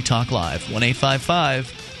 This is Free Talk Live.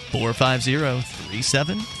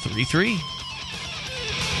 1-855-450-3733.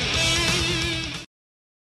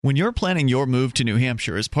 When you're planning your move to New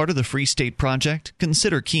Hampshire as part of the Free State Project,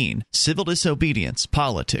 consider Keene. Civil disobedience,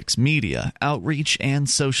 politics, media, outreach, and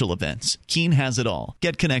social events. Keene has it all.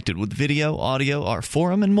 Get connected with video, audio, our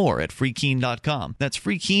forum, and more at freekeene.com. That's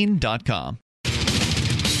freekeene.com.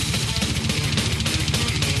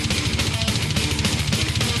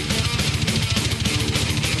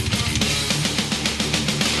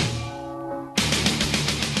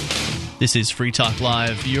 This is Free Talk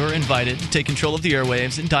Live. You're invited to take control of the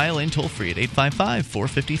airwaves and dial in toll-free at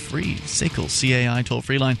 855-450-FREE. SACL CAI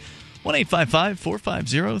toll-free line,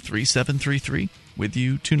 1-855-450-3733. With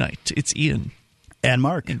you tonight, it's Ian. And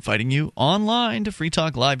Mark. Inviting you online to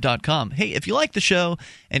freetalklive.com. Hey, if you like the show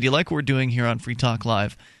and you like what we're doing here on Free Talk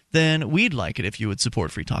Live, then we'd like it if you would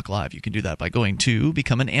support Free Talk Live. You can do that by going to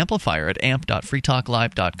become an amplifier at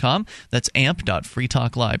amp.freetalklive.com. That's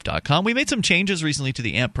amp.freetalklive.com. We made some changes recently to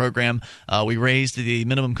the AMP program. We raised the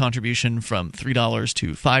minimum contribution from $3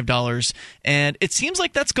 to $5, and it seems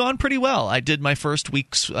like that's gone pretty well. I did my first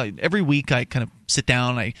week's every week I kind of sit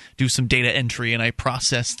down, I do some data entry, and I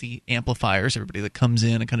process the amplifiers, everybody that comes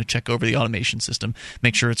in, and kind of check over the automation system,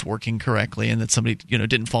 make sure it's working correctly and that somebody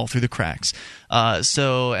didn't fall through the cracks.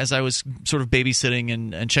 So as I was sort of babysitting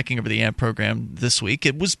and checking over the AMP program this week,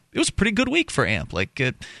 it was a pretty good week for AMP. I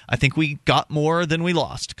think we got more than we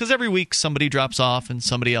lost, because every week somebody drops off and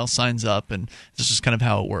somebody else signs up, and this is just kind of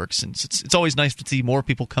how it works. And it's always nice to see more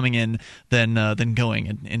people coming in than going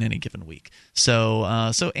in any given week. So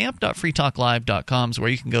amp.freetalklive.com is where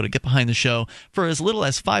you can go to get behind the show for as little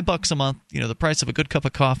as $5 a month. The price of a good cup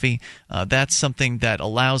of coffee. That's something that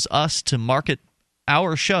allows us to market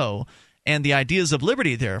our show and the ideas of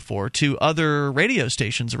liberty, therefore, to other radio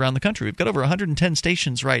stations around the country. We've got over 110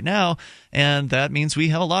 stations right now, and that means we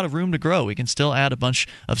have a lot of room to grow. We can still add a bunch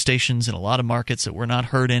of stations in a lot of markets that we're not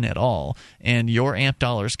heard in at all, and your AMP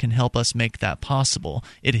dollars can help us make that possible.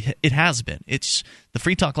 It has been. It's the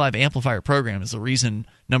Free Talk Live Amplifier program is the reason,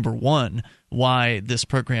 number one, why this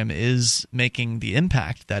program is making the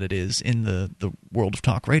impact that it is in the world of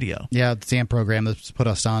talk radio. Yeah, it's the AMP program that's put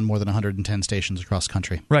us on more than 110 stations across the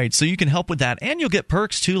country. Right, so you can help with that, and you'll get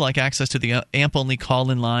perks, too, like access to the AMP-only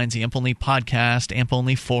call-in lines, the AMP-only podcast,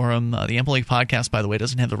 AMP-only forum. The AMP-only podcast, by the way,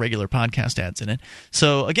 doesn't have the regular podcast ads in it.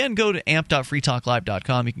 So, again, go to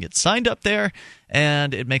amp.freetalklive.com. You can get signed up there,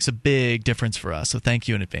 and it makes a big difference for us, so thank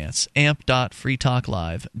you in advance.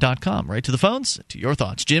 amp.freetalklive.com. Right to the phones, to your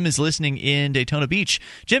thoughts. Jim is listening in Daytona Beach.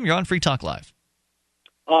 Jim, you're on Free Talk Live.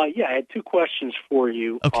 Yeah, I had two questions for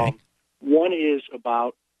you. Okay. One is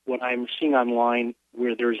about what I'm seeing online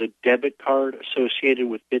where there's a debit card associated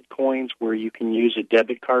with Bitcoins where you can use a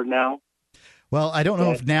debit card now. Well, I don't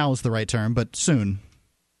know if now is the right term, but soon.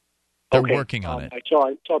 They're working on it. I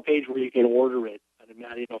saw a page where you can order it. I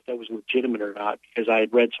didn't know if that was legitimate or not, because I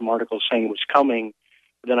had read some articles saying it was coming,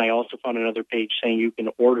 but then I also found another page saying you can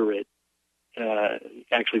order it,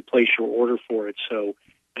 actually place your order for it. So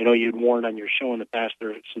I know you'd warned on your show in the past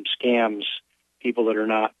there are some scams, people that are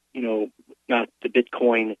not the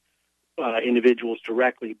Bitcoin individuals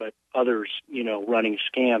directly, but others, running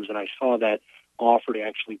scams. And I saw that offer to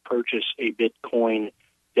actually purchase a Bitcoin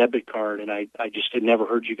debit card, and I just had never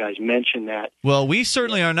heard you guys mention that. Well, we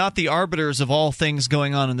certainly are not the arbiters of all things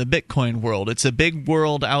going on in the Bitcoin world. It's a big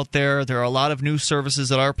world out there. There are a lot of new services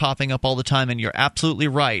that are popping up all the time, and you're absolutely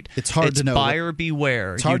right. It's hard to know. Buyer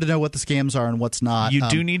beware. It's hard to know what the scams are and what's not. You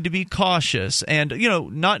do need to be cautious. And,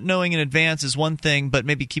 not knowing in advance is one thing, but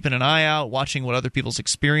maybe keeping an eye out, watching what other people's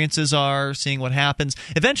experiences are, seeing what happens.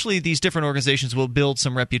 Eventually, these different organizations will build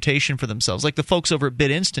some reputation for themselves, like the folks over at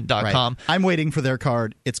BitInstant.com. Right. I'm waiting for their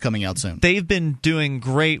card. It's coming out soon. They've been doing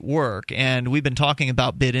great work, and we've been talking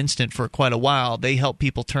about BitInstant for quite a while. They help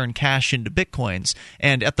people turn cash into Bitcoins,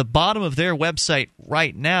 and at the bottom of their website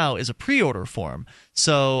right now is a pre-order form.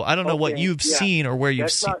 So I don't know what you've seen or where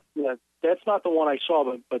you've seen. That's not the one I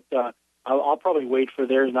saw, but I'll probably wait for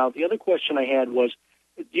theirs. Now, the other question I had was,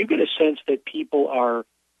 do you get a sense that people are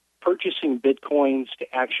purchasing Bitcoins to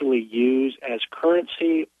actually use as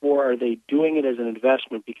currency, or are they doing it as an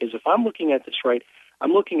investment? Because if I'm looking at this right,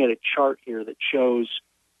 I'm looking at a chart here that shows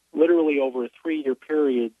literally over a 3-year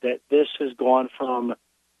period that this has gone from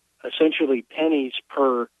essentially pennies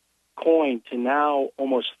per coin to now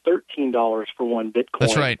almost $13 for one Bitcoin.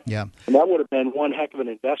 That's right, yeah. And that would have been one heck of an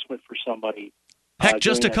investment for somebody. Heck,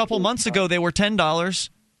 just a couple months ago, they were $10.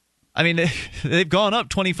 I mean, they've gone up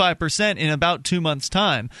 25% in about 2 months'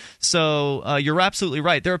 time. So you're absolutely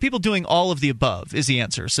right. There are people doing all of the above is the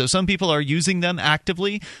answer. So some people are using them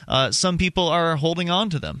actively. Some people are holding on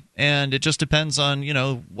to them. And it just depends on,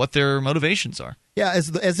 what their motivations are. Yeah,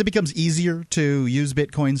 as it becomes easier to use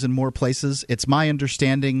Bitcoins in more places, it's my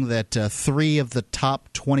understanding that 3 of the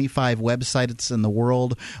top 25 websites in the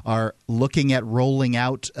world are looking at rolling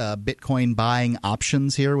out Bitcoin buying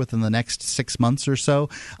options here within the next 6 months or so.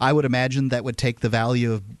 I would imagine that would take the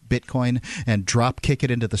value of Bitcoin and drop kick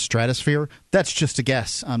it into the stratosphere. That's just a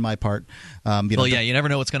guess on my part. You never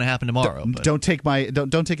know what's going to happen tomorrow. Don't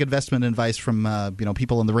take investment advice from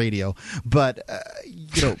people on the radio. But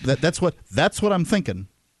that's what I'm thinking.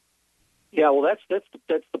 Yeah, well, that's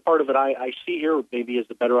the part of it I see here maybe as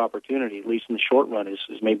the better opportunity, at least in the short run, is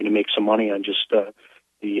maybe to make some money on just the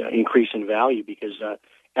increase in value, because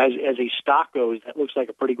as a stock goes, that looks like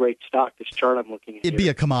a pretty great stock. This chart I'm looking at. It'd be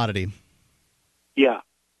a commodity. Yeah.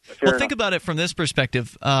 Well, think about it from this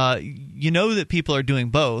perspective. You know that people are doing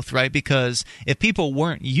both, right? Because if people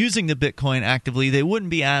weren't using the Bitcoin actively, they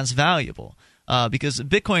wouldn't be as valuable. Because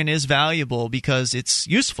Bitcoin is valuable because it's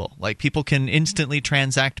useful. Like, people can instantly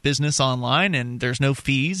transact business online, and there's no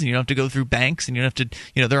fees, and you don't have to go through banks, and you don't have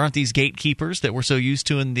to, there aren't these gatekeepers that we're so used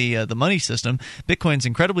to in the money system. Bitcoin's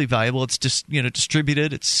incredibly valuable. It's just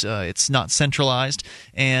distributed. It's not centralized,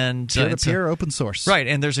 and peer-to-peer, open source. Right,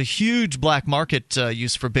 and there's a huge black market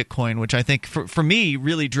use for Bitcoin, which I think for me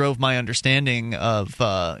really drove my understanding of,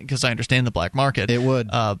 because I understand the black market. It would,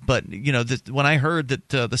 but when I heard that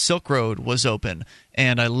the Silk Road was open,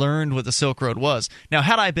 and I learned what the Silk Road was. Now,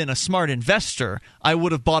 had I been a smart investor, I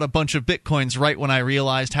would have bought a bunch of Bitcoins right when I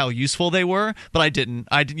realized how useful they were, but I didn't.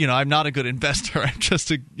 I'm not a good investor. I'm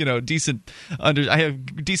just a decent. I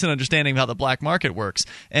have decent understanding of how the black market works,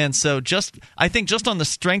 and so I think just on the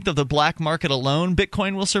strength of the black market alone,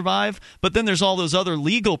 Bitcoin will survive. But then there's all those other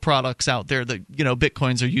legal products out there that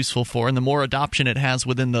Bitcoins are useful for, and the more adoption it has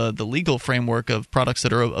within the legal framework of products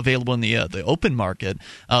that are available in the open market,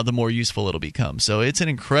 the more useful it'll become. So it's an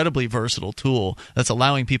incredibly versatile tool that's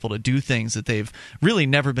allowing people to do things that they've really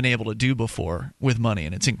never been able to do before with money,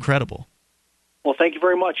 and it's incredible. Well, thank you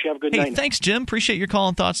very much. You have a good night. Thanks, Jim. Appreciate your call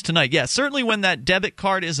and thoughts tonight. Yeah, certainly when that debit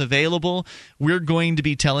card is available, we're going to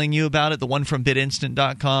be telling you about it, the one from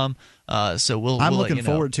BitInstant.com. So I'm looking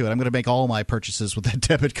forward to it. I'm going to make all my purchases with that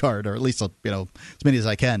debit card, or at least as many as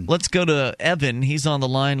I can. Let's go to Evan. He's on the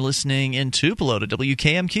line listening in Tupelo to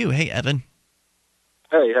WKMQ. Hey, Evan.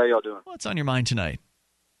 Hey, how y'all doing? What's on your mind tonight?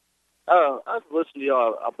 I've listened to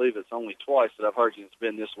y'all, I believe it's only twice that I've heard you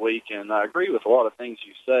spend this week, and I agree with a lot of things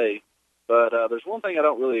you say, but there's one thing I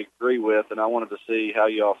don't really agree with, and I wanted to see how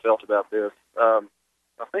y'all felt about this. I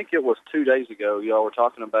think it was 2 days ago, y'all were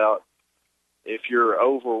talking about if you're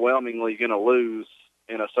overwhelmingly going to lose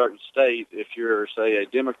in a certain state, if you're, say, a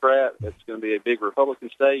Democrat, it's going to be a big Republican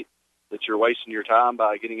state, that you're wasting your time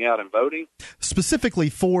by getting out and voting? Specifically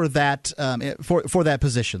for that for that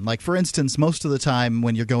position. Like, for instance, most of the time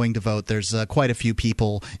when you're going to vote, there's quite a few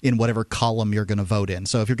people in whatever column you're going to vote in.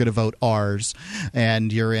 So if you're going to vote R's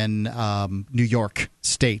and you're in New York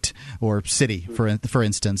State or City, for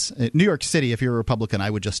instance, New York City, if you're a Republican, I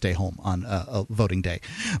would just stay home on a voting day.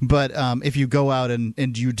 But if you go out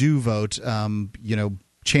and you do vote,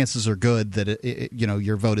 chances are good that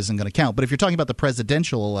your vote isn't going to count. But if you're talking about the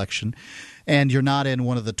presidential election and you're not in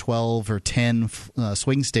one of the 12 or 10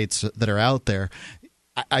 swing states that are out there,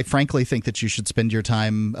 I frankly think that you should spend your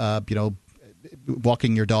time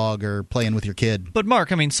walking your dog or playing with your kid. But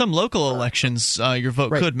Mark, some local elections, your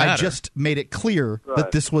vote could matter. I just made it clear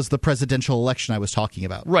that this was the presidential election I was talking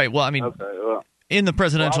about. Right. Well, in the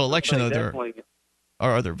presidential election, though, there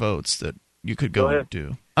are other votes that you could go and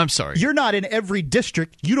do. I'm sorry. You're not in every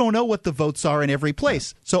district. You don't know what the votes are in every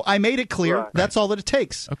place. So I made it clear. Right. That's all that it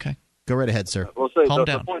takes. Okay. Go right ahead, sir. Well, see,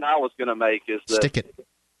 the point I was going to make is that... Stick it.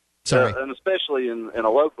 Sorry. And especially in a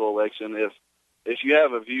local election, if you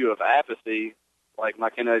have a view of apathy, like my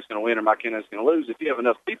candidate's going to win or my candidate's going to lose, if you have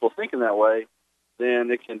enough people thinking that way, then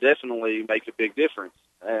it can definitely make a big difference.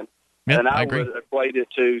 And I would equate it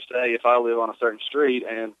to, say, if I live on a certain street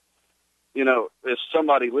and if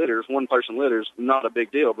somebody litters, one person litters, not a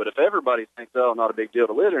big deal. But if everybody thinks, not a big deal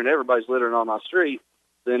to litter, and everybody's littering on my street,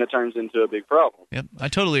 then it turns into a big problem. Yep, I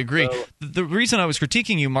totally agree. So, the reason I was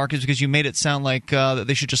critiquing you, Mark, is because you made it sound like that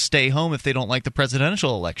they should just stay home if they don't like the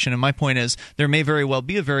presidential election. And my point is, there may very well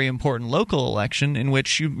be a very important local election in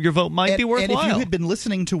which your vote might be worthwhile. And if you had been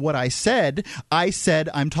listening to what I said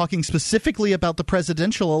I'm talking specifically about the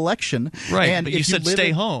presidential election. Right, and but you said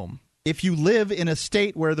stay home. If you live in a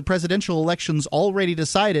state where the presidential election's already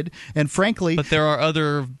decided, and frankly... But there are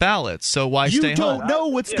other ballots, so why stay home? You don't know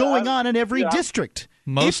what's going on in every district.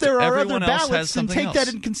 If there are other ballots, then take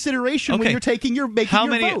that in consideration when you're making your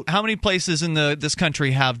vote. How many places in this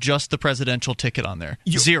country have just the presidential ticket on there?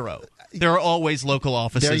 Zero. There are always local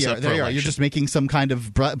offices up for election. You're just making some kind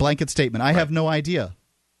of blanket statement. I have no idea.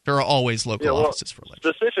 There are always local offices for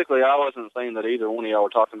election. Specifically, I wasn't saying that either one of y'all were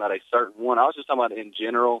talking about a certain one. I was just talking about in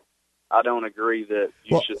general. I don't agree that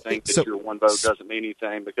you should think that your one vote doesn't mean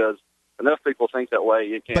anything, because enough people think that way,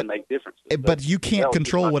 it can make differences. But you can't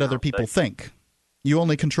control what other people think. You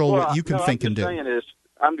only control what you can think and do.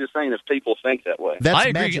 I'm just saying if people think that way.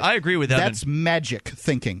 I agree with Evan. That's magic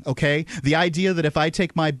thinking, okay? The idea that if I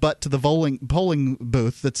take my butt to the polling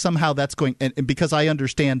booth, that somehow that's going, and because I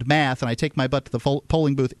understand math and I take my butt to the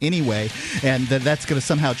polling booth anyway, and that's going to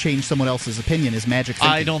somehow change someone else's opinion is magic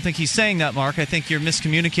thinking. I don't think he's saying that, Mark. I think you're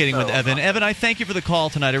miscommunicating with Evan. Evan, I thank you for the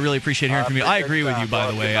call tonight. I really appreciate hearing from you. I agree with you,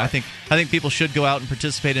 by the way. I think people should go out and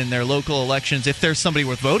participate in their local elections if there's somebody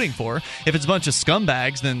worth voting for. If it's a bunch of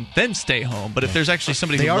scumbags, then stay home. But if there's actually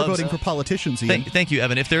somebody they who are voting for politicians, Ian. Thank you,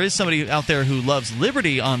 Evan. If there is somebody out there who loves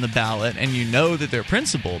liberty on the ballot and you know that they're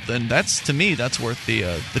principled, then to me, that's worth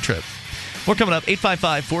the trip. We're coming up,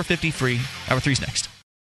 855-450-FREE. Hour 3's next.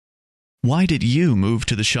 Why did you move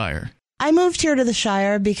to the Shire? I moved here to the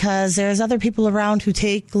Shire because there's other people around who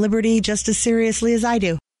take liberty just as seriously as I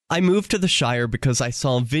do. I moved to the Shire because I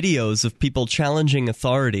saw videos of people challenging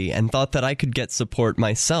authority and thought that I could get support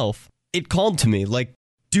myself. It called to me, like,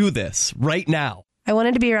 do this, right now. I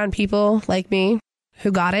wanted to be around people like me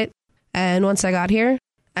who got it, and once I got here,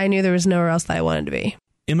 I knew there was nowhere else that I wanted to be.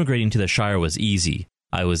 Immigrating to the Shire was easy.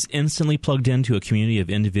 I was instantly plugged into a community of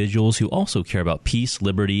individuals who also care about peace,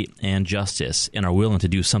 liberty, and justice, and are willing to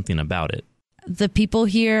do something about it. The people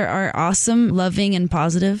here are awesome, loving, and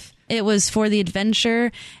positive. It was for the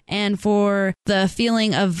adventure and for the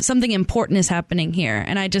feeling of something important is happening here,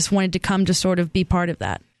 and I just wanted to come to sort of be part of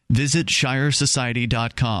that. Visit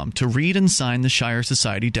ShireSociety.com to read and sign the Shire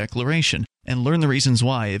Society Declaration and learn the reasons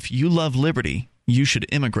why, if you love liberty, you should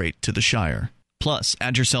immigrate to the Shire. Plus,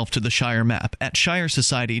 add yourself to the Shire map at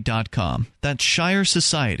ShireSociety.com. That's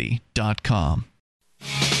ShireSociety.com.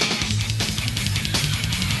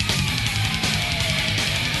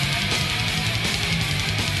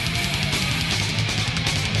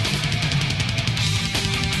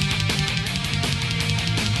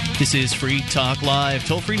 This is Free Talk Live.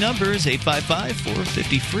 Toll-free numbers,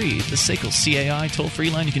 855-450-FREE. The SACL CAI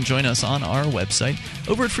toll-free line. You can join us on our website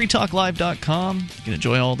over at freetalklive.com. You can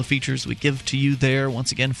enjoy all the features we give to you there.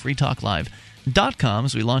 Once again, freetalklive.com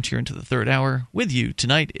as we launch here into the third hour. With you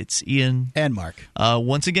tonight, it's Ian. And Mark.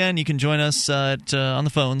 Once again, you can join us on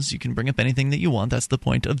the phones. You can bring up anything that you want. That's the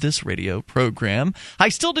point of this radio program. I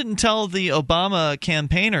still didn't tell the Obama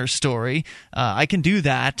campaigner story. I can do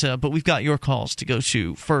that, but we've got your calls to go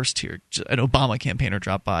to first here. An Obama campaigner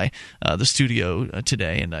dropped by the studio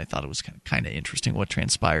today, and I thought it was kind of interesting what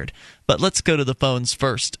transpired. But let's go to the phones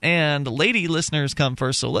first. And lady listeners come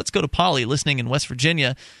first, so let's go to Polly, listening in West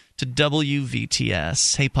Virginia, to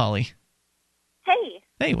WVTS. Hey, Polly. Hey.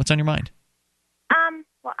 Hey, what's on your mind?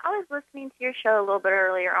 Well, I was listening to your show a little bit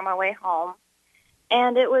earlier on my way home,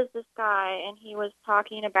 and it was this guy, and he was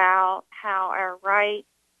talking about how our rights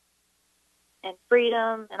and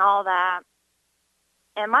freedom and all that.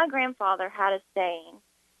 And my grandfather had a saying.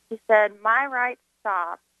 He said, "My rights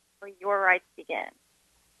stop where your rights begin."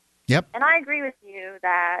 Yep. And I agree with you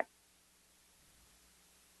that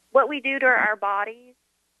what we do to our bodies,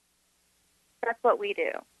 that's what we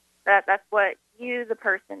do. That's what you, the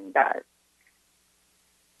person, does.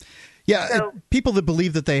 Yeah, so, people that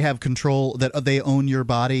believe that they have control, that they own your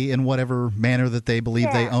body in whatever manner that they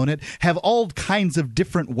believe they own it, have all kinds of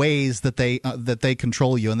different ways that they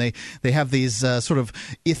control you, and they have these sort of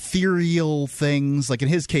ethereal things. Like in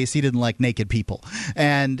his case, he didn't like naked people,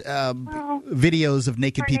 and videos of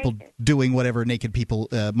naked people doing whatever naked people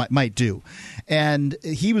might do, and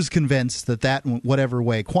he was convinced that whatever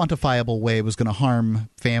way, quantifiable way, was going to harm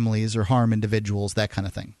families or harm individuals, that kind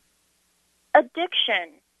of thing.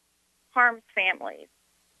 Addiction harms families.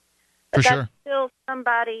 But that's still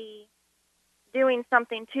somebody doing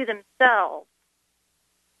something to themselves.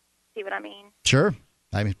 See what I mean? Sure.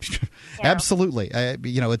 I mean, absolutely.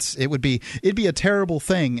 It'd be a terrible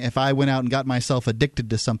thing if I went out and got myself addicted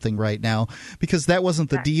to something right now, because that wasn't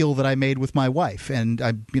the deal that I made with my wife, and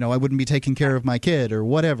I wouldn't be taking care of my kid or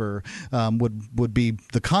whatever would be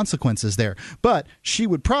the consequences there. But she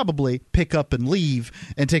would probably pick up and leave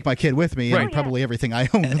and take my kid with me, and probably everything I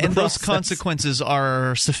own. And those consequences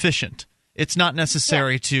are sufficient. It's not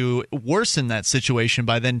necessary to worsen that situation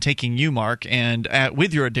by then taking you, Mark, and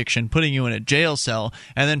with your addiction, putting you in a jail cell,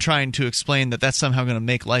 and then trying to explain that that's somehow going to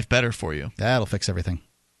make life better for you. That'll fix everything.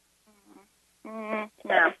 No.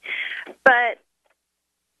 But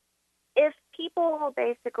if people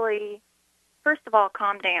basically, first of all,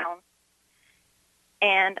 calm down,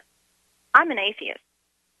 and I'm an atheist.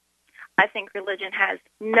 I think religion has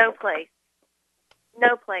no place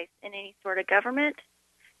in any sort of government.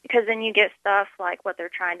 Because then you get stuff like what they're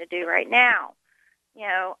trying to do right now.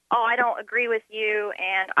 I don't agree with you,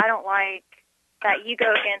 and I don't like that you go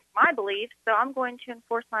against my beliefs, so I'm going to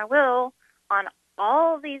enforce my will on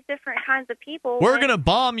all these different kinds of people. We're going to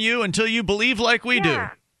bomb you until you believe like we do.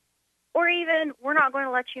 Or even, we're not going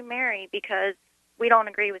to let you marry because we don't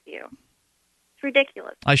agree with you.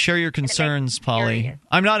 Ridiculous. I share your concerns, Polly.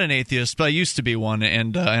 I'm not an atheist, but I used to be one,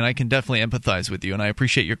 and I can definitely empathize with you, and I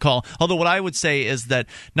appreciate your call. Although what I would say is that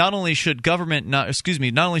not only should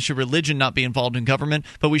religion not be involved in government,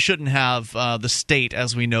 but we shouldn't have the state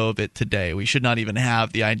as we know of it today. We should not even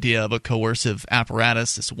have the idea of a coercive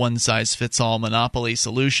apparatus, this one-size-fits-all monopoly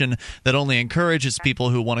solution that only encourages people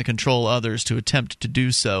who want to control others to attempt to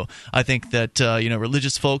do so. I think that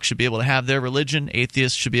religious folks should be able to have their religion,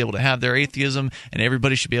 atheists should be able to have their atheism, and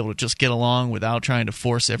everybody should be able to just get along without trying to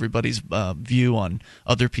force everybody's view on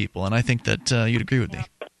other people. And I think that you'd agree with me.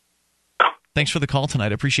 Thanks for the call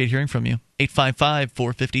tonight. I appreciate hearing from you.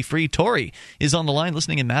 855-450-FREE. Tori is on the line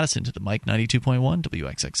listening in Madison to the Mike 92.1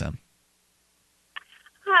 WXXM.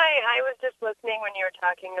 Hi, I was just listening when you were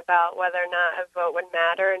talking about whether or not a vote would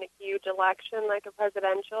matter in a huge election like a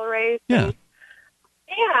presidential race. Yeah.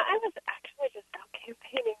 Yeah, I was actually just out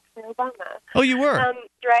campaigning for Obama. Oh, you were?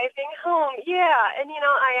 Driving home, yeah. And,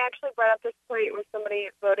 I actually brought up this point with somebody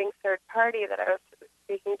voting third party that I was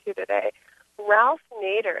speaking to today. Ralph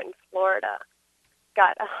Nader in Florida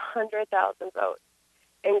got 100,000 votes,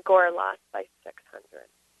 and Gore lost by 600.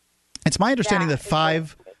 It's my understanding that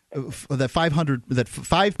five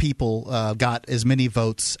people got as many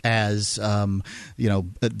votes as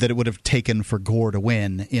that it would have taken for Gore to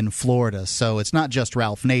win in Florida. So it's not just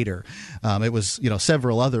Ralph Nader. It was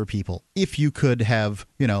several other people. If you could have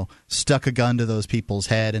stuck a gun to those people's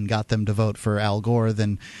head and got them to vote for Al Gore,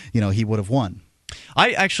 then he would have won.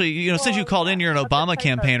 I actually, since you called in, you're an Obama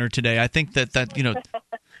campaigner today. I think that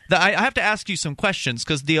I have to ask you some questions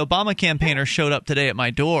because the Obama campaigner showed up today at my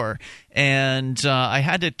door, and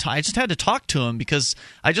I just had to talk to him because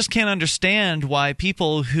I just can't understand why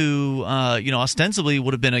people who ostensibly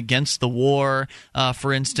would have been against the war,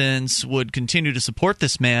 for instance, would continue to support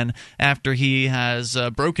this man after he has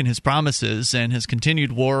broken his promises and has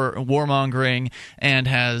continued warmongering and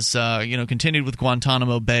has continued with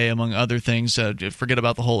Guantanamo Bay, among other things. Forget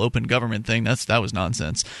about the whole open government thing. That was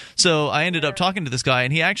nonsense. So I ended up talking to this guy,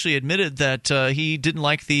 and he actually admitted that he didn't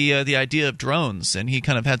like the idea of drones, and he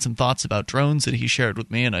kind of had some thoughts about drones that he shared with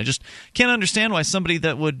me, and I just can't understand why somebody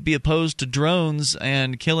that would be opposed to drones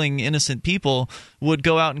and killing innocent people would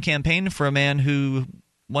go out and campaign for a man who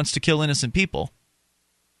wants to kill innocent people.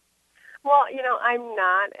 Well, I'm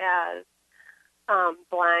not as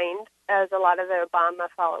blind as a lot of the Obama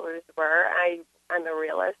followers were. I'm a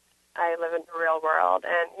realist. I live in the real world,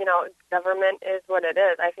 and, government is what it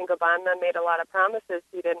is. I think Obama made a lot of promises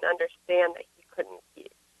he didn't understand that he couldn't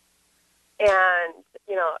keep. And,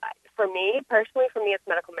 for me, it's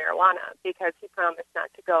medical marijuana because he promised not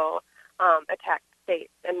to go attack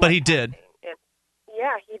states. But he did.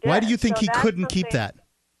 Yeah, he did. Why do you think he couldn't keep that?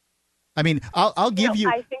 I mean, I'll give you...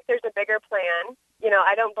 I think there's a bigger plan.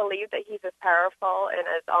 I don't believe that he's as powerful and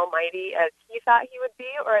as almighty as he thought he would be,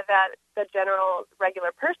 or that the general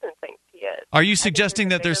regular person thinks he is. Are you suggesting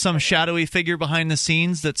that there's some shadowy figure behind the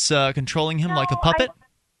scenes that's controlling him like a puppet?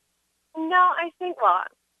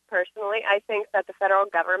 Personally, I think that the federal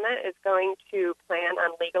government is going to plan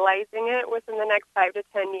on legalizing it within the next 5 to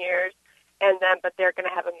 10 years, but they're going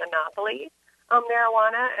to have a monopoly on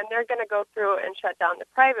marijuana, and they're going to go through and shut down the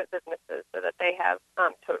private businesses so that they have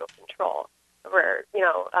total control over,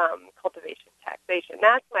 cultivation, taxation.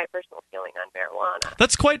 That's my personal feeling on marijuana.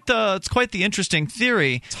 That's quite the interesting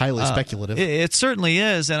theory. It's highly speculative. It certainly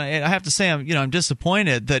is, and I have to say, I'm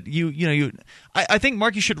disappointed that you. I think,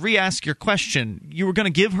 Mark, you should re-ask your question. You were going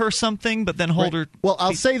to give her something, but then hold her. Well,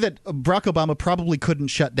 I'll say that Barack Obama probably couldn't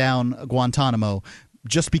shut down Guantanamo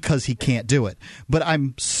just because he can't do it. But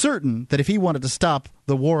I'm certain that if he wanted to stop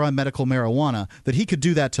the war on medical marijuana, that he could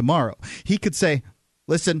do that tomorrow. He could say,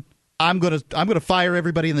 "Listen, I'm going to fire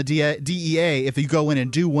everybody in the DEA if you go in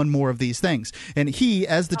and do one more of these things." And he,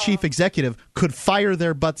 as the chief executive, could fire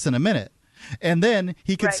their butts in a minute. And then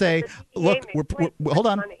he could say, "Look, hold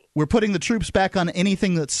on. We're putting the troops back on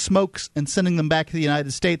anything that smokes and sending them back to the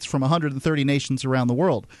United States from 130 nations around the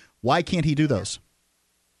world." Why can't he do those?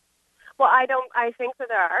 Well, I think that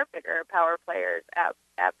there are bigger power players at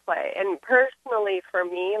play. And personally, for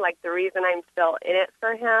me, the reason I'm still in it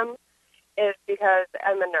for him is because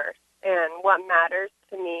I'm a nurse. And what matters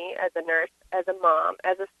to me as a nurse, as a mom,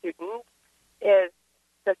 as a student, is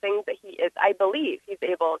the things that he is. I believe he's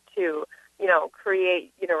able to,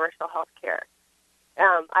 create universal health care.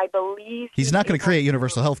 I believe he's not going to create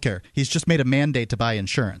universal health care. He's just made a mandate to buy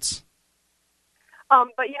insurance.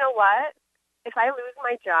 But you know what? If I lose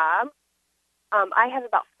my job, I have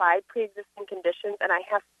about 5 pre-existing conditions, and I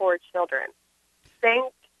have 4 children.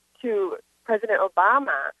 thanks to President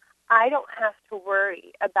Obama, I don't have to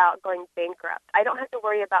worry about going bankrupt. I don't have to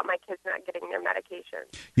worry about my kids not getting their medication.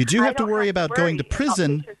 You do have to worry about going to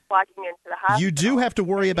prison. Walking into the hospital. You do have to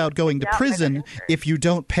worry about going to prison if you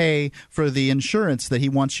don't pay for the insurance that he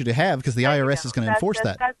wants you to have, because the IRS is going to enforce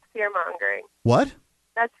that. That's fear-mongering. What?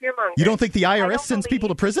 That's fear-mongering. You don't think the IRS sends people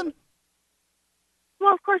to prison?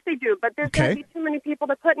 Well, of course they do, but there's going to be too many people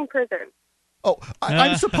to put in prison. Oh,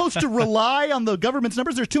 I'm supposed to rely on the government's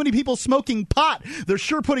numbers? There's too many people smoking pot. They're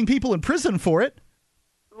sure putting people in prison for it.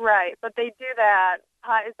 Right, but they do that.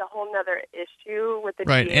 Pot is a whole other issue with the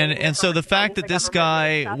right, and so the fact that this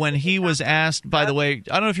guy, when he was asked, by the way,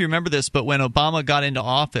 I don't know if you remember this, but when Obama got into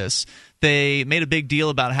office, they made a big deal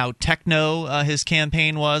about how techno his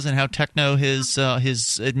campaign was and how techno his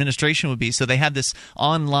administration would be. So they had this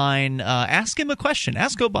online ask him a question,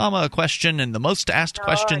 ask Obama a question, and the most asked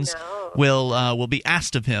questions will be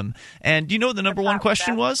asked of him. And do you know what the number one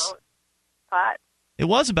question was? Pot. It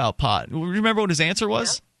was about pot. Remember what his answer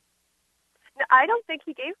was? No, I don't think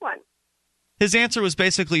he gave one. His answer was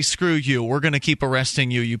basically, screw you. We're going to keep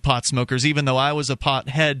arresting you, you pot smokers. Even though I was a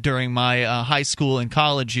pothead during my high school and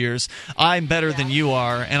college years, I'm better than you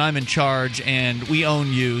are, and I'm in charge, and we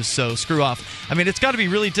own you, so screw off. I mean, it's got to be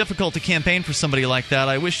really difficult to campaign for somebody like that.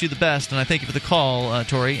 I wish you the best, and I thank you for the call,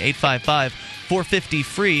 Tori,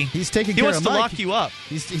 855-450-FREE. He's taking he care wants of to my lock you up.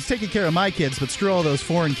 He's taking care of my kids, but screw all those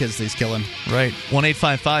foreign kids that he's killing. Right.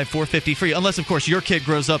 1-855-450-FREE. Unless, of course, your kid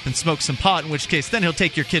grows up and smokes some pot, in which case then he'll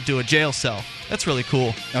take your kid to a jail cell. That's really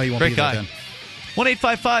cool. Oh, he won't Great be guy. there then.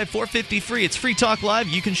 1-855-450-FREE. It's Free Talk Live.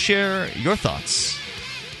 You can share your thoughts.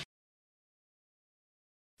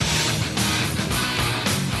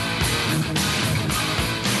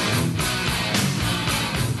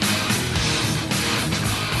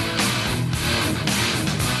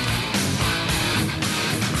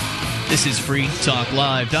 This is Free Talk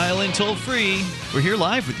Live. Dial in toll free. We're here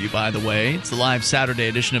live with you, by the way. It's the live Saturday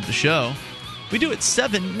edition of the show. We do it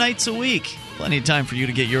 7 nights a week. Plenty of time for you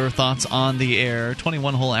to get your thoughts on the air.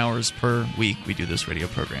 21 whole hours per week we do this radio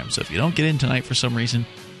program. So if you don't get in tonight for some reason,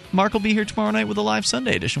 Mark will be here tomorrow night with a live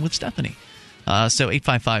Sunday edition with Stephanie. So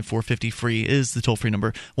 855-450-FREE is the toll-free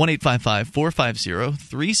number,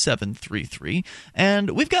 1-855-450-3733.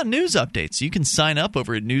 And we've got news updates. You can sign up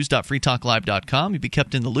over at news.freetalklive.com. You'll be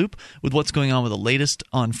kept in the loop with what's going on with the latest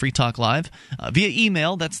on Free Talk Live. Via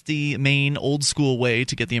email, that's the main old-school way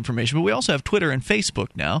to get the information. But we also have Twitter and Facebook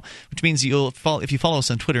now, which means if you follow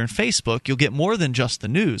us on Twitter and Facebook, you'll get more than just the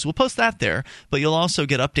news. We'll post that there, but you'll also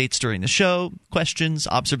get updates during the show, questions,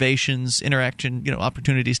 observations, interaction,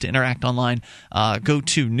 opportunities to interact online. Go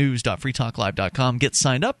to news.freetalklive.com. Get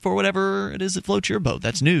signed up for whatever it is that floats your boat.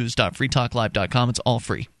 That's news.freetalklive.com. It's all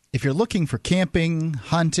free. If you're looking for camping,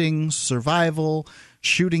 hunting, survival,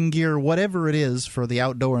 shooting gear, whatever it is for the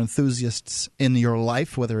outdoor enthusiasts in your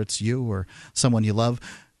life, whether it's you or someone you love,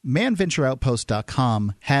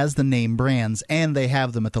 manventureoutpost.com has the name brands, and they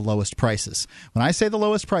have them at the lowest prices. When I say the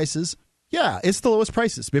lowest prices, yeah, it's the lowest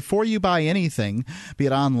prices. Before you buy anything, be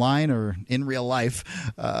it online or in real life,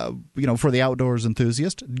 for the outdoors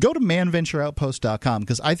enthusiast, go to manventureoutpost.com,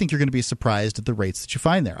 because I think you're going to be surprised at the rates that you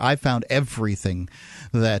find there. I've found everything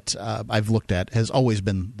that I've looked at has always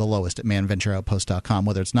been the lowest at manventureoutpost.com,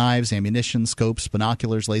 whether it's knives, ammunition, scopes,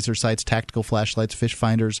 binoculars, laser sights, tactical flashlights, fish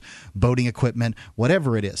finders, boating equipment,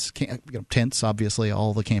 whatever it is. Tents, obviously,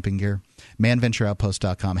 all the camping gear.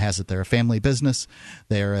 manventureoutpost.com has it. They're a family business.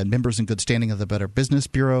 They're members in good standing of the Better Business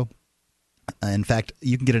Bureau. In fact,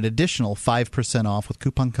 you can get an additional 5% off with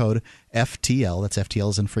coupon code FTL. That's FTL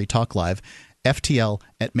as in Free Talk Live. FTL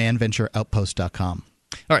at manventureoutpost.com.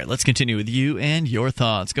 All right, let's continue with you and your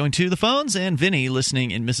thoughts. Going to the phones, and Vinny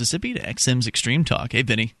listening in Mississippi to XM's Extreme Talk. Hey,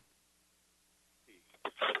 Vinny.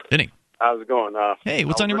 Vinny. How's it going? Hey,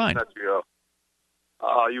 what's on your mind?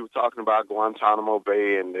 You were talking about Guantanamo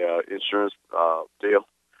Bay and the insurance deal,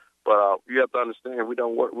 but you have to understand we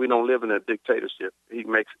don't live in a dictatorship. He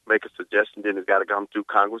make a suggestion, then it's got to come through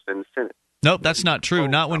Congress and the Senate. Nope, that's not true.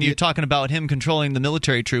 Not when you're talking about him controlling the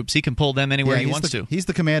military troops. He can pull them anywhere he wants to. He's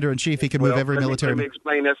the commander-in-chief. He can move every military. Let me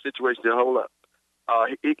explain that situation. Hold up.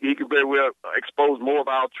 He can very well expose more of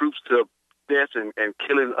our troops to death and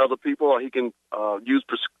killing other people, or he can use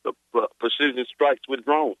precision strikes with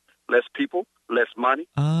drones. Less people, less money.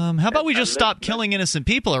 How about we just stop killing innocent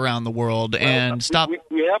people around the world and stop? We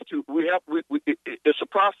have to. It's a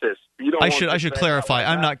process. I should clarify.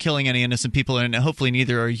 I'm not killing any innocent people, and hopefully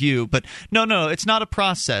neither are you. But no, it's not a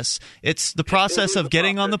process. It's the process of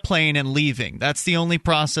getting on the plane and leaving. That's the only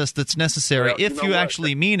process that's necessary if you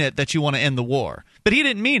actually mean it that you want to end the war. But he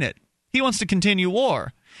didn't mean it. He wants to continue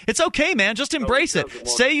war. It's okay, man. Just embrace it.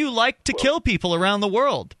 Say you like to kill people around the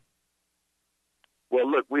world. Well,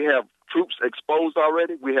 look, we have troops exposed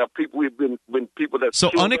already. We have people. We've been people that. So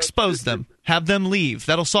unexpose them. Have them leave.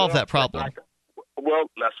 That'll solve that problem. Well,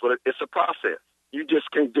 that's what it's a process. You just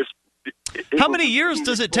can't just. How many years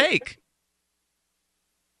does it take?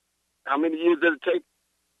 How many years does it take?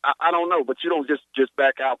 I don't know, but you don't just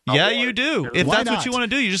back out. Yeah, you do. If that's what you want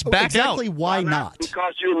to do, you just back out. Exactly. Why not?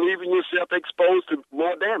 Because you're leaving yourself exposed to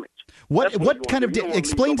more damage. What kind of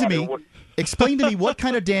explain to me? Explain to me what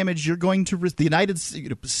kind of damage you're going to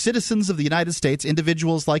the citizens of the United States,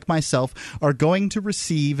 individuals like myself, are going to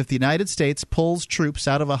receive if the United States pulls troops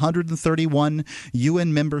out of 131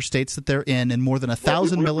 UN member states that they're in, and more than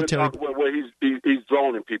 1,000 military. He's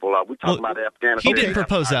droning people out. We're talking about Afghanistan. He didn't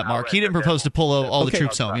propose that, Mark. He didn't propose to pull all the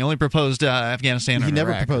troops home. He only proposed Afghanistan. He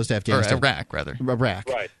never proposed Afghanistan. Or Iraq, rather. Iraq.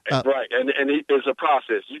 Right. Right. And it's a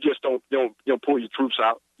process. You just don't pull your troops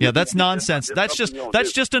out. Yeah, that's nonsense. That's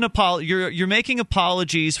just an apology. You're making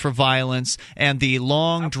apologies for violence and the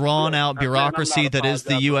long, drawn-out bureaucracy that is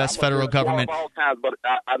the U.S. federal government. But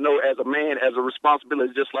I know as a man, as a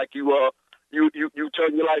responsibility, just like you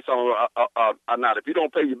turn your lights on or not. If you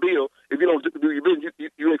don't pay your bill, if you don't do your bill,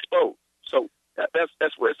 you exposed. So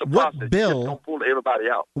that's where it's a process. Bill? You just don't pull everybody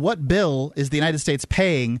out. What bill is the United States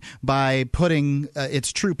paying by putting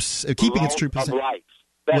its troops, keeping its troops? Loss of life.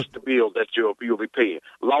 That's the bill that you'll be paying.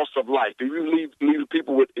 Loss of life. If you leave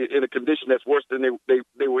people in a condition that's worse than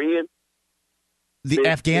they were in, the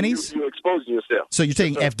Afghanis, you're exposing yourself. So you're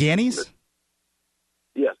saying Afghanis?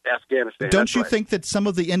 Yes, Afghanistan. Don't you think that some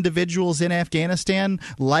of the individuals in Afghanistan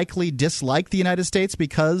likely dislike the United States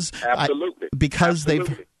because Absolutely. They've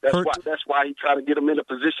hurt? That's why he tried to get them in a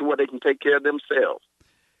position where they can take care of themselves.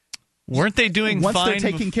 Weren't they doing Once fine? Once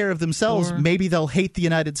they're taking care of themselves, maybe they'll hate the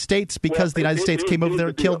United States because the United States came over there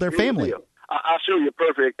and killed their family. I'll show you a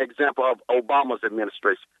perfect example of Obama's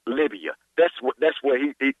administration, Libya. That's what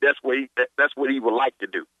he would like to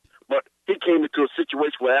do. But he came into a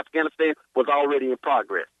situation where Afghanistan was already in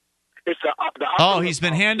progress. He's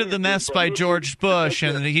been handed the mess by George Bush,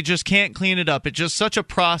 and he just can't clean it up. It's just such a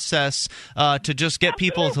process to just get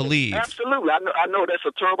people to leave. Absolutely. I know that's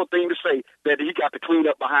a terrible thing to say, that he got to clean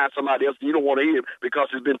up behind somebody else. You don't want to hear because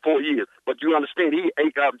it's been 4 years. But you understand,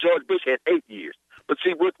 George Bush had 8 years. But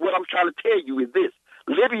see, what I'm trying to tell you is this.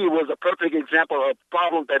 Libya was a perfect example of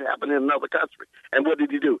problems that happened in another country. And what did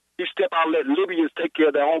he do? He stepped out and let Libyans take care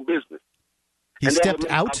of their own business. He stepped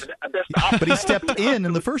out, but he stepped in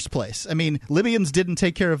the first place. I mean, Libyans didn't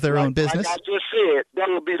take care of their own business. Like I just said, that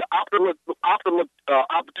would be the optimal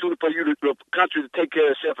opportunity for the country to take care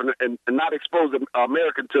of itself and not expose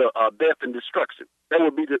America to death and destruction. That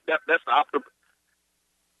would be that's the optimal.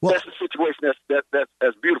 Well, that's the situation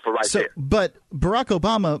that's beautiful there. But Barack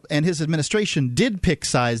Obama and his administration did pick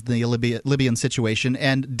sides in the Libyan situation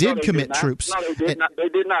and did commit troops. No, they did not. They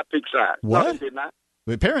did not pick sides. What? No, they did not.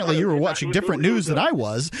 Apparently, you were watching different news than I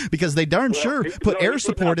was, because they darn sure put air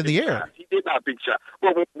support in the air. He did not pick sides.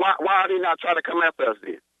 Well, why are they not trying to come after us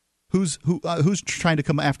then? Who's trying to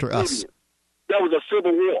come after us? That was a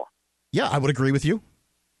civil war. Yeah, I would agree with you.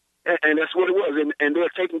 And that's what it was, and they're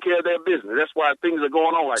taking care of their business. That's why things are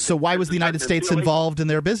going on like that. So why was the United States involved in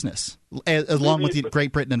their business, along with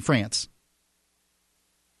Great Britain and France?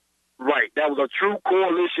 Right. That was a true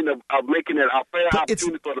coalition of making it a fair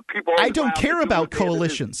opportunity for the people. I don't care about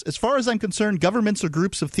coalitions. As far as I'm concerned, governments are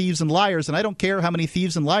groups of thieves and liars, and I don't care how many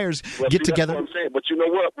thieves and liars get together. That's what I'm saying. But you know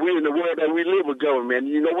what? We're in the world that we live with government.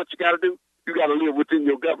 You know what you got to do? You got to live within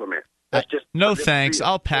your government. No thanks.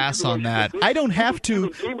 I'll pass on that. I don't have to. You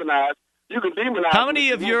can demonize. How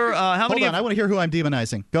many of your? Hold on. I want to hear who I'm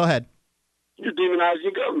demonizing. Go ahead. You're demonizing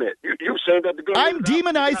your government. You're saying that the government. I'm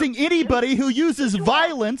demonizing anybody who uses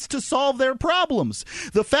violence to solve their problems.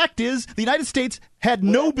 The fact is, the United States had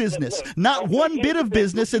no business, not one bit of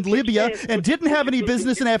business in Libya, and didn't have any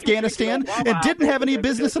business in Afghanistan, and didn't have any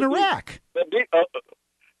business in Iraq.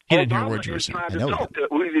 He didn't hear a word you were saying. I know.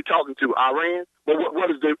 Who is he talking to? Iran? But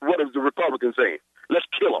what is the Republican saying? Let's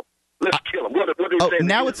kill them. Let's kill them. What are they saying?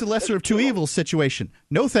 Now it's a lesser of two evils situation.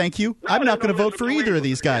 No, thank you. I'm not going to vote for either of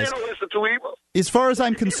these guys. They don't listen to evil. As far as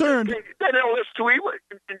I'm concerned, they don't listen to evil.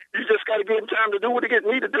 You just got to give them time to do what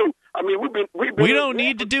they need to do. I mean, we don't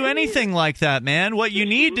need to do anything like that, man. What you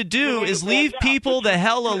need to do is leave people the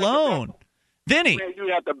hell alone. Vinny,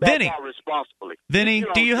 Vinny,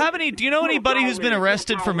 do you know anybody who's been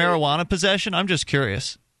arrested for marijuana possession? I'm just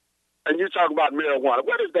curious. And you're talking about marijuana.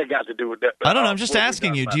 What does that got to do with that? I don't know. I'm just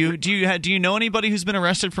asking you. Do you know anybody who's been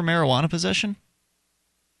arrested for marijuana possession?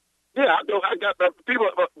 Yeah, I got people.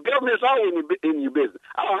 Government's always in your business.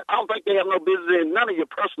 I don't think they have no business in none of your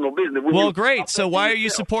personal business. Well, great. So why are you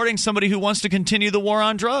supporting somebody who wants to continue the war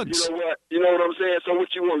on drugs? You know what? You know what I'm saying? So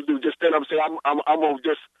what you want to do? Just stand up and say, I'm gonna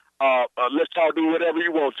just let y'all do whatever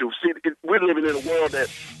you want to. See, we're living in a world that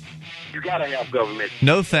you gotta have government.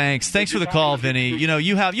 No thanks. Thanks for the call, Vinny. You know,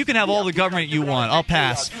 you can have all the government you want. I'll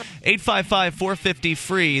pass.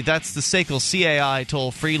 855-450-FREE. That's the SACL CAI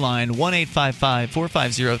toll-free line.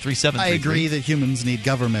 1-855-450-3733. I agree that humans need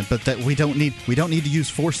government, but that we don't need to use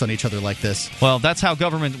force on each other like this. Well, that's how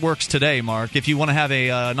government works today, Mark. If you want to have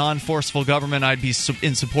a non-forceful government, I'd be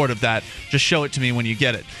in support of that. Just show it to me when you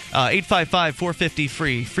get it.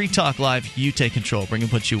 855-450-FREE. Free Talk Live. You take control. Bring in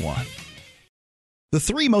what you want. The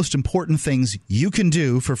three most important things you can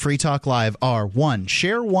do for Free Talk Live are: 1,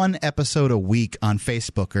 share one episode a week on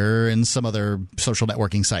Facebook or in some other social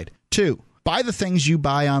networking site. 2, buy the things you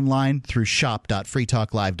buy online through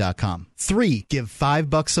shop.freetalklive.com. 3, give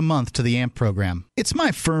 $5 a month to the AMP program. It's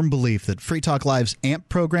my firm belief that Free Talk Live's AMP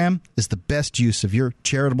program is the best use of your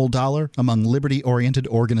charitable dollar among liberty-oriented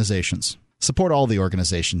organizations. Support all the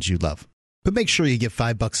organizations you love, but make sure you give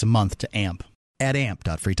 $5 a month to AMP at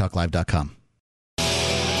amp.freetalklive.com.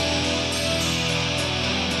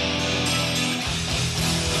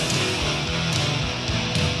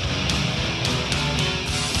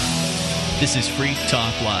 This is Free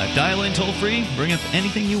Talk Live. Dial in toll-free. Bring up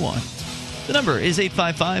anything you want. The number is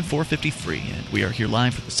 855-450-FREE, and we are here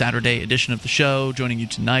live for the Saturday edition of the show. Joining you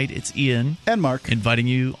tonight, it's Ian. And Mark. Inviting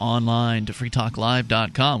you online to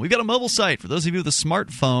freetalklive.com. We've got a mobile site for those of you with a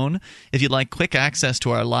smartphone. If you'd like quick access to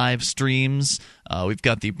our live streams, we've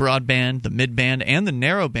got the broadband, the midband, and the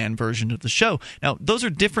narrowband version of the show. Now, those are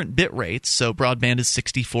different bit rates. So broadband is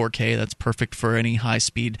 64K. That's perfect for any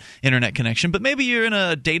high-speed internet connection. But maybe you're in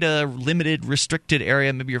a data-limited, restricted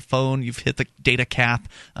area. Maybe your phone, you've hit the data cap,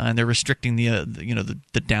 and they're restricting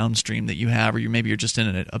the downstream that you have, or maybe you're just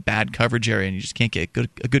in a bad coverage area and you just can't get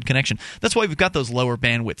a good connection. That's why we've got those lower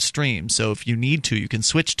bandwidth streams. So if you need to, you can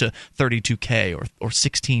switch to 32K or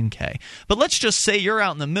 16K. But let's just say you're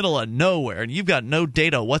out in the middle of nowhere and you've got no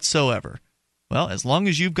data whatsoever. Well, as long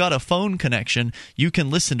as you've got a phone connection, you can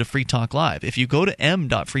listen to Free Talk Live. If you go to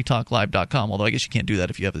m.freetalklive.com, although I guess you can't do that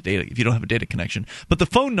if you have the data, if you don't have a data connection, but the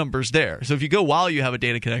phone number's there. So if you go while you have a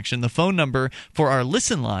data connection, the phone number for our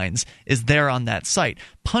listen lines is there on that site.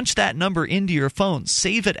 Punch that number into your phone,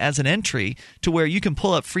 save it as an entry to where you can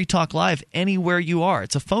pull up Free Talk Live anywhere you are.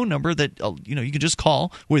 It's a phone number that you can just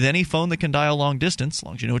call with any phone that can dial long distance, as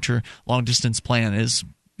long as you know what your long distance plan is.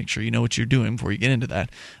 Make sure you know what you're doing before you get into that.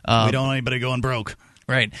 We don't want anybody going broke.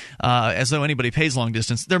 Right. As though anybody pays long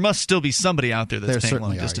distance. There must still be somebody out there that's paying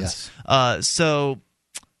long distance. Yes. So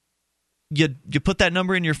you put that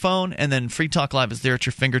number in your phone, and then Free Talk Live is there at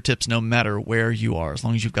your fingertips no matter where you are. As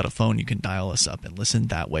long as you've got a phone, you can dial us up and listen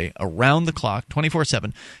that way around the clock,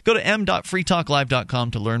 24/7. Go to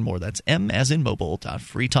m.freetalklive.com to learn more. That's m as in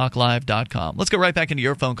mobile.freetalklive.com. Let's go right back into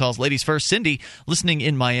your phone calls. Ladies first. Cindy, listening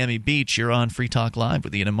in Miami Beach. You're on Free Talk Live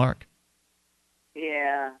with Ian and Mark.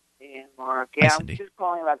 Yeah, Ian, Mark. Hi, Yeah, Cindy. I'm just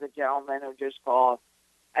calling about the gentleman who just called.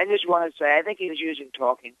 I just want to say I think he was using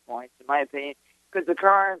talking points, in my opinion, because the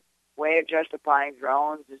current way of justifying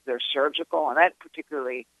drones is they're surgical, and that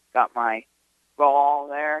particularly got my ball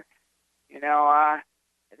there. I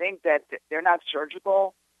think that they're not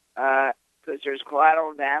surgical because there's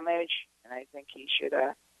collateral damage, and I think he should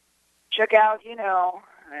check out,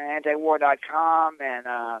 antiwar.com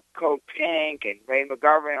and Code Pink and Ray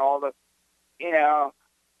McGovern, all the,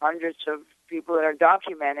 hundreds of people that are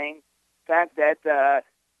documenting the fact that,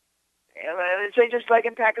 let's say just like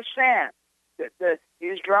in Pakistan,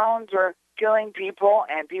 these drones are killing people,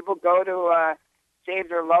 and people go to save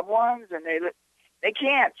their loved ones, and they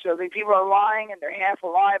can't. So the people are lying, and they're half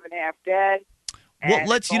alive and half dead.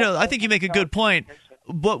 Well, I think you make a good point.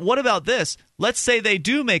 But what about this? Let's say they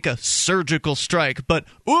do make a surgical strike, but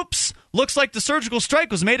oops, looks like the surgical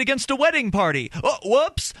strike was made against a wedding party. Oh,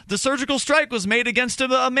 whoops, the surgical strike was made against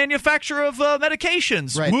a manufacturer of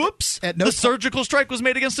medications. Right. Whoops, the surgical strike was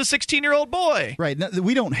made against a 16-year-old boy. Right. Now,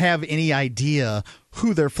 we don't have any idea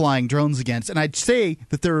who they're flying drones against, and I'd say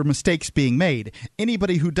that there are mistakes being made.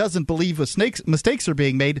 Anybody who doesn't believe mistakes are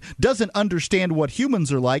being made doesn't understand what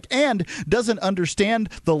humans are like and doesn't understand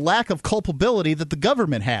the lack of culpability that the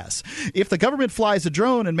government has. If the government flies a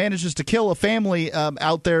drone and manages to kill a family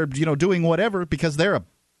out there, doing whatever because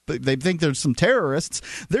they think there's some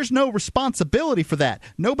terrorists, there's no responsibility for that.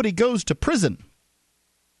 Nobody goes to prison.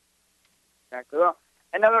 Exactly. Well,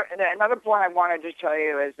 another point I wanted to tell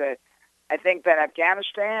you is that I think that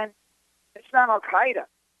Afghanistan, it's not Al-Qaeda.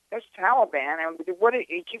 That's Taliban. And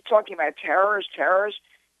you keep talking about terrorists.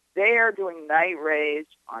 They are doing night raids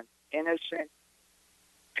on innocent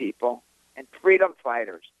people and freedom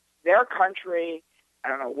fighters. Their country, I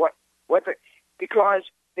don't know because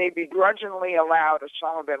they begrudgingly allowed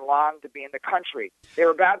Osama bin Laden to be in the country. They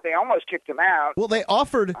almost kicked him out. Well, they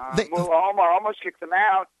offered. Omar almost kicked him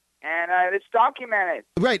out. And it's documented.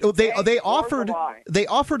 Right. They offered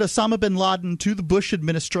Osama bin Laden to the Bush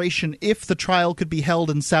administration if the trial could be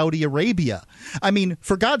held in Saudi Arabia. I mean,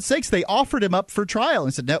 for God's sakes, they offered him up for trial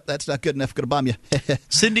and said, nope, that's not good enough. Going to bomb you.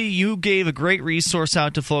 Cindy, you gave a great resource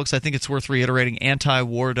out to folks. I think it's worth reiterating.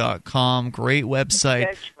 Antiwar.com. Great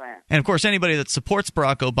website. And, of course, anybody that supports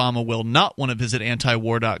Barack Obama will not want to visit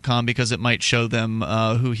antiwar.com because it might show them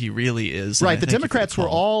who he really is. Right. The Democrats were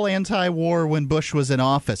all anti-war when Bush was in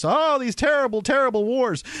office. Oh, these terrible, terrible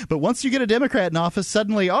wars. But once you get a Democrat in office,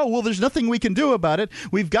 suddenly, there's nothing we can do about it.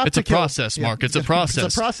 We've got It's a process, Mark. It's a process.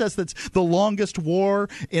 It's a process that's the longest war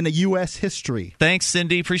in a U.S. history. Thanks,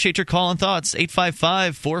 Cindy. Appreciate your call and thoughts.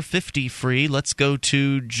 855-450-FREE. Let's go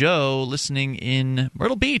to Joe listening in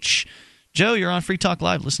Myrtle Beach. Joe, you're on Free Talk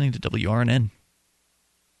Live listening to WRNN.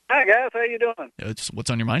 Hi, guys. How you doing? What's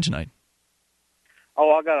on your mind tonight?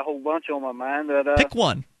 Oh, I got a whole bunch on my mind. Pick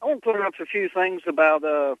one. I want to clear up a few things about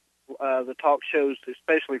the talk shows,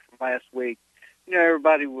 especially from last week. You know,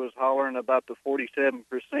 everybody was hollering about the 47%.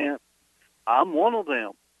 I'm one of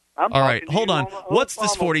them. All right, hold on. What's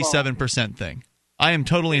this 47% thing? I am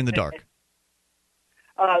totally in the dark.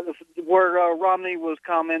 Where Romney was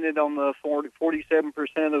commented on the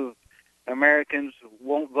 47% of Americans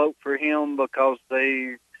won't vote for him because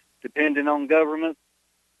they dependent on government.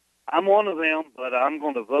 I'm one of them, but I'm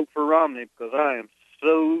going to vote for Romney because I am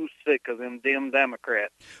so sick of them damn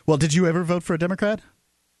Democrats. Well, did you ever vote for a Democrat?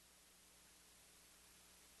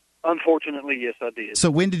 Unfortunately, yes, I did.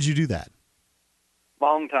 So when did you do that?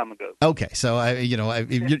 Long time ago. Okay, so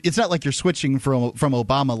it's not like you're switching from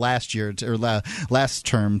Obama last year or last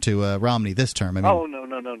term to Romney this term. I mean, no.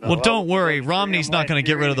 Well, don't worry. Romney's not going to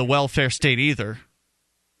get rid of the welfare state either.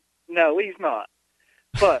 No, he's not.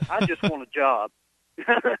 But I just want a job.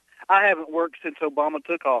 I haven't worked since Obama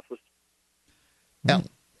took office.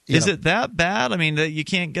 Is it that bad? I mean, that you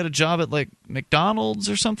can't get a job at like McDonald's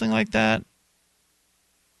or something like that?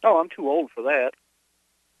 Oh, I'm too old for that.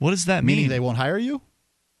 What does that mean? Meaning they won't hire you?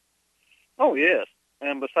 Oh, yes.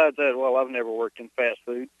 And besides that, well, I've never worked in fast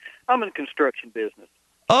food. I'm in the construction business.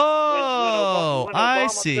 Oh, when I Obama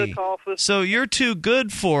see. took office, so you're too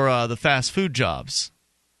good for the fast food jobs.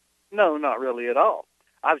 No, not really at all.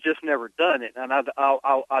 I've just never done it, and I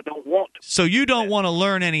don't want to. So you don't want to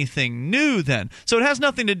learn anything new then? So it has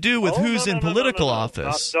nothing to do with who's in political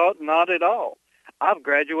office? Not at all. I've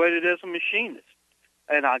graduated as a machinist,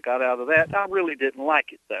 and I got out of that. I really didn't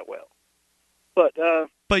like it that well.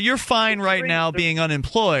 But you're fine right now being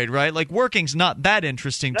unemployed, right? Like working's not that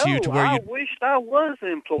interesting to you to where I wished I was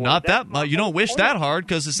employed. Not that much. You don't wish that hard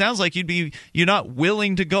because it sounds like you're not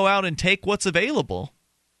willing to go out and take what's available.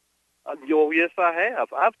 Yes, I have.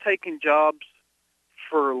 I've taken jobs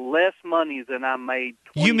for less money than I made.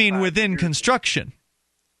 You mean within construction?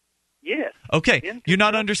 Yes. Okay, you're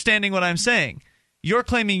not understanding what I'm saying. You're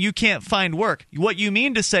claiming you can't find work. What you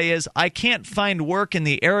mean to say is, I can't find work in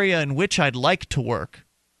the area in which I'd like to work.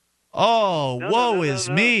 Oh, woe is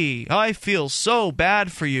me. I feel so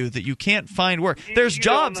bad for you that you can't find work. There's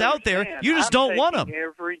jobs out there. You just don't want them.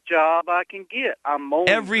 Every job I can get. I'm mowing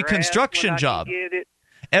every grass construction when job. I can get it.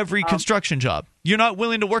 Every construction job. You're not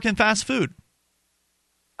willing to work in fast food.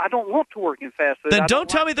 I don't want to work in fast food. Then don't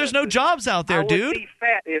tell me there's no jobs out there, dude. I would be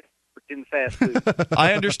fat if I worked in fast food.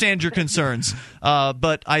 I understand your concerns,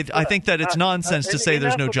 but I think that it's nonsense to say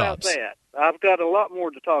there's no jobs. That. I've got a lot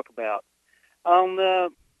more to talk about.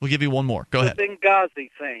 We'll give you one more. Go ahead. The Benghazi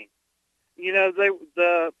thing. You know,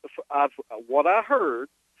 what I heard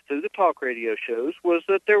through the talk radio shows was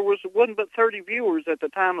that there wasn't but 30 viewers at the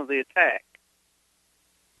time of the attack.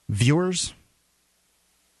 Viewers?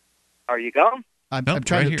 Are you gone? I'm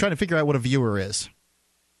trying to figure out what a viewer is.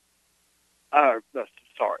 Sorry,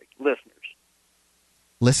 listeners.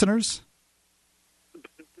 Listeners?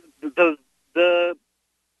 The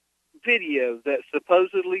video that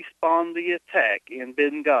supposedly spawned the attack in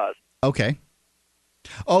Benghazi. Okay.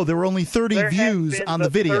 Oh, there were only 30 views on the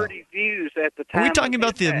video. 30 views at the time. Are we talking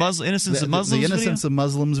about the Innocence of Muslims The Innocence of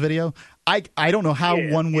Muslims video? I don't know how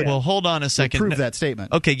one would Well, hold on a second. prove that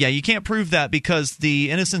statement. Okay, yeah, you can't prove that because the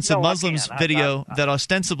Innocence of Muslims video that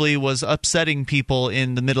ostensibly was upsetting people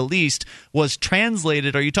in the Middle East was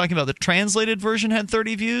translated. Are you talking about the translated version had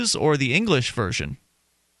 30 views or the English version?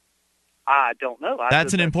 I don't know.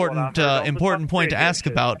 That's an important point to ask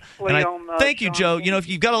about. And thank you, Joe. You know, if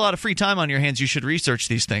you've got a lot of free time on your hands, you should research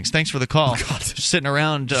these things. Thanks for the call. Just sitting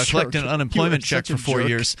around collecting an unemployment check for 4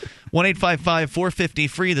 years.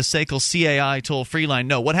 1-855-450-FREE, the SACL CAI toll-free line.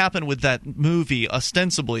 No, what happened with that movie,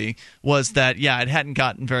 ostensibly, was that, it hadn't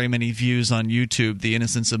gotten very many views on YouTube, the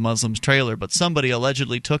Innocence of Muslims trailer, but somebody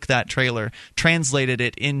allegedly took that trailer, translated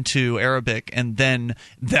it into Arabic, and then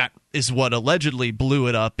that is what allegedly blew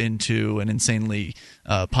it up into an insanely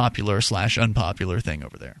popular/unpopular thing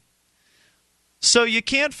over there. So you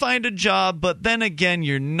can't find a job, but then again,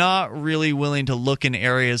 you're not really willing to look in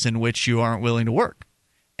areas in which you aren't willing to work.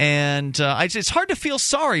 And it's hard to feel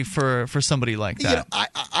sorry for somebody like that.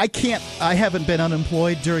 I haven't been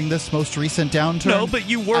unemployed during this most recent downturn. No, but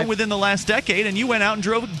you were within the last decade, and you went out and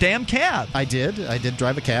drove a damn cab. I did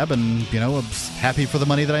drive a cab, and I was happy for the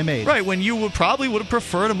money that I made. Right, when you probably would have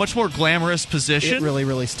preferred a much more glamorous position. It really,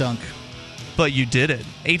 really stunk. But you did it.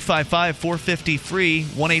 855-450-FREE,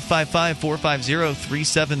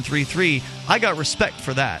 1-855-450-3733. I got respect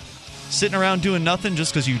for that. Sitting around doing nothing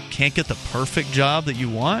just because you can't get the perfect job that you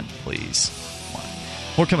want? Please.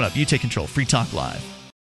 More coming up. You take control. Free Talk Live.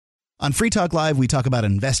 On Free Talk Live, we talk about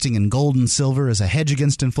investing in gold and silver as a hedge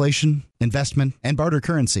against inflation, investment, and barter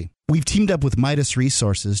currency. We've teamed up with Midas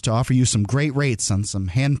Resources to offer you some great rates on some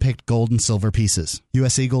hand-picked gold and silver pieces.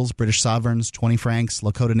 U.S. Eagles, British Sovereigns, 20 francs,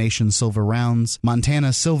 Lakota Nation silver rounds,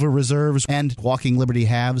 Montana silver reserves, and Walking Liberty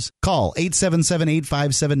halves. Call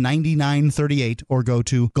 877-857-9938 or go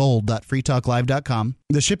to gold.freetalklive.com.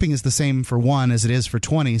 The shipping is the same for 1 as it is for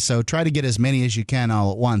 20, so try to get as many as you can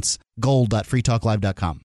all at once.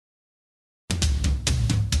 Gold.freetalklive.com.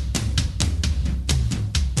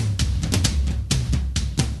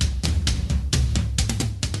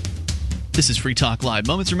 This is Free Talk Live.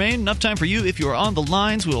 Moments remain. Enough time for you. If you are on the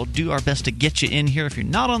lines, we'll do our best to get you in here. If you're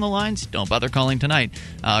not on the lines, don't bother calling tonight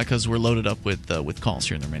because we're loaded up with calls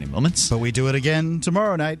here in the remaining moments. But we do it again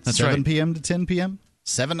tomorrow night, That's 7 right. p.m. to 10 p.m.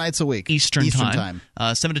 7 nights a week. Eastern time.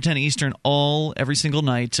 7 to 10 Eastern, every single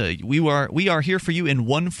night. We are here for you in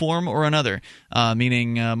one form or another,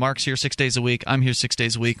 meaning Mark's here 6 days a week. I'm here 6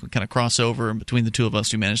 days a week. We kind of cross over, and between the two of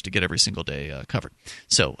us, we manage to get every single day covered.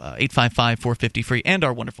 So 855-450-FREE, and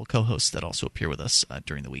our wonderful co-hosts that also appear with us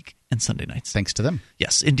during the week and Sunday nights. Thanks to them.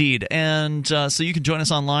 Yes, indeed. And so you can join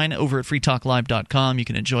us online over at freetalklive.com. You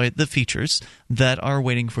can enjoy the features that are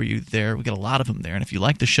waiting for you there. We got a lot of them there. And if you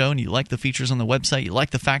like the show and you like the features on the website, you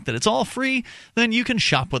like the fact that it's all free, then you can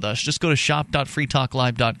shop with us. Just go to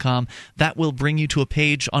shop.freetalklive.com. That will bring you to a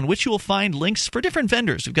page on which you will find links for different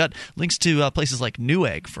vendors. We've got links to places like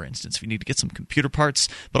Newegg, for instance, if you need to get some computer parts,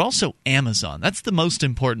 but also Amazon. That's the most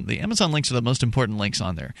important. The Amazon links are the most important links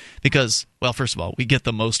on there because, well, first of all, we get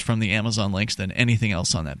the most from the Amazon links than anything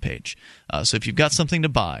else on that page. So if you've got something to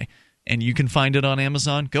buy and you can find it on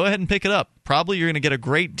Amazon, go ahead and pick it up. Probably you're going to get a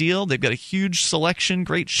great deal. They've got a huge selection,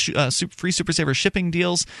 great free Super Saver shipping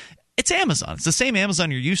deals. It's Amazon. It's the same Amazon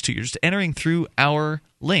you're used to. You're just entering through our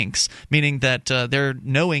links, meaning that they're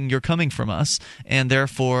knowing you're coming from us, and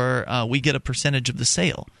therefore we get a percentage of the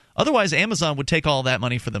sale. Otherwise, Amazon would take all that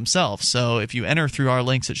money for themselves. So if you enter through our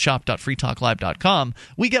links at shop.freetalklive.com,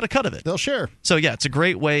 we get a cut of it. They'll share. So yeah, it's a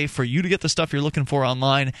great way for you to get the stuff you're looking for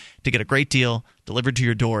online, to get a great deal delivered to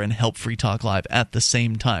your door, and help Free Talk Live at the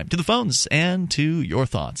same time. To the phones and to your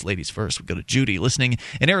thoughts. Ladies first, we go to Judy, listening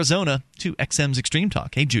in Arizona to XM's Extreme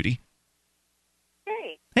Talk. Hey, Judy.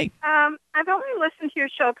 Hey. I've only listened to your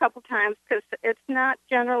show a couple times because it's not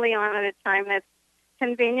generally on at a time that's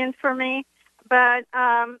convenient for me. But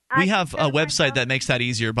we have a website that makes that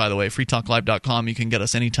easier, by the way, freetalklive.com. You can get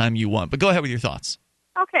us anytime you want. But go ahead with your thoughts.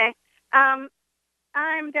 Okay. I'm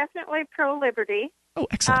definitely pro-liberty. Oh,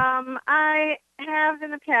 excellent. I have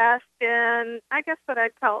in the past been, I guess, what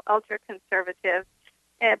I'd call ultra-conservative,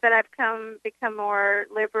 but I've become more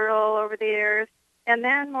liberal over the years, and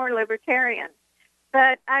then more libertarian.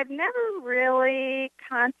 But I've never really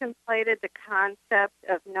contemplated the concept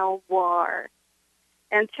of no war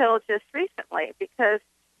until just recently, because,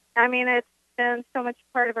 I mean, it's been so much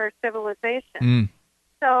part of our civilization.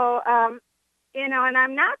 So, and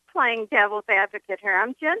I'm not playing devil's advocate here.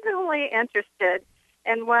 I'm genuinely interested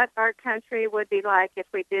in what our country would be like if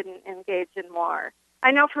we didn't engage in war.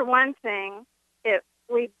 I know, for one thing,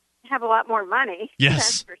 we'd have a lot more money. Yes.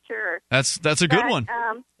 That's for sure. That's a good one.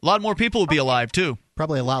 A lot more people would be alive, too.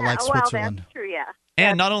 Probably a lot like Switzerland. Well, that's true, yeah.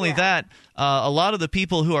 And not only that, a lot of the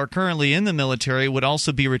people who are currently in the military would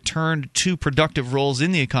also be returned to productive roles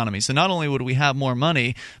in the economy. So not only would we have more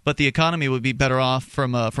money, but the economy would be better off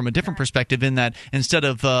from a different perspective, in that instead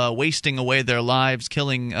of wasting away their lives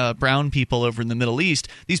killing brown people over in the Middle East,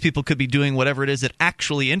 these people could be doing whatever it is that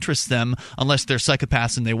actually interests them, unless they're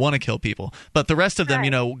psychopaths and they want to kill people. But the rest of them,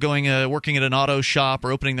 going working at an auto shop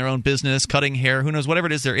or opening their own business, cutting hair, who knows, whatever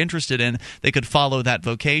it is they're interested in, they could follow that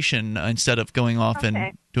vocation instead of going off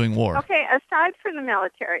and doing war. Okay, aside from the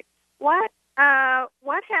military, what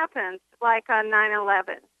happens like on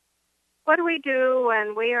 9/11? What do we do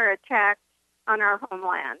when we are attacked on our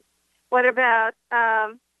homeland? What about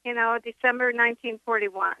December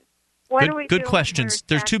 1941? Good questions.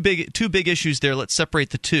 There's two big issues there. Let's separate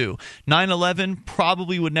the two. 9/11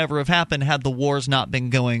 probably would never have happened had the wars not been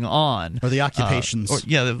going on, or the occupations,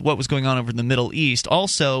 what was going on over in the Middle East.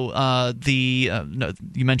 Also,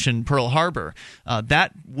 you mentioned Pearl Harbor.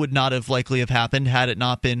 That would not have likely have happened had it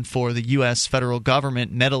not been for the U.S. federal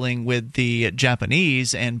government meddling with the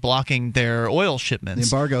Japanese and blocking their oil shipments.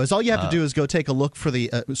 The embargo is all you have to do is go take a look for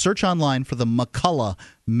the search online for the McCullough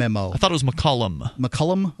memo. I thought it was McCollum.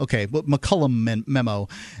 McCollum? Okay, well, McCollum memo.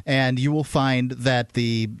 And you will find that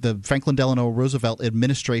the Franklin Delano Roosevelt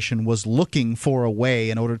administration was looking for a way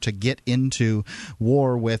in order to get into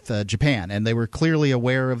war with Japan. And they were clearly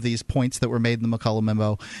aware of these points that were made in the McCollum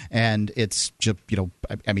memo. And it's just,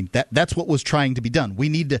 that's what was trying to be done. We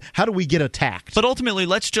need to, how do we get attacked? But ultimately,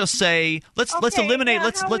 let's just say, let's eliminate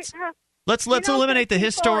the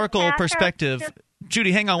historical perspective.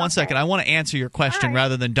 Judy, hang on one second. I want to answer your question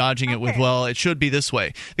rather than dodging it with, well, it should be this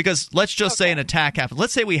way. Because let's just say an attack happens.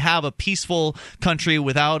 Let's say we have a peaceful country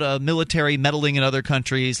without a military meddling in other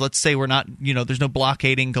countries. Let's say we're not, there's no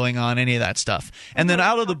blockading going on, any of that stuff. And then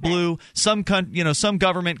out of the blue, some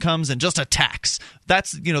government comes and just attacks.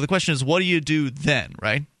 That's, the question is, what do you do then,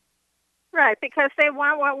 right? Right, because they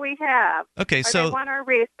want what we have. Okay, or they want our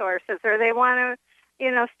resources, or they want to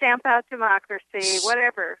stamp out democracy,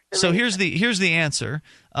 whatever. So here's the answer,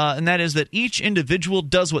 and that is that each individual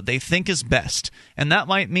does what they think is best, and that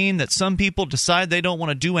might mean that some people decide they don't want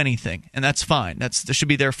to do anything, and that's fine. There should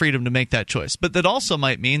be their freedom to make that choice. But that also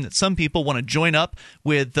might mean that some people want to join up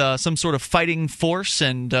with some sort of fighting force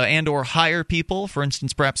and or hire people, for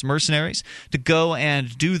instance, perhaps mercenaries, to go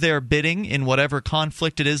and do their bidding in whatever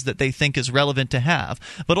conflict it is that they think is relevant to have.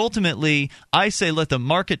 But ultimately, I say let the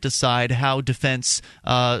market decide how defense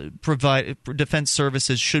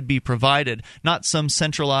services should be provided, not some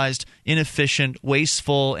centralized, inefficient,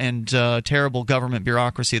 wasteful, and terrible government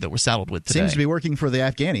bureaucracy that we're saddled with today. Seems to be working for the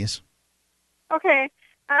Afghanis. Okay,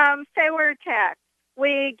 say we're attacked.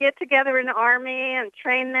 We get together an army and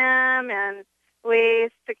train them, and we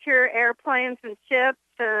secure airplanes and ships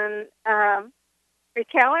and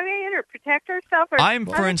retaliate or protect ourselves. I'm,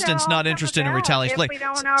 for instance, not interested in retaliation.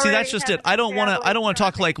 See, that's just it. I don't want to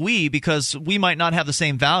talk like we, because we might not have the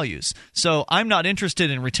same values. So I'm not interested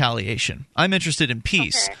in retaliation. I'm interested in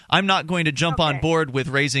peace. Okay. I'm not going to jump on board with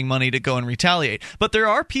raising money to go and retaliate. But there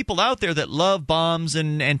are people out there that love bombs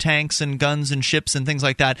and tanks and guns and ships and things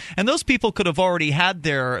like that. And those people could have already had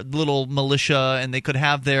their little militia, and they could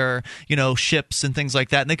have their ships and things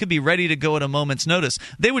like that, and they could be ready to go at a moment's notice.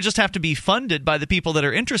 They would just have to be funded by the people that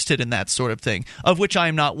are interested in that sort of thing, of which I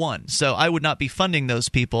am not one. So I would not be funding those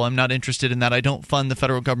people. I'm not interested in that. I don't fund the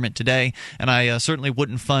federal government today, and I certainly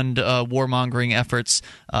wouldn't fund warmongering efforts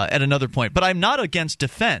at another point. But I'm not against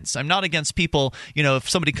defense. I'm not against people, if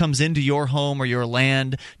somebody comes into your home or your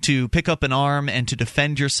land to pick up an arm and to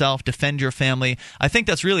defend yourself, defend your family. I think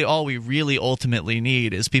that's really all we really ultimately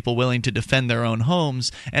need, is people willing to defend their own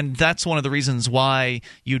homes. And that's one of the reasons why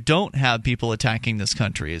you don't have people attacking this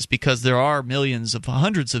country, is because there are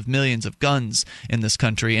hundreds of millions of guns in this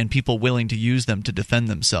country, and people willing to use them to defend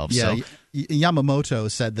themselves. Yeah, so Yamamoto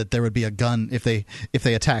said that there would be a gun if they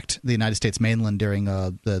attacked the United States mainland during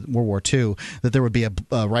the World War II, that there would be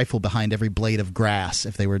a rifle behind every blade of grass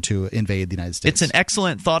if they were to invade the United States. It's an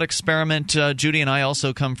excellent thought experiment, Judy, and I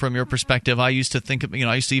also come from your perspective. I used to think of,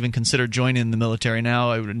 I used to even consider joining the military.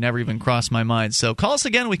 Now it would never even cross my mind. So call us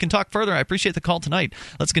again. We can talk further. I appreciate the call tonight.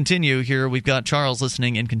 Let's continue here. We've got Charles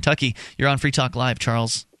listening in Kentucky. You're on Free Talk Live,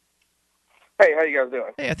 Charles. Hey, how you guys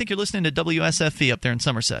doing? Hey, I think you're listening to WSFV up there in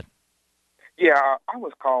Somerset. Yeah, I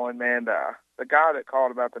was calling, man. The guy that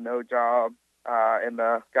called about the no job and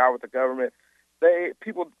the guy with the government,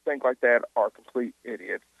 people think like that are complete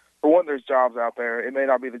idiots. For one, there's jobs out there. It may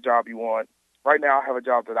not be the job you want. Right now, I have a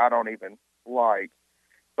job that I don't even like,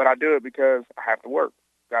 but I do it because I have to work.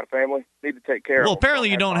 Got a family, need to take care of. Well,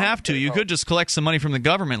 apparently you don't have to. You could just collect some money from the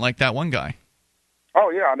government like that one guy. Oh,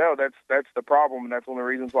 yeah, I know. That's the problem, and that's one of the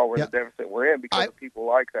reasons why we're in the deficit we're in, because of people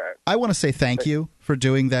like that. I want to say thank you for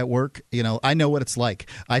doing that work. You know, I know what it's like.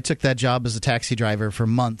 I took that job as a taxi driver for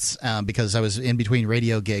months because I was in between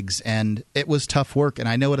radio gigs, and it was tough work, and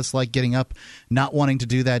I know what it's like getting up, not wanting to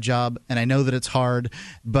do that job, and I know that it's hard,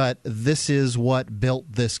 but this is what built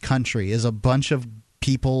this country, is a bunch of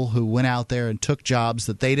people who went out there and took jobs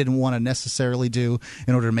that they didn't want to necessarily do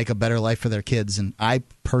in order to make a better life for their kids, and I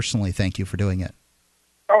personally thank you for doing it.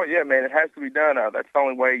 Oh, yeah, man, it has to be done. That's the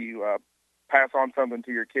only way you pass on something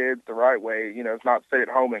to your kids the right way. You know, it's not sit at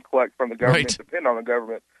home and collect from the government, depend on the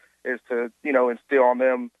government, is to, you know, instill on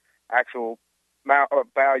them actual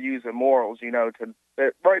values and morals, you know.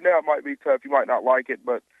 Right now it might be tough. You might not like it,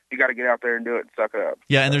 but you got to get out there and do it and suck it up.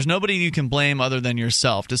 Yeah, and there's nobody you can blame other than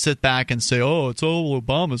yourself to sit back and say, oh, it's all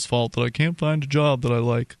Obama's fault that I can't find a job that I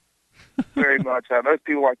like. Very much. Those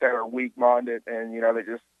people like that are weak-minded, and, you know,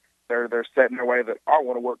 they're set in their way that I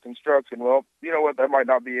want to work construction. Well, you know what? That might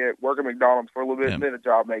not be it. Work at McDonald's for a little bit, and then a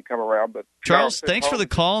job may come around. But Charles, thanks for the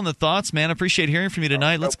call and the thoughts, man. I appreciate hearing from you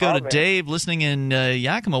tonight. Let's go to Dave, listening in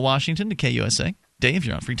Yakima, Washington, to KUSA. Dave,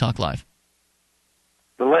 you're on Free Talk Live.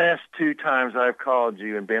 The last 2 times I've called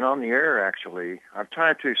you and been on the air, actually, I've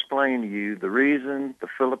tried to explain to you the reason the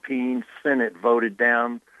Philippine Senate voted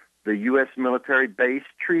down the U.S. military base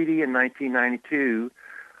treaty in 1992,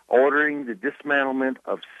 ordering the dismantlement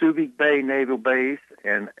of Subic Bay Naval Base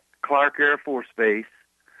and Clark Air Force Base.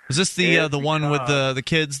 Was this the one with the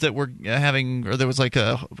kids that were having, or there was like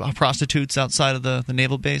prostitutes outside of the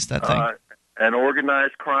naval base, that thing? An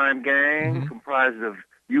organized crime gang comprised of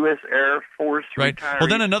U.S. Air Force retirees. Well,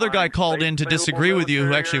 then another guy called in to disagree with you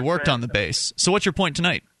who actually worked on the base. So what's your point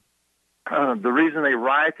tonight? The reason they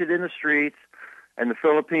rioted in the streets and the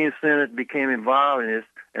Philippine Senate became involved in this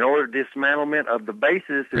in order dismantlement of the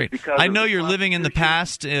bases is because I know you're living in the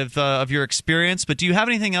past of your experience, but do you have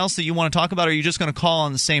anything else that you want to talk about, or are you just going to call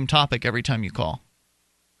on the same topic every time you call?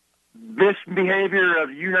 This behavior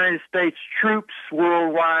of United States troops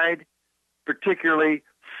worldwide, particularly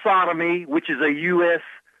sodomy, which is a U.S.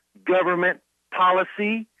 government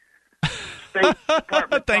policy.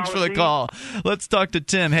 Thanks for the call. Let's talk to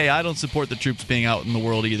Tim. Hey, I don't support the troops being out in the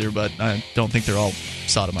world either, but I don't think they're all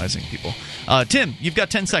sodomizing people. Tim, you've got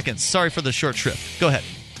 10 seconds. Sorry for the short shrift. Go ahead.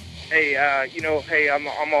 Hey,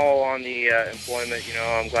 I'm all on the employment. You know,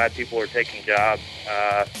 I'm glad people are taking jobs.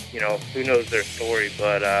 Who knows their story,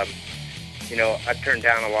 but I've turned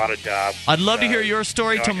down a lot of jobs. I'd love to hear your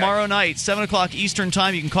story tomorrow night, 7 o'clock Eastern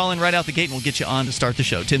Time. You can call in right out the gate, and we'll get you on to start the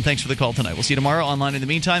show. Tim, thanks for the call tonight. We'll see you tomorrow online in the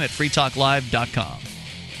meantime at freetalklive.com.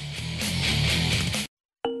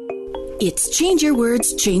 It's Change Your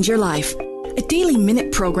Words, Change Your Life, a daily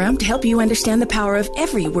minute program to help you understand the power of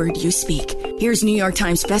every word you speak. Here's New York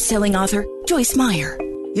Times bestselling author Joyce Meyer.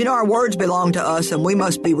 You know, our words belong to us, and we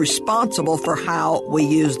must be responsible for how we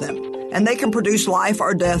use them. And they can produce life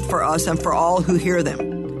or death for us and for all who hear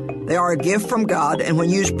them. They are a gift from God, and when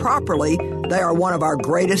used properly, they are one of our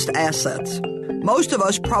greatest assets. Most of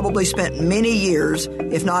us probably spent many years,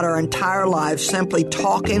 if not our entire lives, simply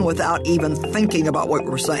talking without even thinking about what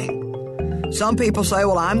we're saying. Some people say,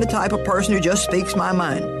 well, I'm the type of person who just speaks my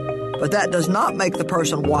mind. But that does not make the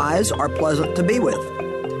person wise or pleasant to be with.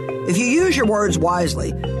 If you use your words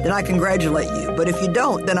wisely, then I congratulate you. But if you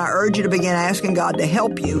don't, then I urge you to begin asking God to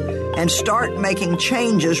help you and start making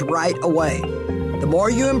changes right away. The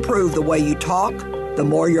more you improve the way you talk, the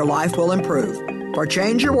more your life will improve. For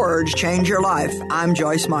Change Your Words, Change Your Life, I'm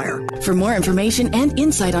Joyce Meyer. For more information and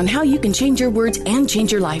insight on how you can change your words and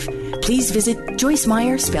change your life, please visit Joyce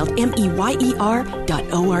Meyer, spelled MEYER.org.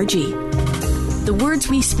 The words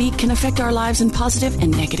we speak can affect our lives in positive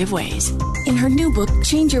and negative ways. In her new book,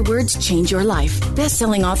 Change Your Words, Change Your Life,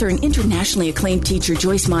 best-selling author and internationally acclaimed teacher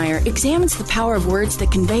Joyce Meyer examines the power of words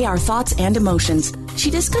that convey our thoughts and emotions. She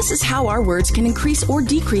discusses how our words can increase or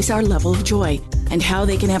decrease our level of joy and how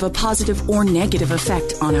they can have a positive or negative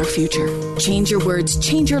effect on our future. Change Your Words,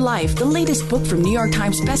 Change Your Life, the latest book from New York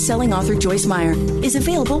Times best-selling author Joyce Meyer, is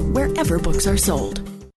available wherever books are sold.